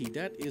 80.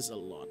 That is a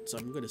lot. So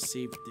I'm gonna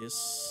save this.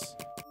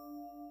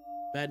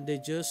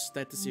 Bandages,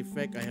 status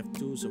effect. I have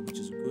 2, so which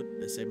is good.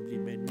 Assembly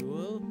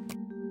manual.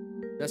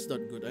 That's not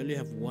good. I only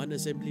have 1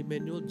 assembly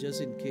manual just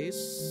in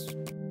case.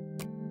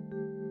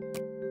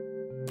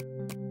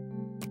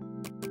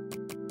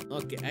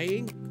 Okay,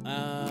 I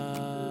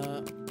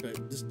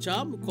think this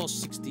charm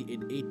costs 60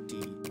 and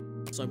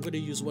 80. So I'm gonna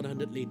use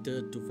 100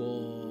 later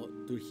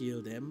to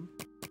heal them.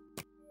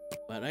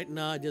 But right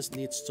now I just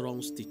need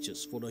strong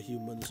stitches for the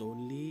humans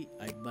only.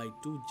 I buy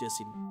 2 just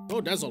in... Oh,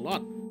 that's a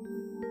lot.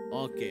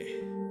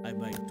 Okay, I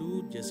buy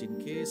 2 just in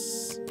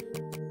case.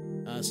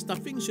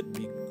 Stuffing should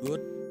be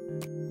good.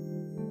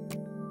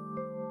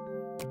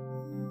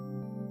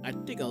 I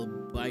think I'll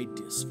buy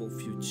this for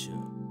future.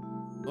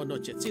 Oh no,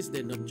 chat, since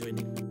they're not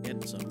joining me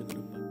yet, so I'm not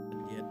gonna buy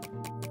it yet.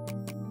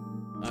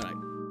 Alright.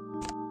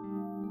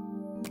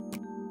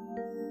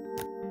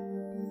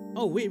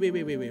 Oh, wait.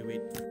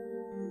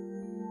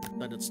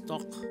 Started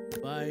stock.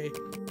 Buy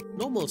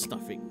normal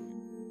stuffing.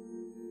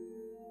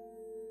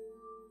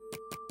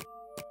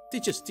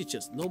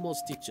 Stitches, normal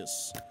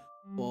stitches.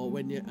 or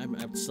when I'm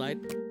outside.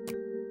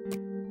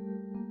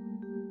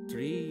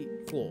 3,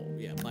 4.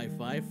 Yeah, by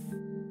 5.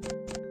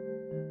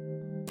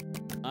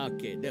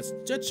 Okay,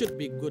 that should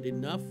be good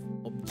enough.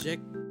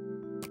 Object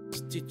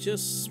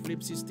stitches,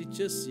 flimsy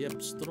stitches.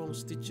 Yep, strong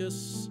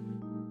stitches.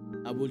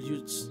 I will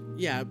use.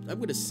 Yeah, I'm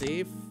gonna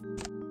save.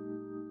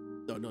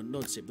 No,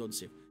 don't save. Don't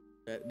save.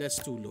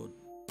 That's too low.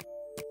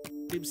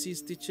 Flimsy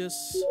stitches.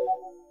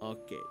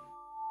 Okay.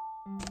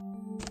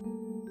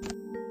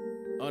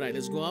 All right,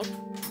 let's go out.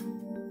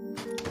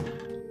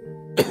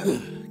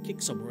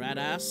 Kick some rat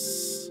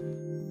ass.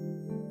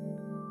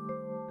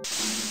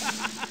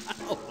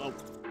 Oh.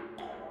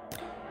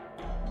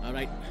 All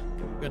right,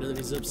 gotta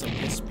reserve some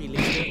SP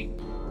later.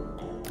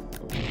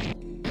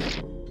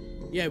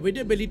 Yeah, with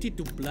the ability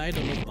to blind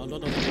a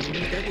lot of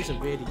enemies, that is a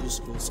very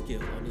useful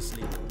skill,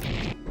 honestly.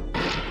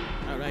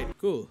 All right,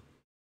 cool.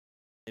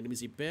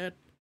 Enemies impaired.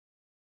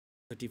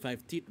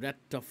 35 teeth. Rat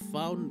tough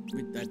found.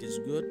 With that is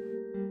good.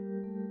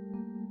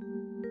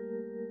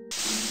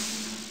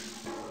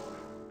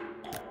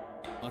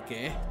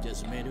 Okay,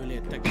 just manually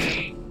attack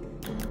them.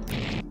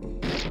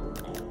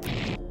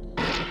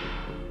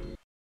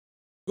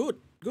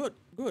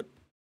 Good.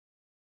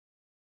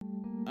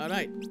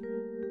 Alright.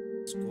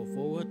 Let's go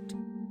forward.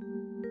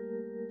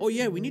 Oh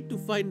yeah, we need to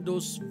find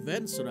those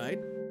vents, right?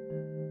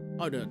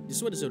 Oh no,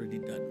 this one is already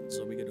done.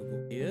 So we're gonna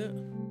go here.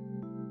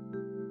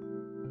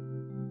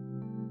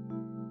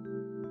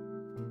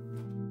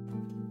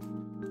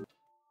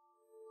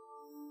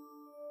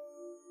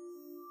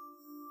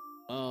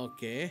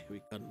 Okay,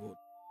 we can go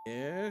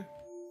there.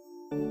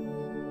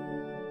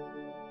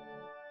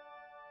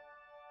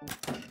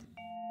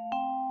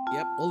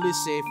 Yep, always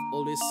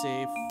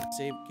safe,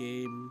 save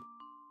game.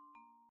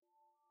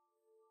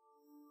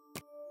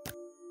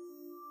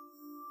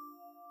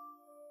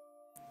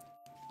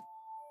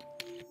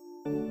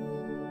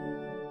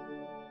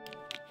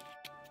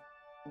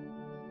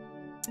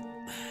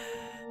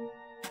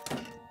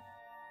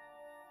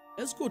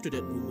 Let's go to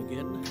that room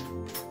again.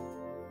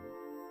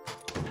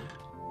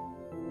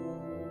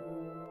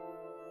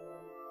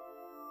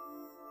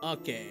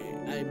 Okay,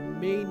 I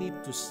may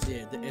need to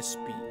share the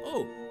SP.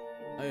 Oh,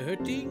 are you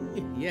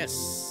hurting?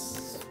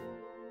 Yes.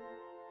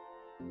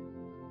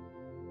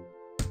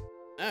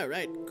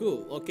 Alright,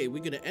 cool. Okay,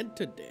 we're gonna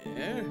enter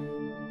there.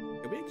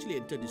 Can we actually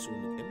enter this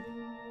room again?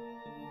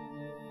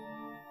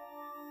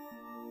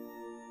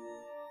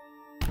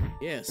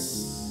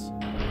 Yes.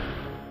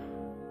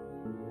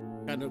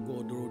 Cannot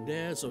go through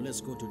there, so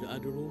let's go to the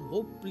other room.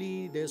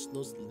 Hopefully there's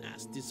no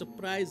nasty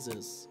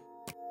surprises.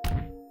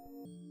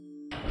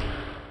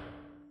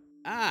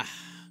 Ah,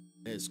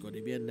 there's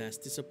gonna be a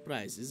nasty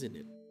surprise, isn't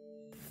it?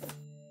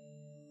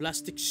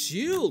 Plastic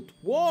shield.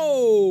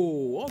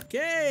 Whoa,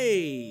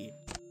 okay.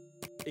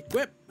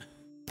 Equip.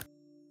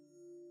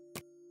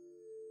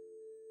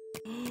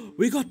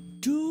 We got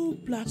 2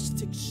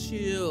 plastic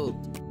shield.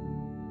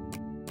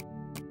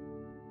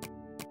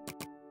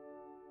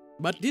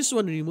 But this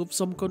one removes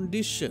some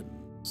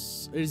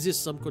conditions.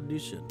 Resist some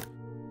condition.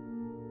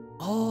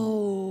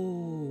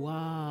 Oh,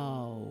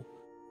 wow.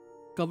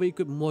 Cover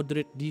equip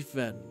moderate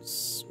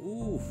defense.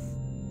 Oof.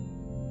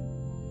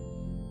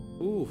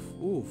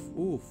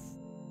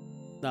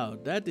 Now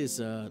that is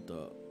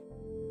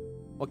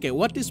okay,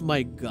 what is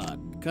my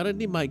god?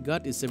 Currently my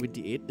god is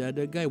 78. The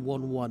other guy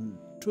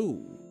 112.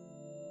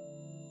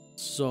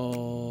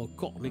 So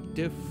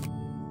cognitive.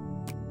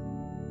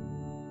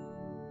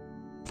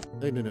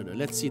 No.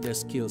 Let's see their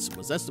skills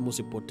first. That's the most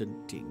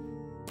important thing.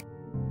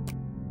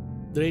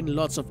 Drain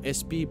lots of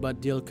SP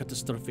but deal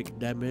catastrophic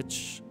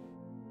damage.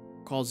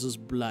 Causes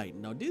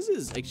blind. Now this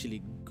is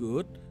actually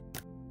good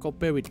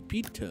compared with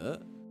Peter.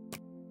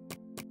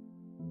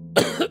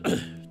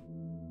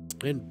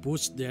 And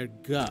boost their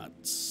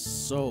guts.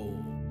 So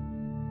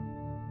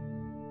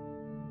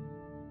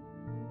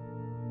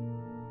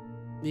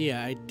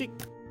yeah, I think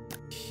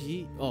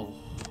he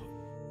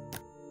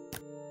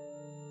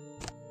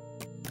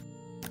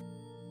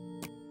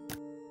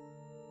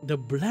the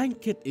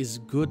blanket is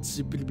good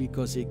simply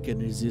because it can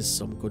resist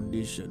some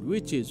condition,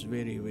 which is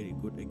very, very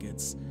good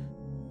against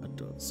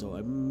adults. So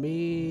I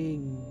may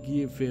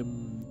give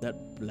him that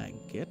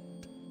blanket.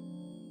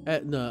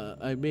 No,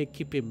 I may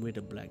keep him with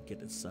the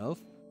blanket itself.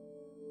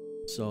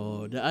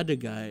 So the other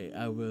guy,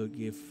 I will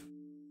give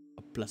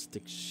a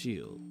plastic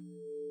shield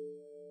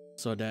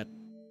so that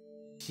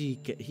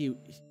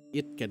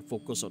it can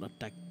focus on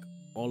attack,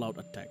 all out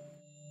attack.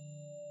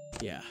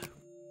 Yeah.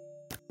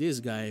 This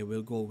guy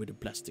will go with a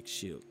plastic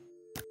shield.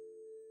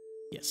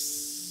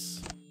 Yes.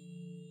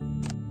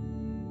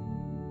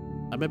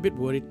 I'm a bit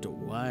worried though.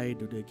 Why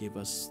do they give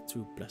us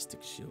 2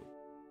 plastic shield?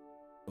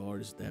 Door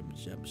is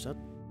damaged. Jam shut.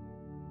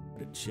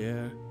 The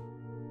chair.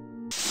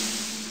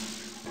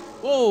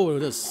 Oh,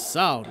 the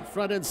sound.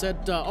 Front and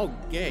center.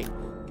 Okay.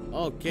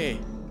 Okay.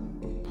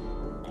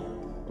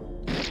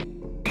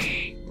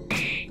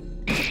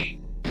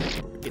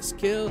 Okay,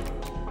 skill.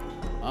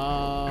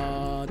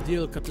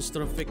 Deal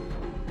catastrophic.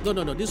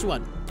 No. This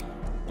one.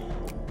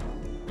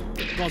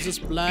 Causes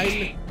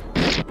blind.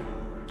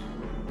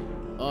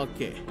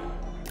 Okay.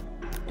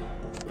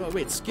 Oh,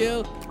 wait,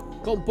 skill,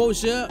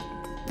 composure,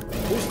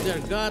 boost their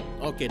guard.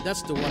 Okay,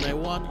 that's the one I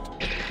want.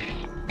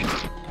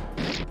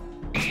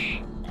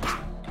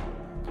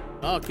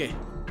 Okay.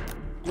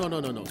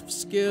 No.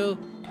 Skill,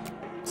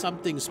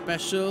 something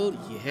special.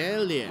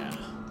 Hell yeah.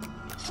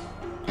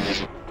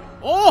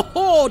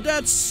 Oh,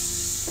 that's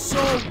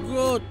so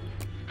good.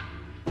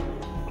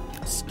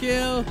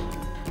 Skill,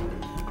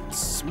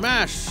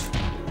 smash.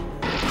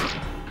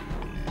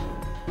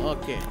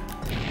 Okay.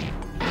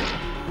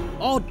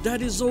 Oh,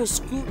 that is so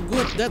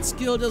good. That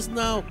skill just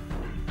now.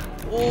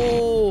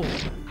 Oh.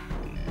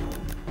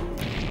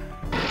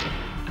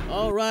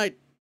 All right.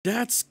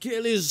 That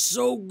skill is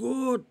so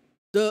good.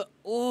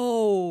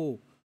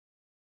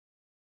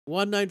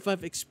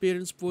 195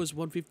 experience force,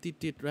 150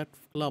 teeth rat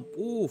clump.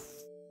 Oof.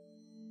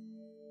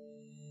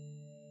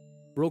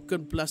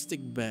 Broken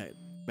plastic bag.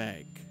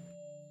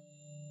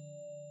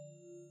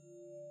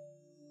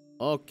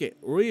 Okay,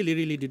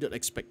 really did not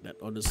expect that,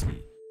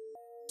 honestly.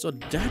 So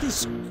that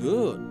is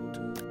good.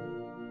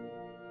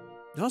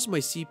 How's my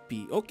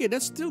CP? Okay,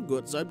 that's still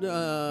good. So I'm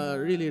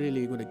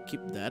really gonna keep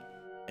that.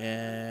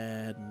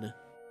 And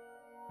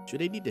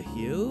should I need a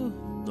heal?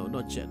 No,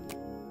 not yet.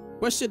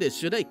 Question is,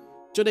 should I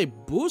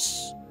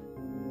boost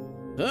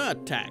her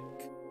attack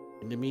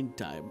in the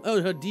meantime?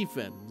 Oh, her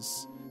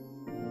defense.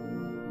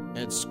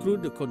 And screw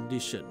the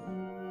condition.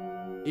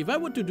 If I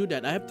were to do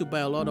that, I have to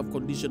buy a lot of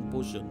condition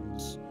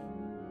potions.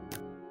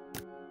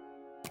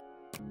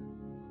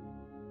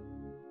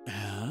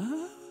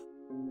 Huh?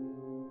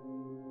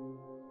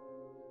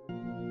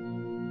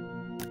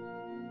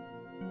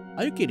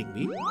 Are you kidding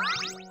me?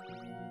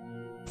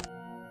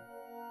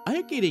 Are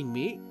you kidding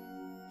me?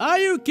 Are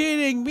you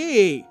kidding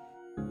me?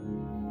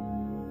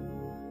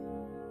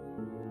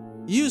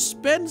 You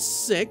spend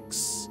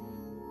 6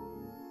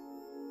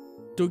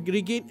 to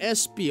regain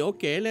SP.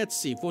 Okay, let's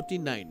see.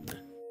 49.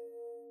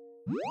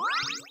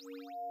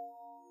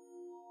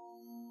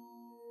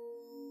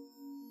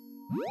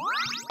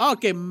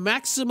 Okay,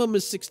 maximum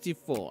is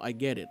 64. I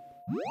get it.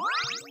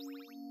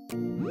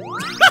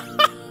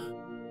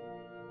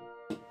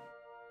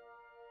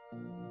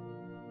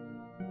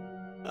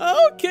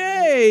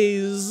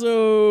 Okay,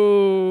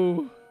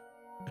 so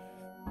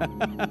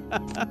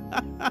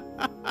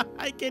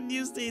I can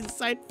use the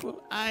insightful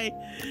eye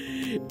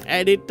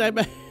anytime.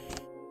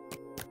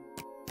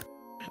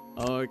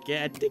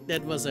 Okay, I think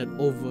that was an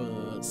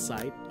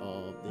oversight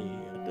of the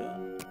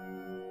other.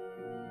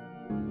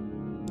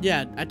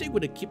 Yeah, I think we're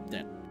gonna keep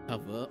that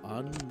cover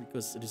on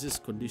because this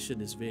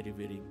condition is very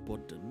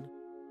important.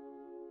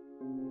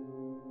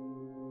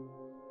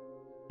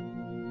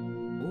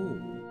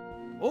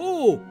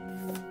 Oh!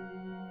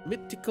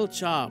 Mythical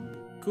charm.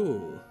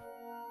 Cool.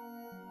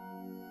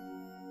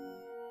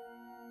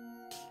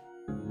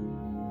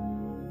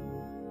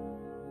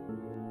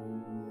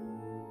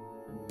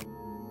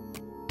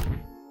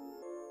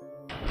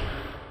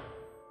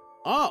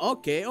 Oh,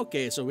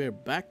 okay. So we're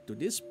back to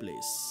this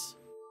place.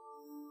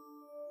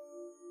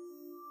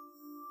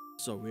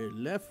 So we're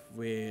left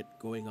with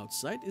going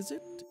outside, is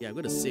it? Yeah, I'm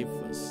gonna save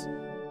first.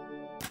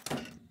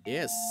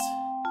 Yes.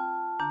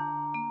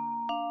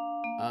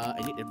 I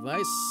need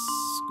advice.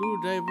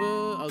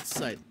 Screwdriver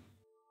outside.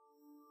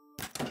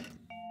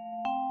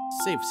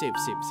 Save. Save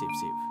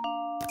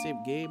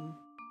game.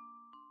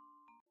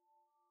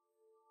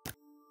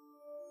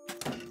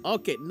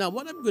 Okay, now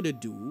what I'm gonna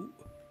do.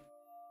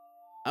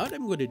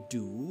 Object.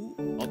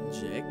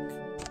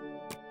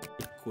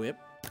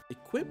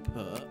 Equip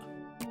her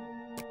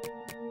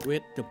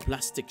with the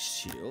plastic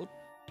shield.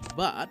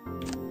 But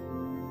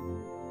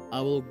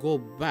I will go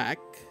back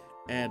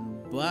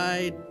and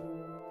buy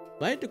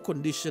the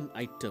condition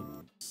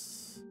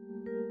items.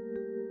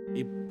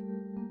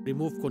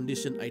 Remove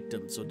condition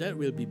items. So that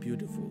will be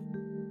beautiful.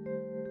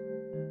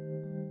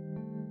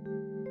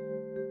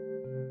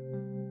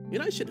 You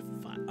know, I should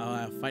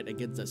fight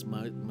against those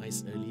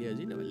mice earlier.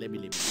 You know, let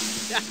me.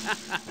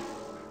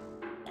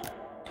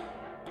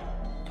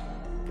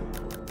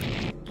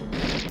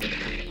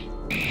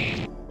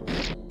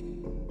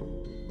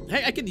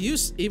 Hey, I can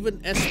use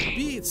even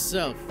SP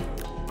itself.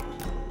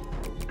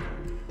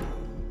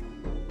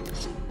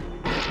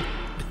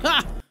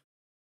 Ha!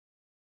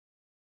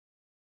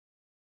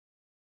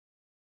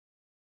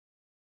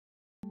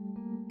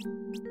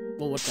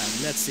 One more time.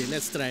 Let's see.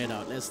 Let's try it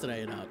out.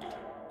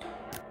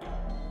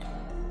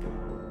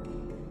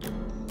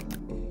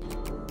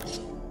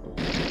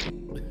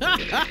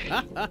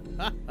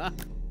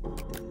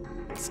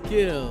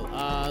 Skill.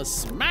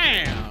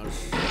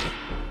 Smash.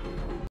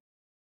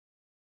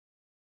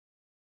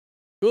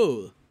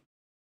 Cool.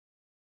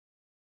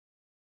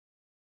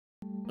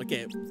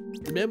 Okay.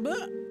 Remember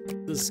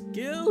the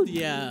skill?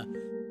 Yeah.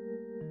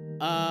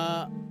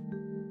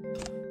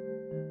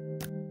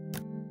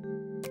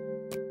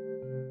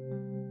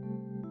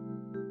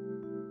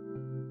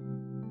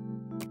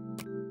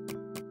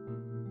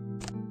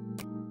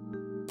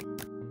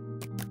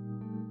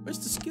 Where's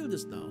the skill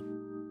just now?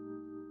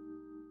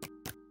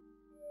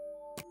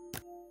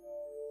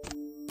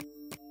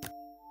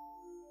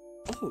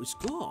 Oh, it's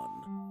gone.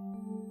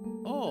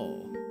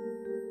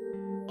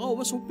 Oh, I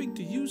was hoping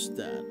to use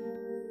that.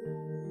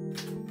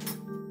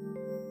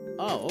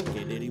 Oh,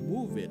 okay, they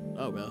remove it.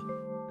 Oh, well.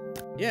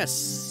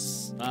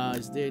 Yes.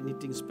 Is there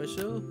anything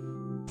special?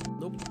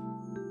 Nope.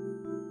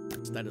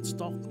 Standard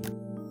stock.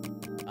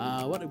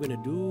 What I'm gonna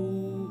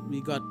do?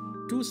 We got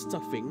 2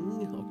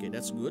 stuffing. Okay,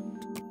 that's good.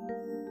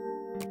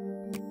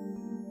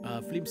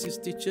 Flimsy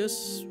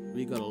stitches.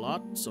 We got a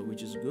lot, so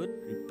which is good.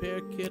 Repair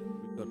kit.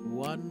 We got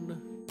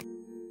 1.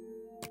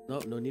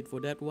 No need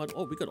for that one.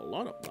 Oh, we got a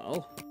lot of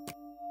now.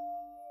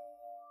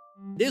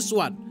 This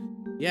one.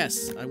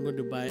 Yes, I'm going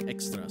to buy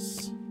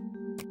extras.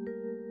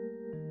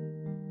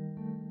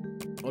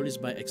 Always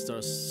buy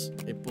extras.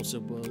 If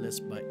possible, let's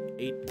buy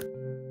 8.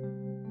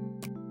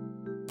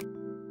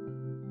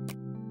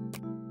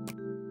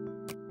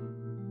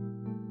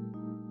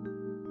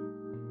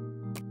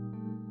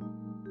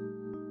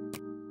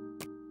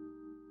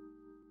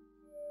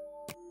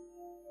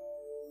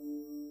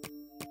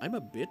 I'm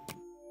a bit.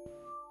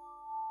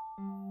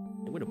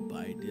 I'm gonna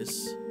buy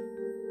this.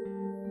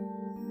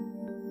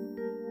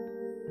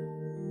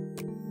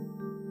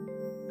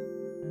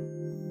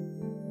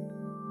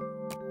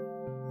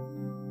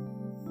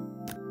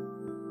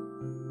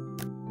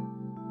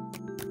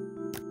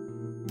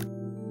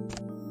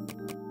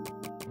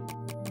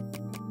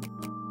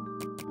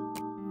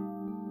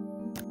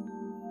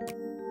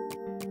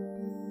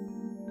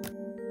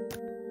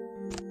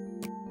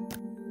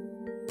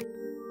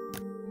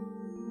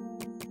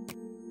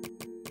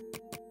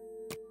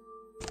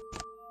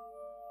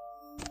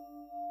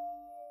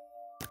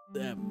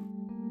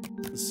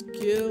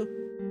 Skill.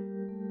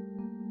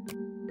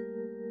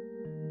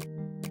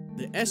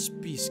 The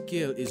SP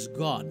skill is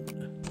gone.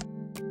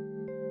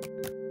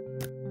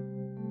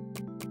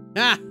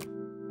 Ah!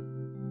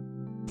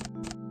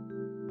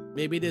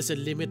 Maybe there's a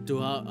limit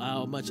to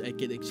how much I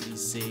can actually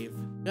save.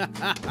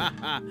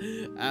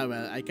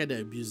 Well, I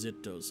kinda abuse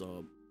it though,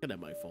 so kinda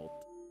my fault.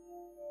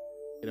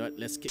 You know what?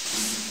 Let's get.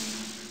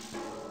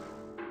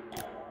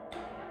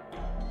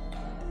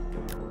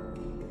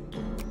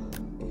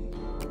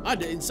 Ah,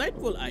 the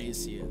insightful eye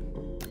is here.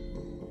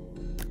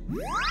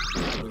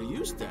 I'm gonna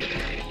use that.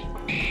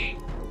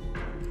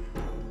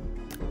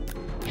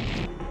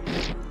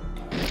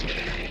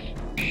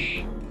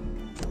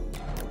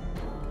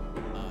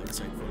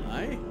 Insightful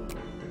eye.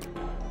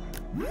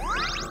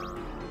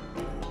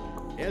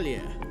 Hell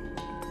yeah.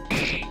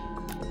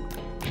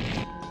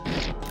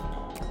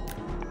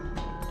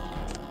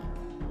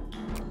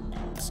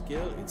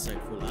 Skill,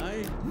 insightful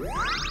eye.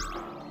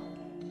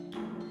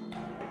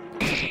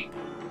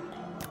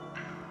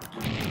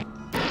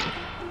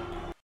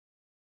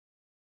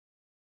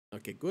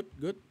 Okay,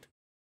 good.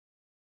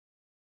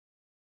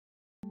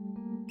 I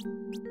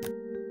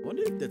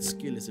wonder if that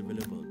skill is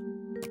available.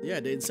 Yeah,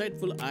 the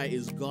insightful eye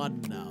is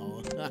gone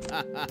now.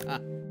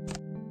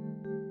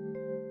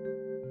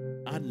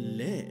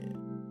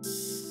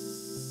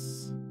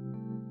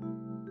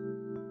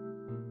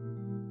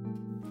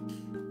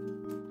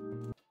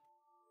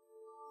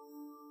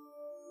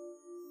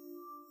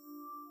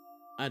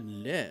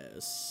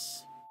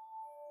 Unless...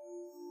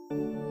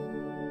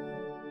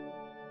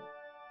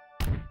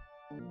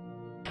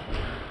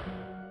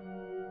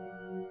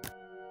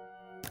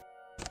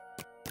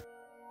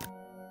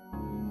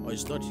 Oh,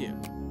 it's not here.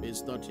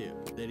 It's not here.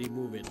 They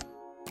remove it.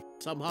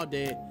 Somehow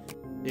they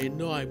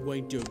know I'm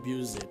going to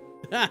abuse it.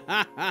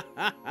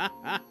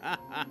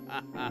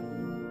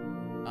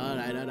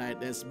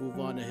 Alright, let's move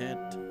on ahead.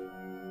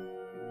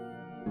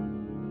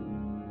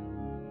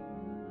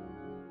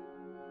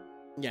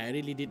 Yeah, I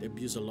really did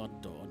abuse a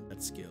lot though on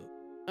that skill.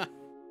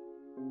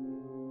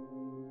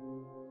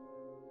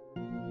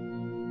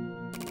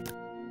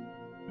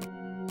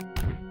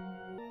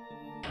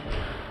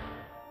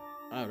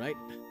 Alright.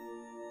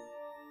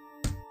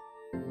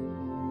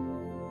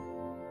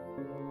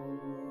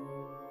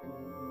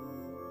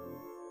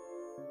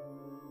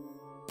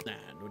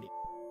 Nah, no need.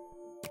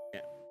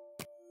 Yeah.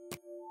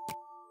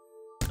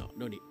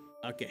 No need.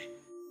 Okay.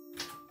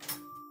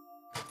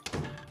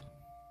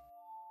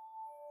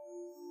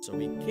 So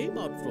we came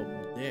out from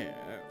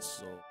there,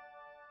 so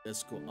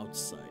let's go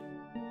outside.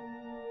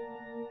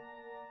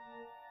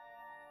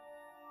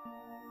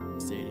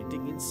 Is there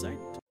anything inside?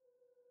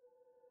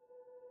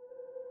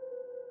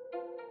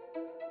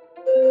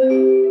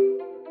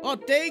 Oh,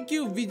 thank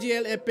you,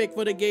 VGL Epic,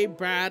 for the game,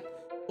 Brad.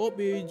 Hope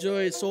you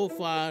enjoy it so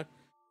far.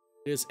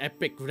 This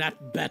epic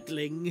rat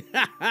battling.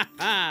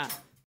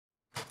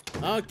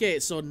 Okay,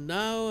 so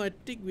now I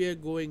think we are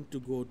going to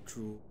go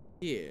through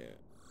here.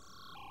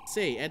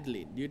 Say,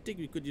 Adeline, do you think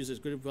we could use a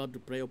screwdriver to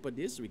pry open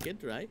this? We can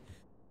try.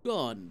 Go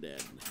on then.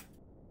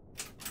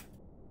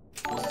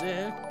 Is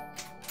there?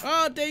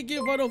 Oh, thank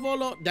you for the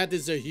follow. That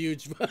is a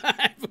huge.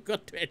 I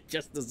forgot to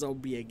adjust the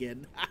zombie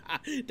again.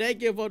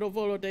 Thank you for the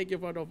follow. Thank you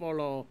for the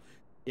follow.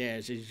 Yeah,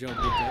 she's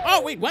jumping.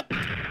 Oh, wait, what?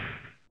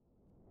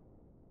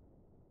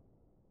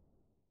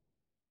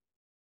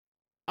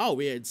 Oh,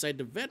 we are inside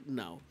the vet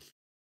now.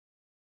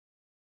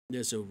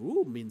 There's a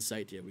room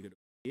inside here. We got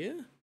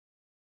here.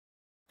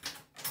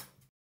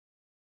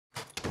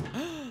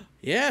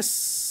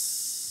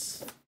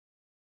 Yes.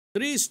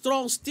 3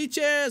 strong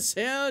stitches.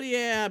 Hell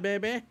yeah,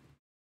 baby.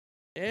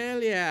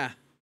 Hell yeah.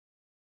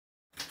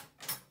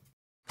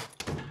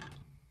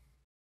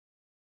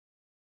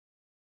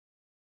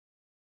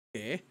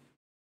 Okay.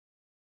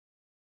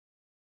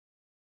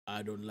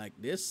 I don't like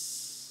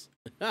this.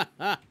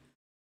 I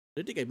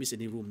don't think I missed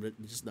any room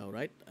just now,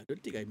 right? I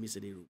don't think I missed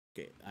any room.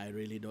 Okay, I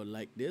really don't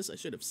like this. I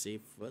should have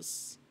saved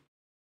first.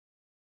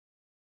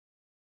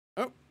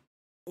 Oh.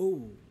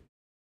 Oh.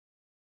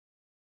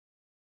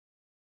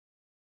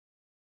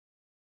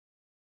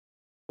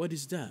 What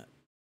is that?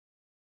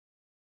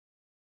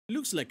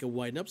 Looks like a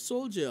wind-up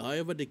soldier.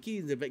 However, the key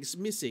in the back is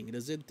missing. It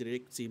doesn't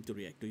seem to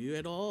react to you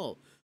at all.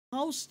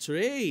 How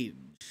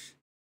strange.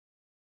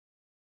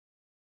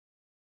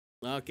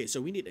 Okay,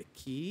 so we need a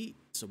key.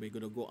 So we're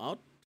gonna go out.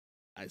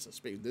 I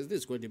suspect this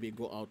is going to be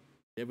go out,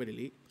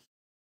 definitely.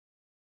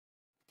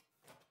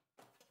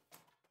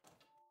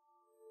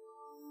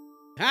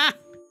 Ha!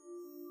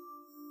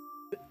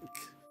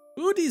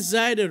 Who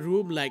designed a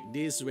room like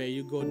this where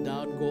you go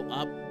down, go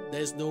up,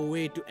 there's no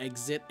way to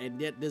exit, and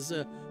yet there's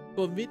a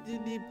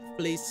conveniently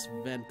placed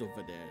vent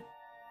over there?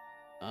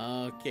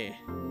 Okay.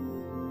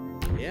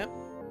 Yep.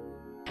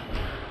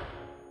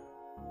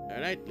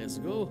 Alright, let's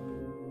go.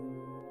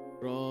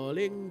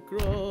 Crawling,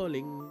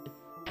 crawling.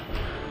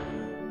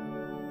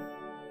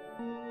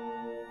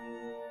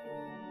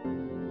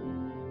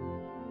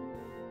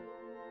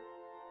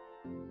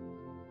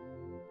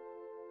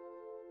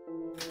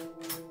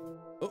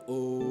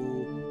 Uh-oh.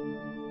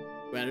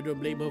 Well, I don't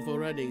blame her for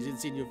running. She's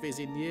seen your face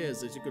in years,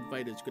 so she could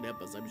find it. She could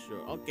help us, I'm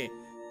sure. Okay.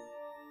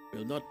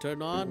 Will not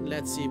turn on.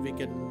 Let's see if we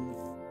can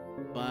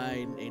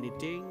find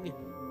anything.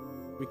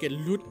 We can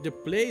loot the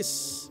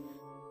place.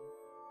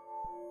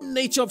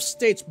 Nature of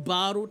stage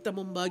baru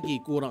tamang bagi,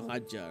 kurang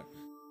ajar.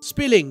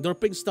 Spilling,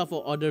 dropping stuff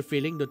or other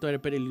filling. The toy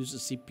repeatedly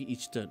loses CP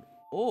each turn.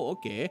 Oh,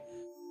 okay.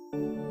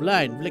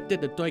 Blind,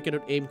 inflicted. The toy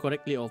cannot aim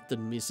correctly,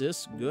 often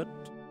misses. Good.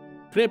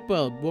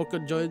 Crippled,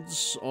 broken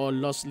joints or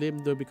lost limb,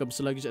 they become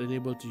sluggish and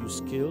unable to use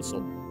skills.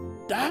 So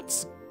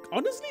that's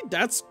honestly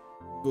that's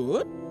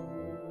good.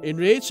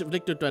 Enraged,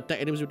 inflicted to attack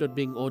enemies without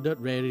being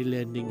ordered, rarely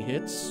landing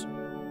hits.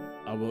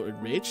 Our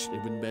enraged,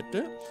 even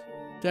better.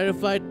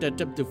 Terrified, they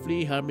attempt to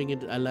flee, harming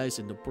allies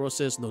in the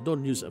process. No,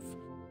 don't use it.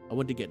 I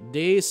want to get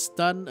dazed,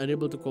 stunned,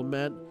 unable to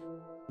command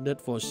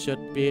that for a short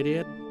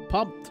period.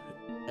 Pumped,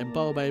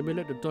 empowered by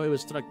amulet, the toy will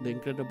strike the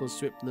incredible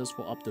swiftness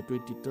for up to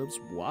 20 turns.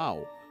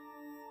 Wow.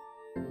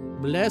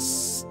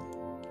 Bless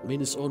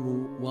means its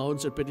own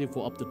wounds repeatedly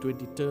for up to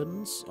 20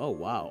 turns. Oh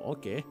wow,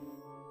 okay.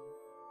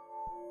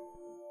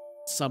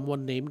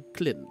 Someone named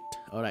Clint.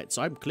 Alright,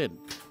 so I'm Clint.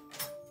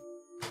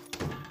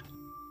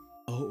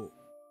 Oh.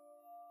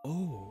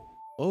 Oh.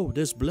 Oh,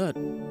 there's blood.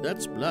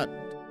 That's blood.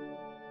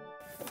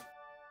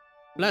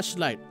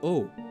 Flashlight.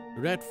 Oh.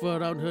 Red fur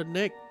around her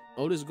neck.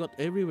 Always got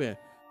everywhere.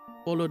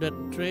 Follow that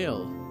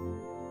trail.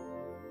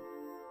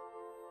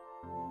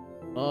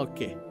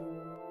 Okay.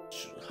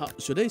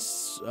 Should I?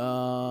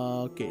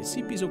 Okay,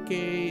 CP is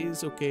okay.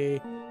 It's okay.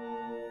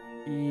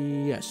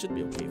 Yeah, should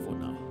be okay for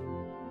now.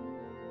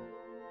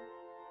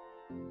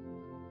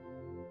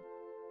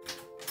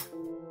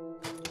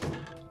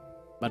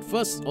 But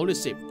first, always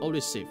save.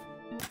 Always save.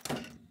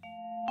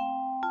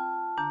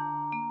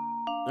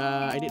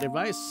 I need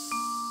advice.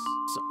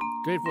 So,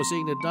 great for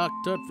seeing the dark.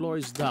 Third floor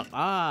is dark.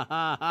 Ah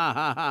ha ha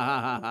ha ha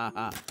ha ha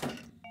ha.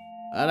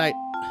 All right.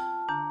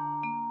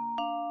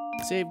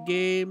 Save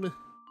game.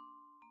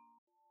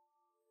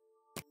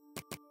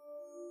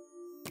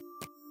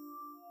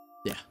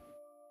 Yeah.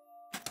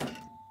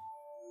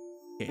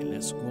 Okay,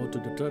 let's go to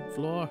the third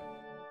floor.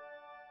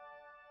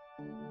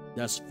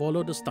 Just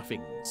follow the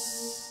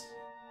stuffings.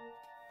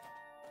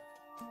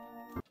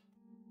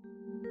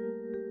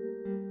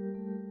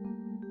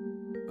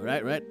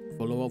 Alright, right.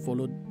 Follow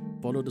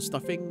the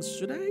stuffings.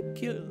 Should I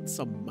kill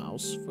some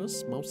mouse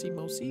first? Mousy?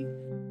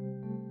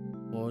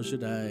 Or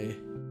should I?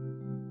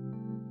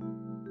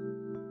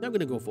 I'm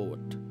gonna go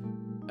forward.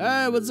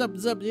 Hey, what's up?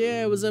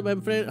 Yeah, what's up?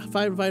 I'm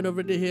fine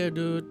over here,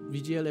 dude.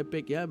 VGL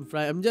Epic. Yeah, I'm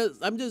fine.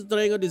 I'm just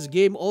trying out this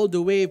game all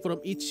the way from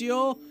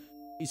itchio.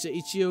 It's an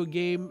itchio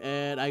game,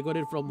 and I got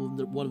it from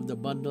one of the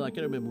bundle. I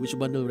can't remember which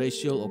bundle,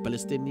 racial or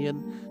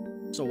Palestinian.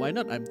 So why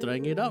not? I'm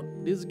trying it out.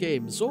 This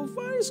game so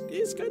far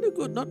is kind of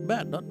good. Not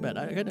bad.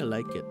 I kind of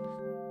like it.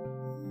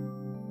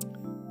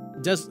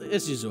 Just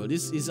as usual,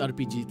 this is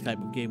RPG type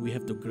of game. We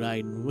have to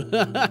grind.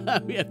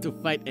 We have to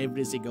fight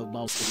every single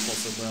mouse if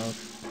possible.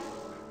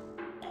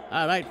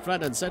 Alright,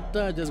 front and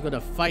center. Just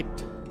gonna fight.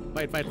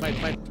 Fight.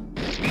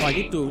 Oh, I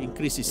need to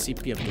increase his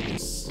CP after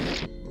this.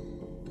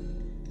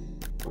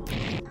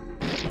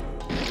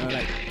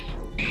 Alright.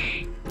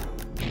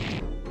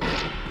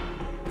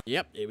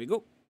 Yep, here we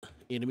go.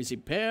 Enemies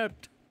impaired.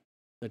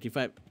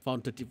 35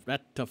 found, 30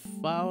 rata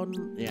found.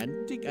 Yeah,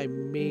 I think I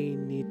may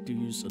need to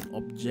use an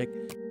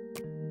object.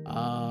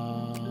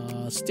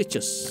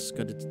 Stitches.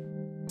 Got it.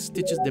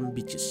 Stitches them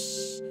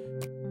bitches.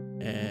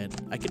 And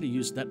I can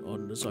use that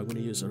on, so I'm gonna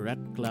use a rat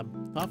clamp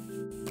tough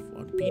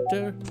on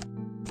Peter.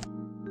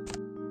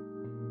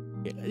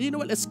 Okay, you know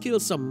what? Let's kill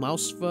some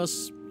mouse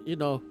first. You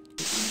know,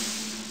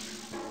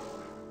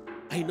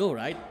 I know,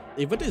 right?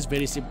 Inverter is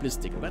very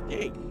simplistic, but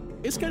hey,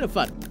 it's kind of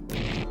fun.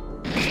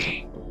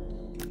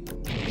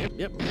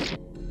 Yep.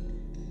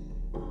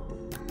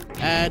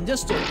 And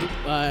just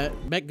to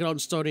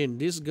background story in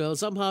this girl,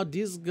 somehow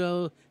this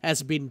girl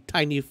has been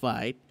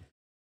tinified.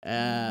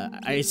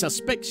 I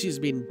suspect she's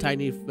been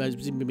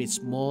made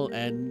small,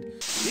 and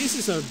this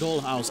is her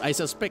dollhouse. I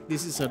suspect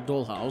this is her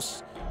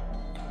dollhouse.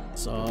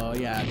 So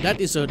yeah,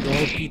 that is her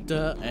doll,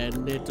 Peter,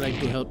 and they're trying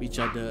to help each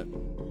other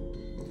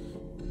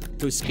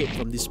to escape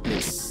from this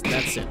place.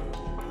 That's it.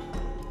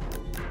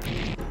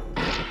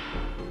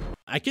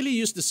 I can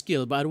use the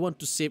skill, but I want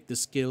to save the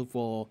skill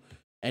for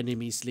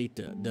enemies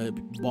later. The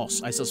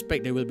boss. I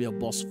suspect there will be a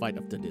boss fight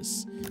after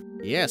this.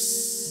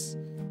 Yes.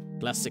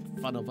 Classic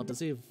Final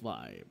Fantasy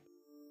vibe.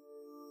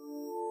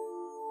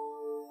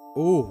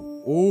 Oh.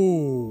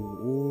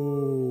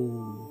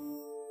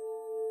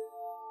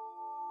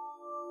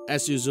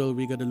 As usual,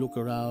 we're gonna look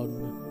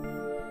around.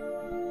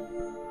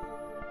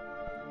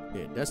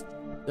 Okay, that's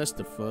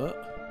the fur.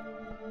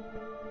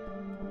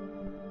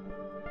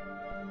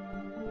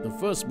 The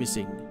fur's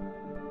missing.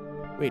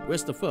 Wait,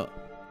 where's the fur?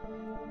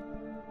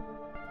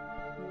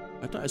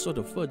 I thought I saw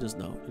the fur just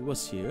now. It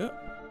was here.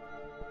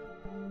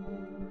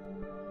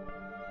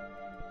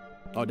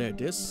 Oh, there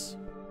it is.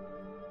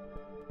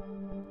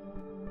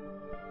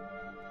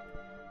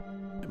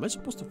 Am I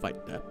supposed to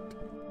fight that?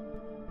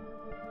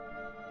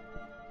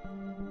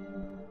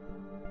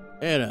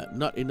 Error.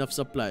 Not enough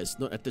supplies.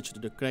 Not attached to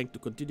the crank to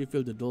continue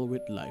fill the doll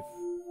with life.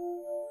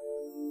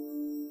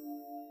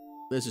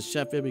 There's a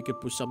shaft here. We can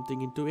push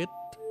something into it.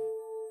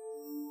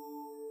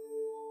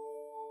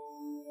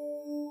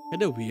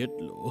 Kinda weird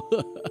though.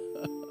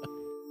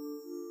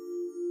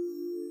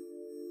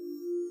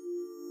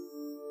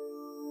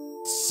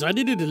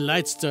 Suddenly the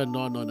lights turn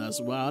on us.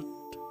 What?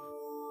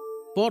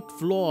 4th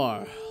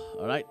floor.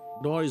 Alright.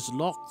 Door is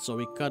locked, so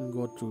we can't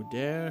go through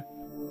there.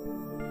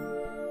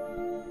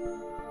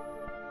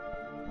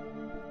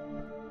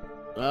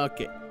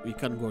 Okay. We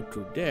can't go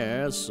through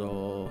there,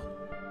 so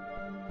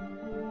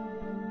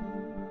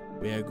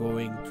we are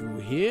going through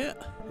here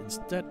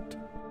instead.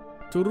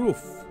 To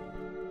roof.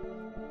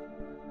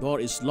 Door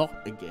is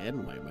locked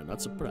again. Why am I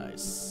not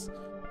surprised?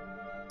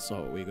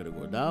 So we're gonna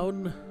go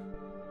down,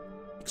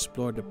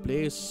 explore the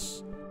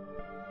place.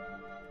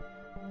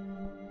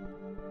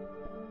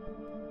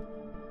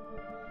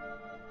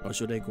 Or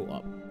should I go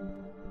up?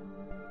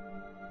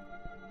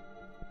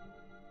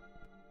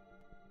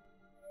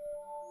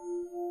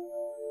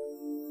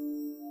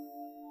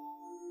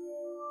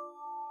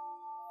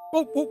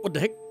 Oh, what the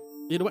heck?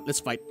 You know what? Let's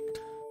fight.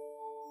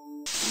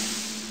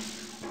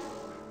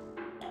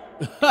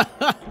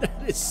 That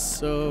is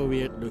so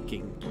weird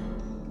looking.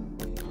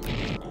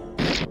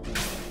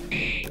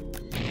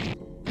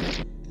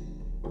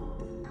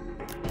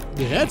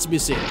 The head's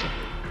missing.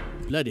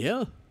 Bloody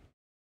hell.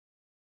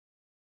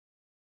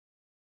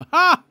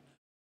 Aha!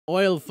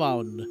 Oil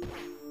found.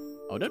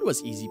 Oh, that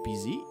was easy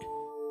peasy.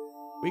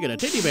 We got a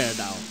teddy bear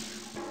now.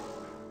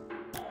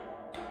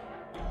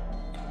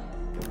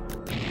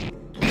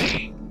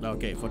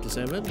 Okay,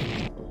 47.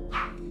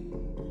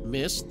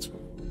 Missed.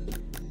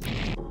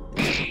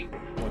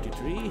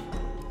 43.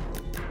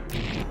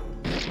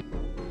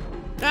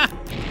 Ah!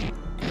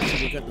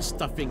 We got the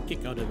stuffing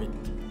kick out of it.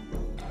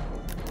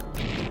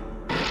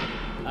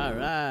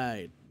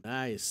 Alright.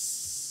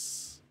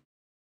 Nice.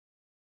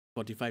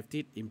 45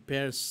 teeth.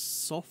 Impaired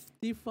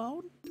softy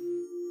found?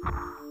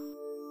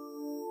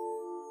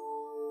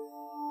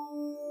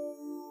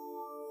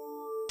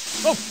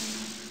 Oh!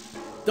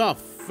 The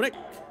frick!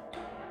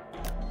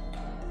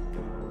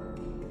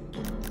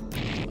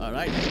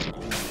 Alright.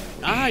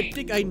 I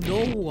think I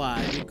know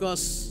why.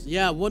 Because,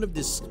 yeah, one of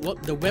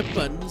the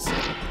weapons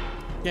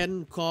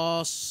can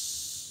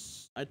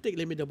cause... I think,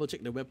 let me double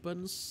check the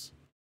weapons.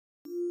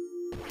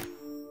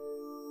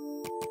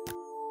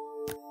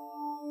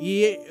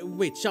 Yeah,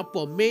 wait,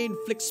 Chapo, main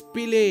flick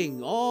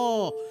spilling.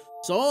 Oh,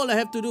 so all I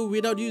have to do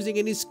without using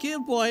any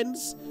skill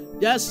points,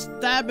 just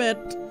stab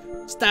it.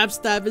 Stab,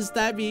 stab, and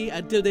stabby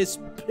until they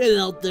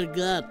spill out their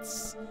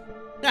guts.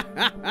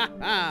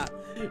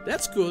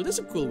 That's cool. That's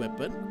a cool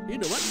weapon. You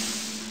know what?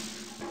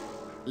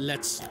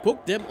 Let's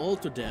poke them all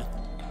to death.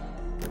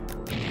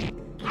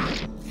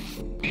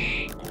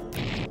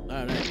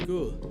 Alright,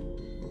 cool.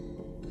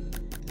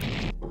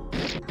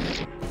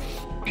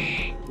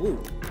 Ooh.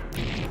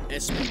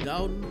 SP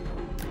down.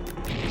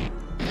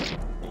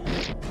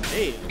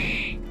 Hey.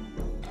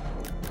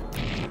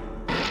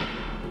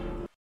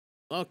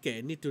 Okay,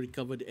 I need to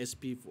recover the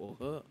SP for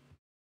her.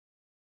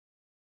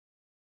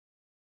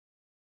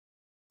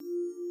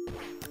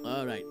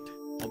 Alright.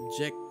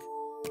 Object.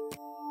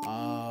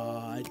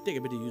 I think I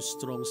better use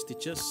strong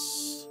stitches.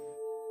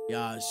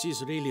 Yeah,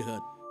 she's really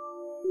hurt.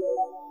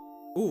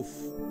 Oof.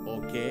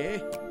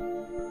 Okay.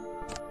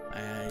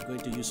 I'm going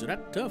to use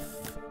rat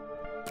tough.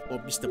 Or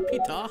Mr.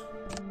 Peter.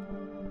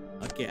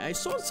 Okay, I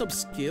saw some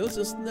skills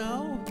just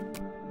now.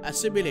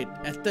 Assimilate.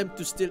 Attempt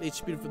to steal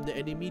HP from the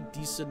enemy.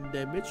 Decent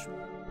damage.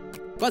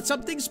 But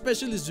something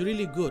special is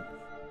really good.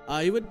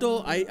 Even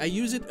though I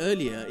used it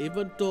earlier,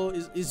 even though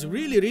it's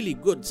really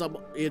good.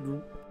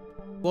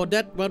 For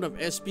that amount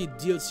of SP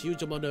deals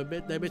huge amount of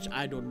damage.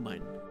 I don't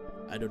mind.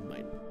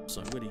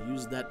 So I'm going to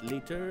use that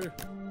later.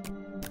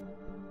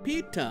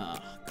 Peter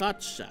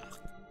Katshak.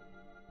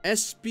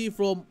 SP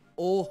from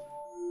O.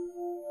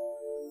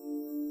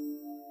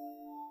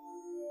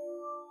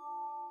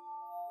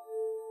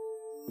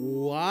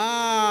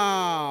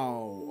 Wow.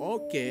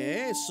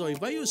 Okay. So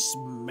if I use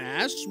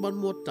Smash one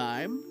more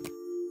time,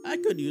 I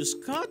could use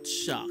Card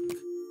Shock.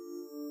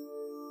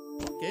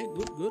 Okay,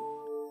 good.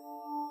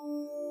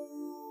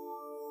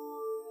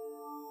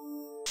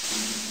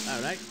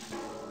 Alright.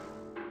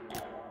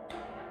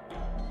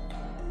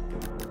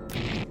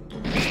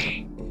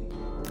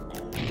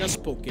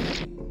 Just poke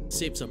it.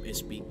 Save some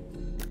SP.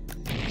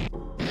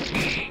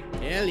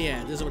 Hell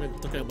yeah, this is what I'm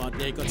talking about.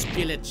 They got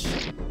spillage.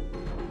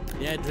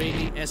 They are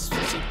draining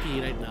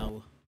SCP right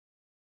now.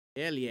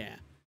 Hell yeah.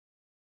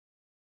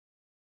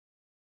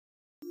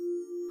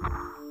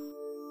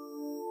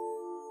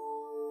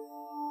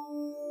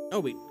 Oh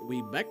wait,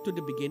 we back to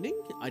the beginning?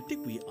 I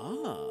think we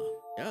are.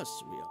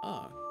 Yes, we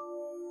are.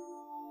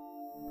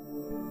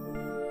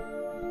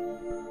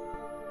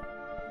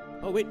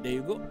 Oh wait, there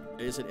you go.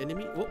 There's an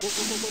enemy. Whoop.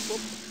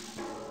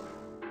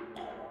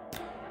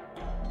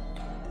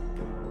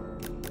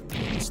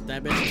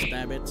 Stab it.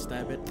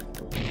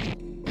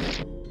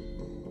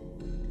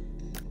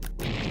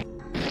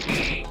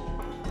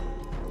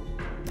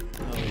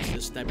 Oh, it's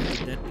just stabbing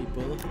the dead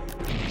people.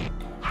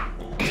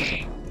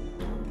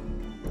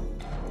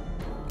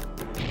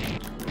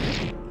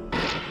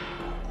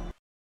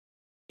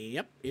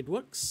 Yep, it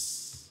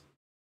works.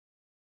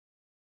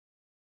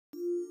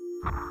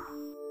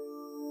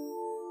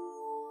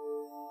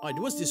 Oh, it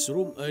was this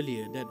room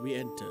earlier that we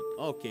entered.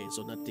 Okay,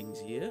 so nothing's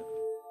here.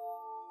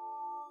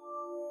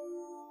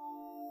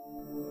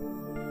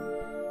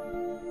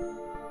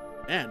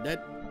 Man,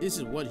 this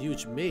is one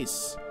huge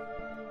maze.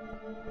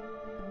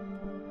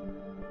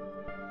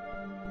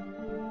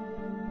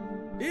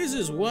 This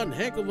is one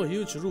heck of a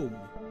huge room.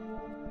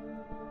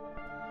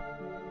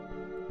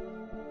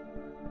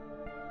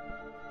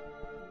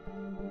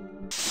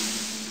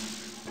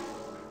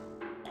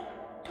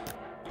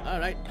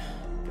 Alright.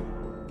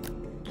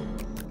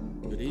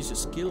 Could I use a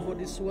skill for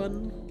this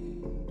one?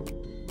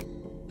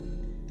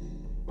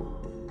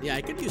 Yeah,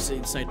 I can use the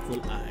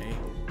Insightful Eye.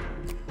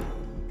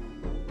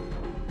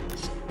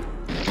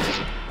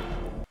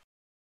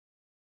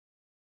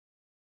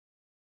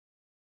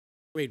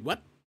 Wait,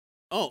 what?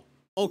 Oh,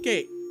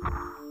 okay.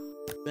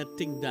 That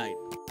thing died.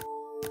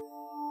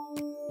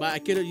 But I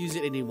cannot use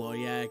it anymore.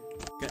 Yeah, I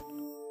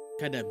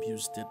kind of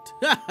abused it.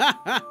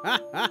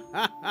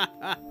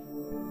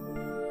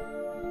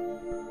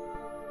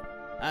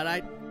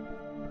 Alright.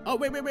 Oh,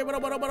 wait.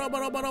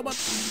 Robot.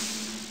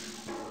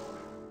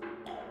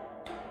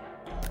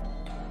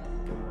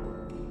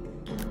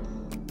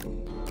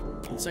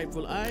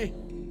 Insightful Eye.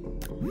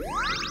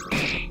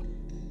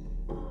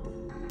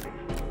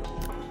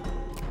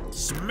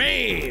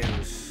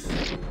 Smash!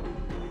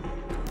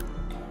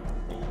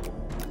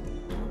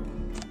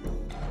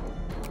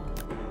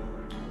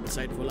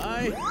 Insightful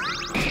Eye.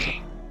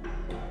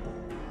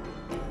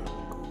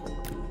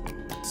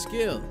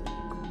 Skill.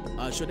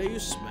 Should I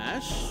use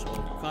Smash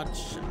or Cut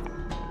Shot?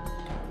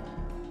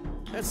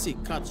 Let's see,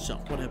 Cut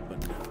Shot. What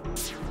happened?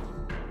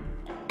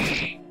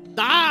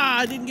 Ah!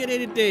 I didn't get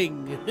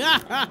anything.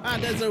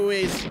 That's a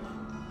waste.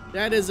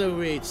 That is a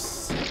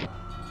waste.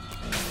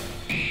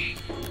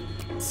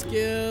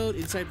 Skill,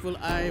 Insightful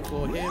Eye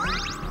for him.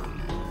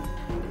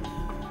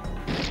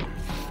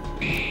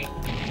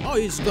 Oh,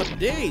 he's got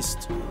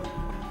dazed.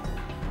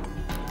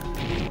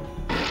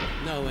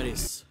 No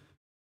worries.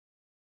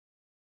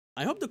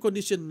 I hope the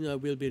condition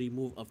will be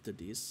removed after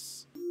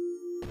this.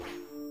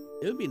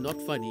 It'll be not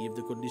funny if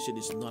the condition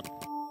is not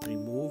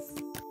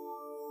removed.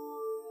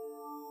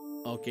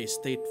 Okay,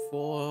 state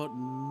 4,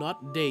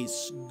 not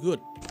dazed. Good.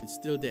 It's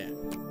still there.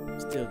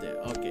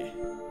 Okay.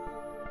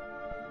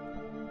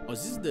 Oh,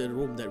 this is the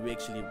room that we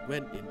actually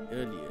went in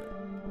earlier.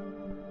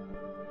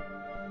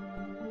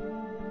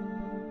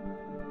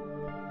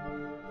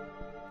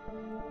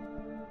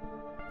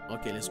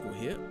 Okay, let's go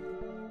here.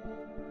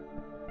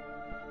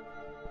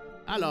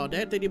 Hello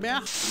there, teddy bear.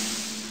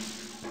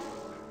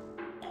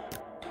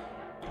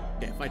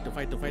 Okay, fight.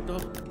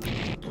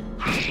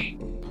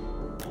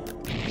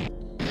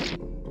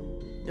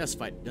 Just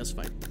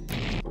fight.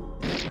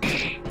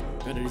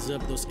 Gotta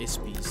reserve those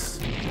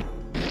SPs.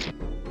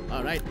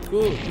 Alright,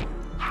 cool.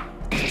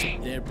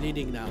 They're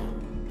bleeding now.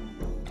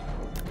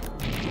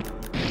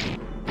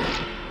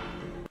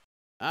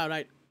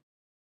 Alright.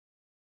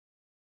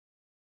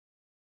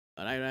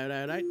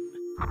 Alright.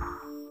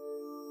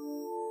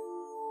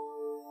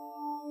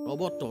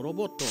 Roboto.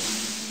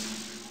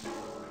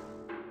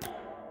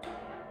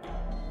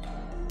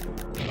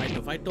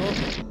 Fighto.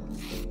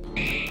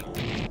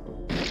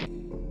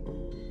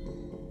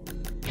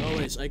 No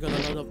worries, I got a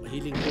lot of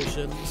healing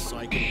potions, so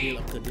I can heal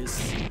after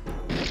this.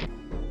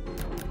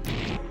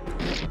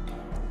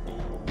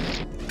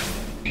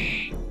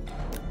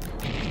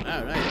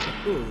 Alright,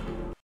 cool.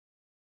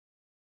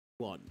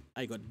 one.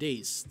 I got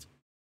dazed.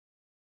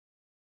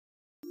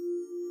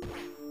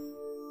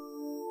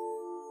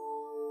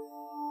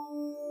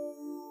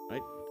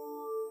 Right?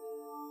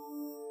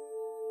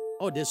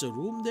 Oh, there's a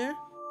room there?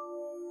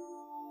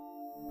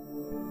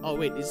 Oh,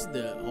 wait, it's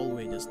the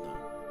hallway just now.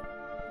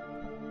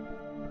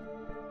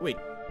 Wait.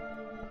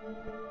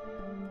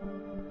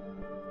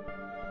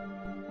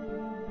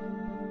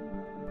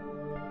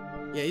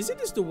 Yeah, isn't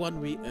this the one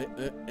we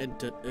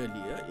entered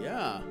earlier?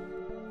 Yeah.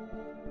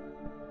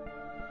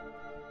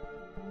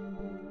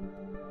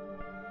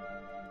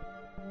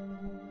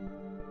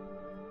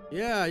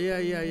 Yeah.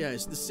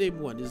 It's the same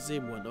one. It's the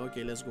same one.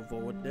 Okay, let's go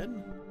forward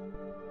then.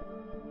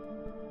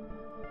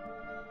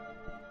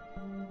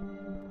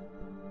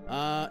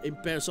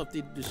 Impairs of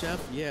the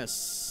shaft.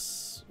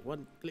 Yes.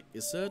 One click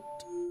is hurt.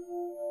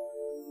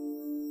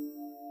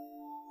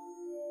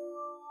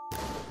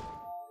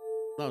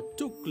 Now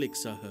 2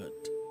 clicks are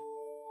hurt.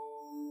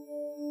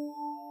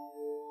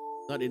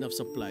 Not enough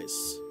supplies.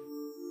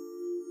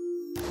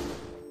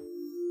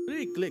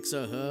 3 clicks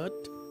are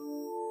hurt.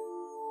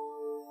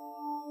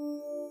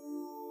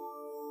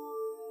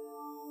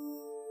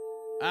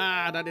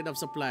 Not enough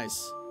supplies.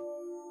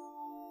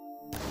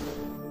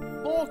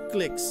 4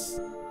 clicks.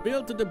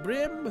 Fill to the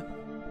brim.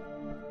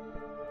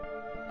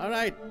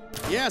 Alright.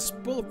 Yes,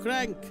 pull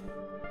crank.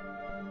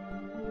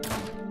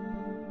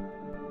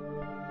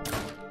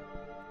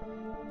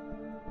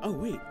 Oh,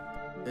 wait.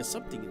 There's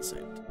something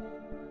inside.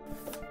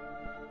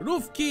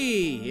 Roof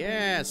key.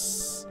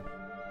 Yes.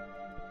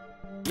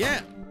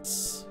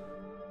 Yes.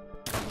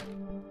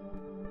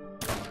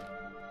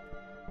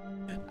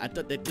 I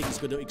thought that thing is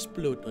going to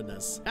explode on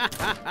us.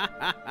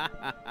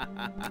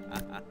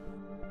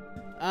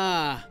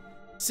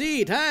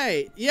 Seed,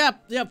 hi.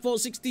 Yep,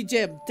 460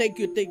 gem. Thank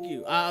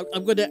you.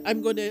 I'm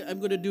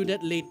gonna do that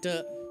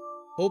later.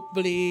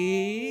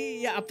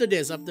 Hopefully, yeah, after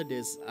this.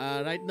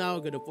 Right now,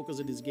 I'm gonna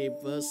focus on this game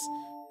first.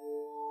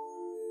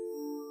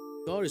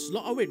 Door is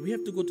locked. Oh wait, we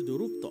have to go to the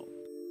rooftop.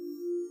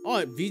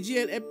 Oh,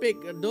 VGL Epic.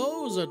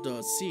 Those are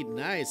the seed.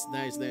 Nice.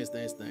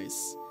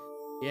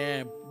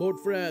 Yeah, both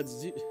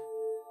friends.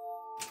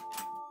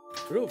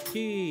 Roof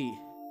key.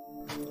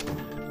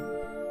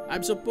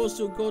 I'm supposed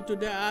to go to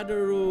the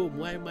other room.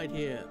 Why am I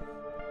here?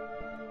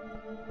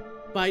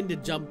 Find the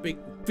jumping...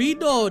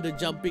 Fido, the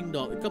jumping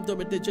dog. It comes to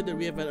my attention that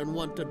we have an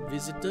unwanted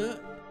visitor.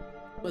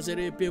 Must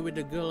reappear with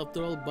the girl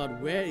after all, but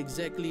where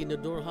exactly in the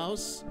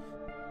doorhouse?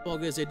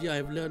 Fogger's idea, I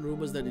have learned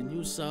rumors that the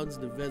new sounds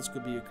and events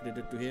could be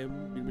accredited to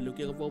him. We'll be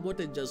looking for more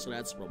than just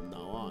rats from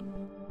now on.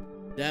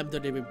 Damn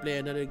that they've been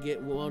playing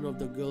one of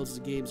the girls'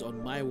 games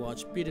on my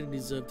watch. Peter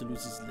deserved to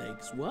lose his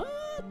legs. What?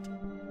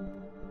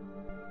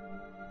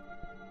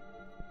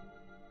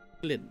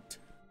 Clint.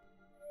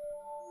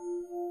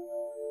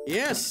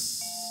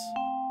 Yes.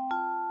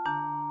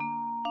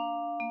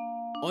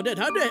 Oh, that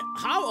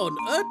how on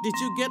earth did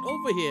you get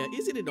over here?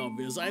 Isn't it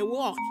obvious? I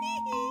walk.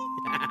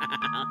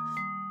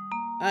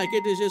 I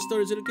get this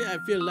story. Okay, I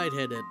feel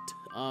lightheaded.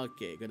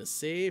 Okay, gonna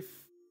save.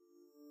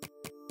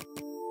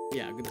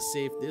 Yeah, I'm gonna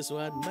save this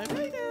one. Bye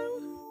bye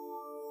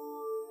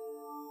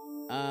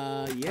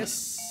now.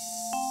 Yes.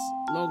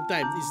 Long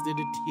time, isn't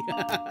it?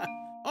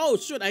 Oh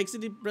shoot! I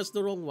accidentally pressed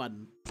the wrong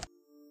one.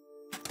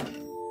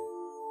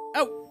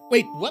 Oh,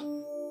 wait, what?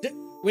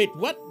 Wait,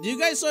 what? You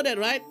guys saw that,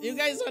 right?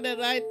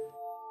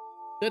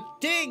 The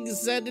thing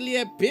suddenly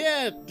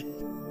appeared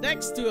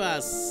next to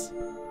us.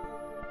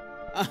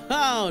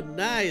 Oh,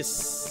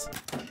 nice.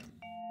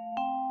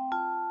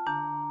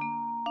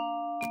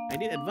 I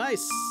need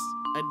advice.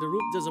 And the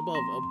roof just above.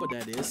 But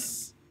that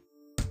is.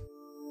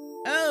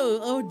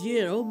 Oh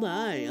dear, oh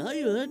my. How are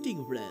you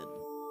hurting, friend?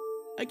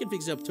 I can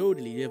fix it up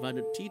totally. You have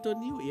 100 teeth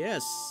on you?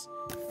 Yes.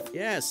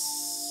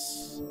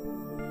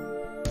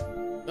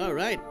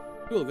 Alright.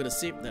 We're gonna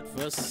save that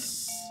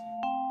first.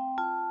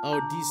 Oh,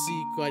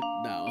 DC quite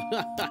now.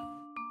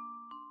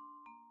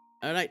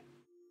 Alright.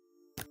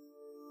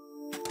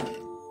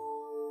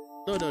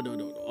 No.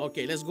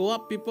 Okay, let's go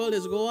up, people.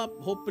 Let's go up.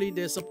 Hopefully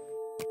there's a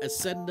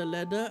ascend the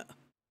ladder.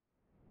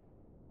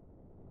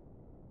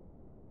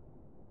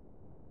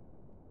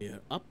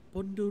 We're up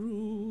on the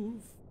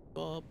roof.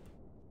 Top.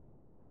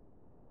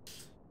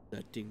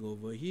 Nothing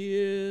over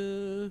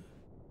here.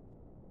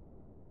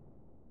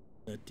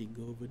 Nothing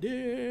over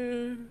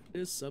there.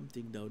 There's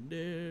something down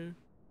there.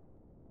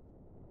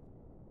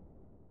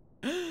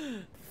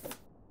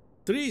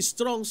 3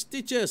 strong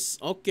stitches.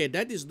 Okay,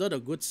 that is not a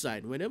good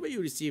sign. Whenever you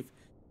receive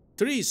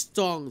 3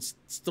 strong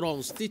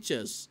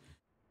stitches,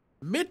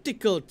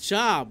 mythical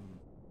charm.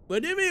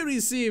 Whenever you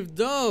receive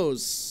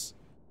those,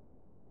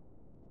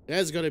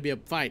 there's gonna be a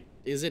fight,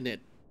 isn't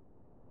it?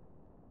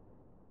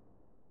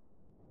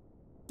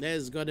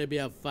 There's gonna be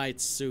a fight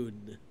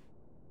soon.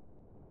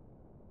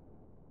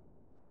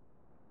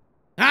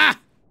 Ah!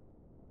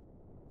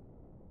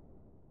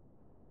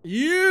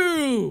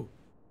 You!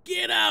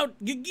 Get out!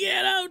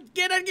 Get out!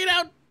 Get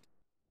out!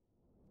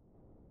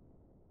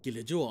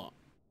 Gila Joe.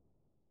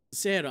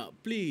 Sarah,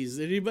 please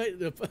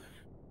remind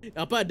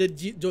apa ada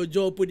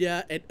Jojo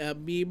punya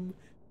meme.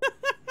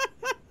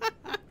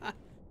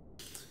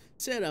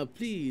 Sarah,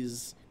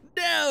 please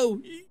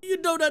No! You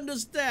don't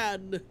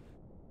understand.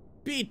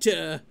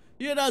 Peter,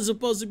 you're not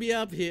supposed to be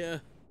up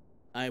here.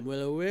 I'm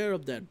well aware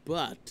of that,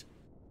 but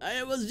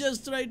I was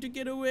just trying to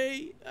get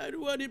away. I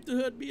don't want him to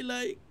hurt me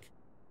like...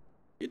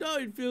 You know how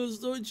it feels,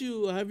 don't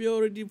you? Have you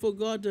already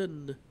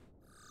forgotten?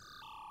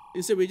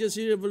 He said, we're just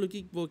here for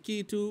looking for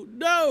key to...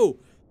 No!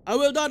 I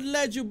will not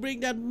let you bring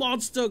that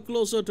monster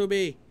closer to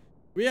me.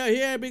 We are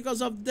here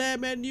because of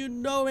them and you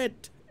know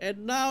it.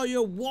 And now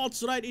you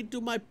waltz right into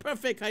my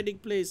perfect hiding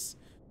place.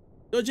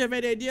 Don't you have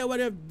any idea what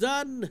I've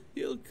done?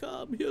 He'll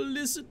come. He'll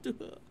listen to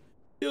her.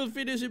 He'll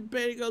finish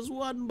impairing us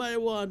one by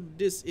one.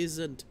 This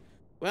isn't.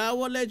 Well, I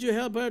won't let you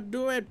help her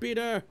do it,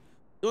 Peter.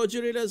 Don't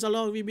you realize how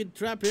long we've been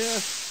trapped here?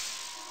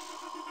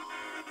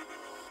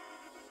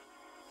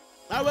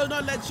 I will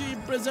not let you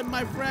imprison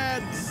my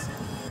friends.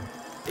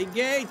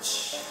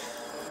 Engage.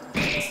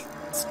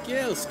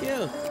 Skill.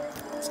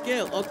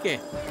 Okay.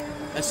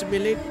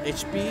 Assimilate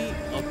HP.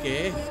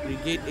 Okay.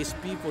 Regain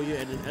HP for you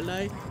and an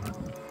ally.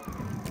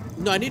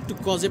 No, I need to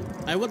cause him.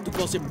 I want to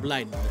cause him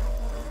blind.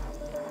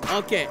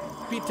 Okay.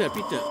 Peter.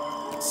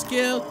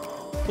 Skill.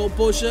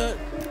 Composure.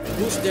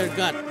 Boost their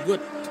guard.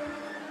 Good.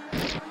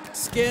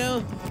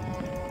 Skill.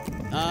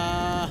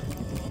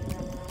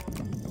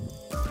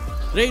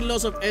 Rain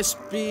loss of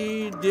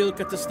SP. Deal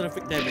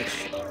catastrophic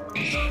damage.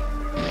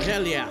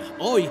 Hell yeah.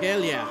 Oh,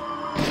 hell yeah.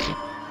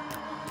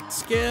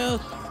 Skill.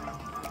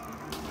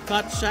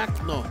 Cut shack.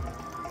 No.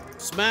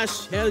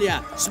 Smash. Hell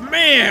yeah.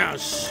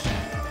 Smash.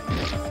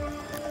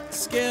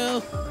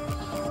 Skill.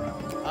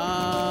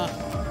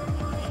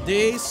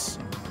 Daze.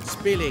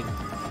 Spilling.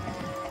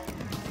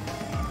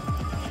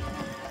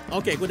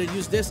 Okay, I'm gonna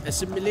use this.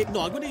 Assimilate.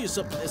 No, I'm gonna use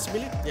some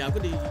assimilate. Yeah, I'm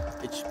gonna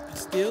use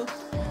still.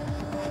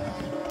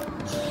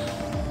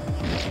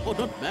 Oh,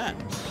 not bad.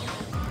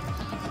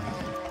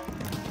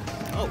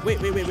 Oh, wait.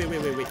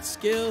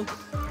 Skill.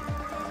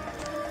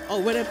 Oh,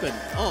 what happened?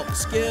 Oh,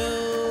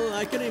 skill.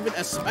 I couldn't even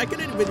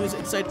use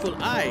insightful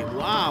eye.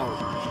 Wow.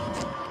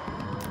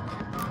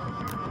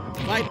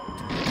 Fight.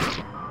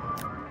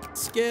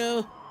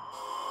 Skill.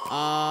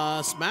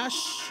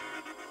 Smash.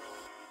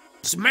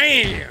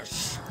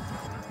 Smash.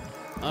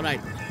 All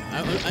right.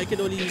 I can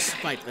only use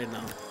fight right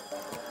now.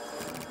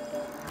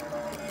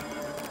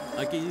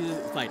 I can use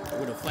fight. I'm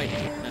gonna fight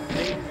that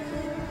thing.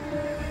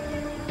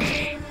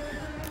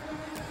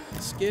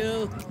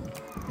 Skill.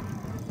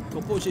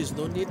 Composure is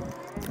no need.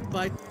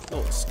 Fight.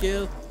 No.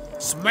 Skill.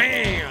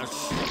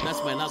 Smash.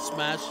 That's my last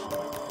smash.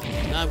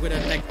 Now I'm gonna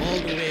attack all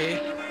the way.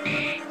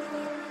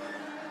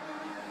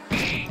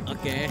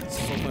 Okay.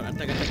 So far,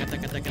 attack.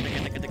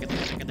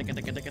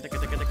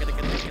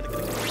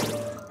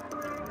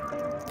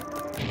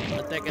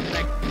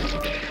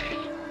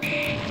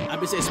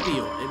 Abis SP.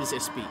 Abis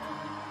SP.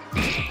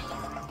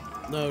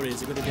 No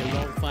worries. It's gonna be a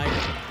long fight.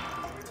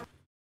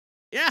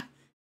 Yeah.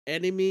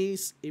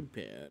 Enemies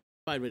impaired.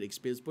 500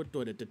 experience per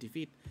 230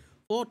 feet.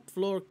 4th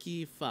floor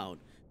key found.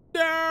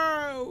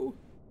 No!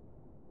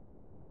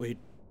 Wait.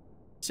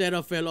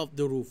 Sarah fell off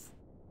the roof.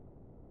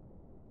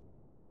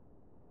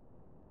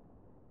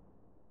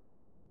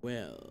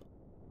 Well.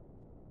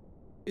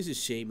 It's a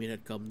shame it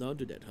had come down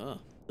to that, huh?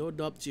 No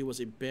doubt she was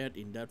impaired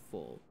in that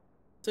fall.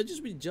 Such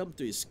as we jumped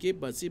to escape,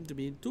 but seemed to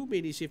be too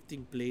many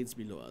shifting planes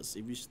below us.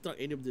 If we struck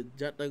any of the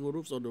rectangle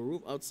roofs on the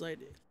roof outside...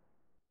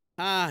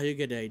 you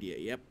get the idea,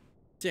 yep.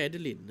 Say,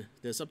 Adeline,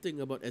 there's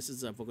something about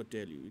essence I forgot to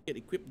tell you. You can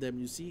equip them,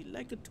 you see,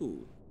 like a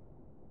tool.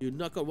 You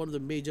knock out one of the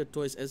major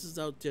toys' essence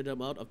out, tear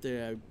them out after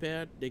they are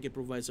repaired. They can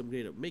provide some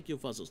greater, make you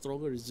faster,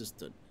 stronger,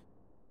 resistant.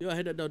 You are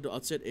headed down to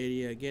outside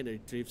area again and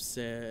retrieve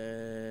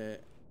Sarah's.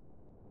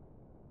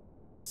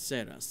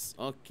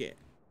 Okay,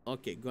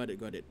 got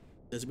it.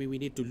 Doesn't mean we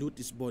need to loot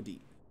his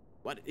body.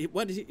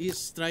 What he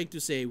is trying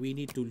to say, we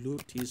need to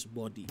loot his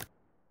body.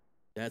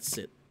 That's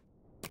it.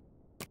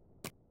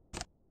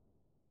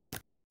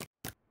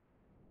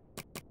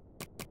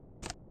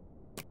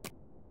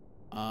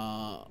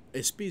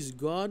 SP is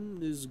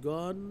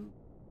gone.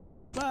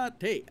 But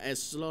hey,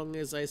 as long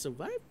as I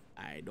survive,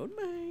 I don't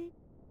mind.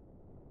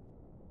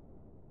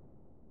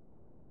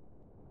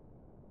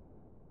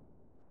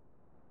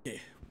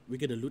 Okay, we're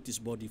gonna loot his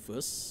body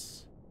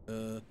first.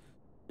 You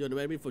know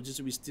what I mean? For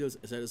just we steal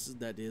assassin,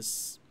 that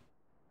is,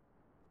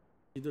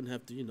 you don't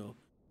have to, you know,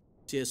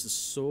 she has a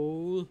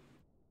soul.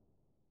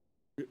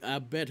 I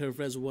bet her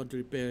friends will want to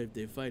repair if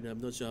they find her.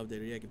 I'm not sure how they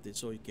react if they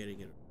saw you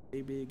carrying her.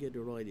 Maybe you get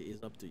the wrong idea.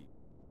 It's up to you.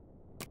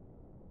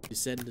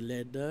 Descend the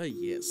ladder,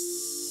 yes.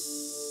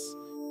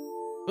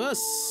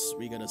 First,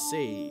 we're gonna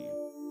save.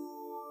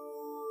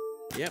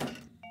 Yep.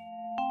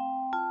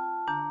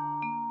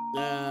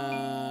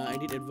 I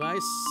need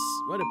advice.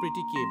 What a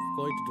pretty cave.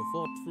 Going to the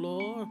 4th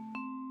floor.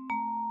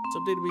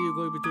 Something we're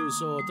going between.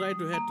 So try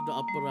to head to the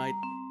upper right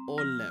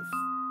or left.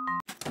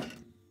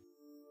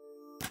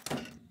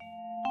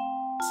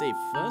 Save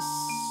first.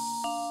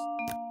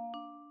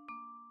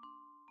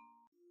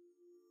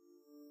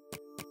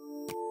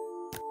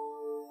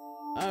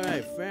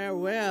 Alright,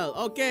 farewell.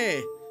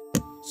 Okay.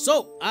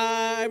 So,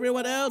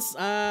 everyone else,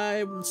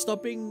 I'm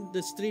stopping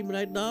the stream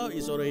right now.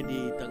 It's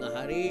already tengah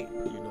hari.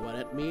 You know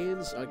what? that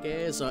means.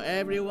 Okay, so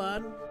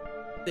everyone,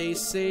 stay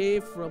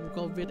safe from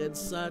COVID and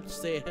such.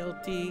 Stay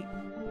healthy.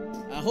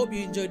 I hope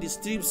you enjoyed the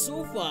stream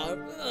so far.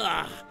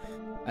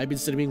 I've been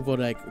streaming for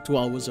like 2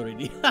 hours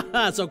already.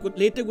 So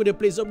later we're gonna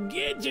play some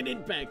Genshin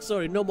Impact.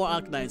 Sorry, no more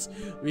Arknights.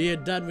 We are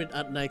done with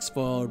Arknights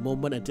for a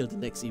moment until the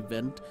next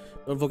event.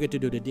 Don't forget to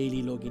do the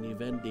daily login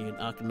event in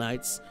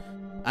Arknights.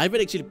 I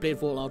haven't actually played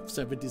Fallout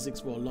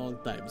 76 for a long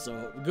time, so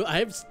I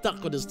have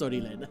stuck on the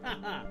storyline.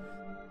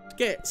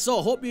 Okay,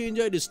 so hope you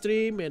enjoyed the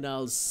stream, and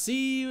I'll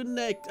see you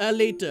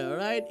later.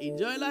 Alright,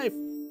 enjoy life,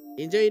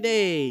 enjoy your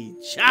day.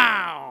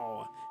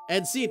 Ciao.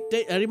 And see,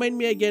 remind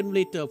me again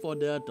later for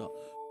the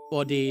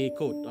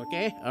code.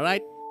 Okay,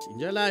 alright,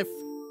 enjoy life,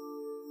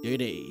 enjoy your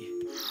day.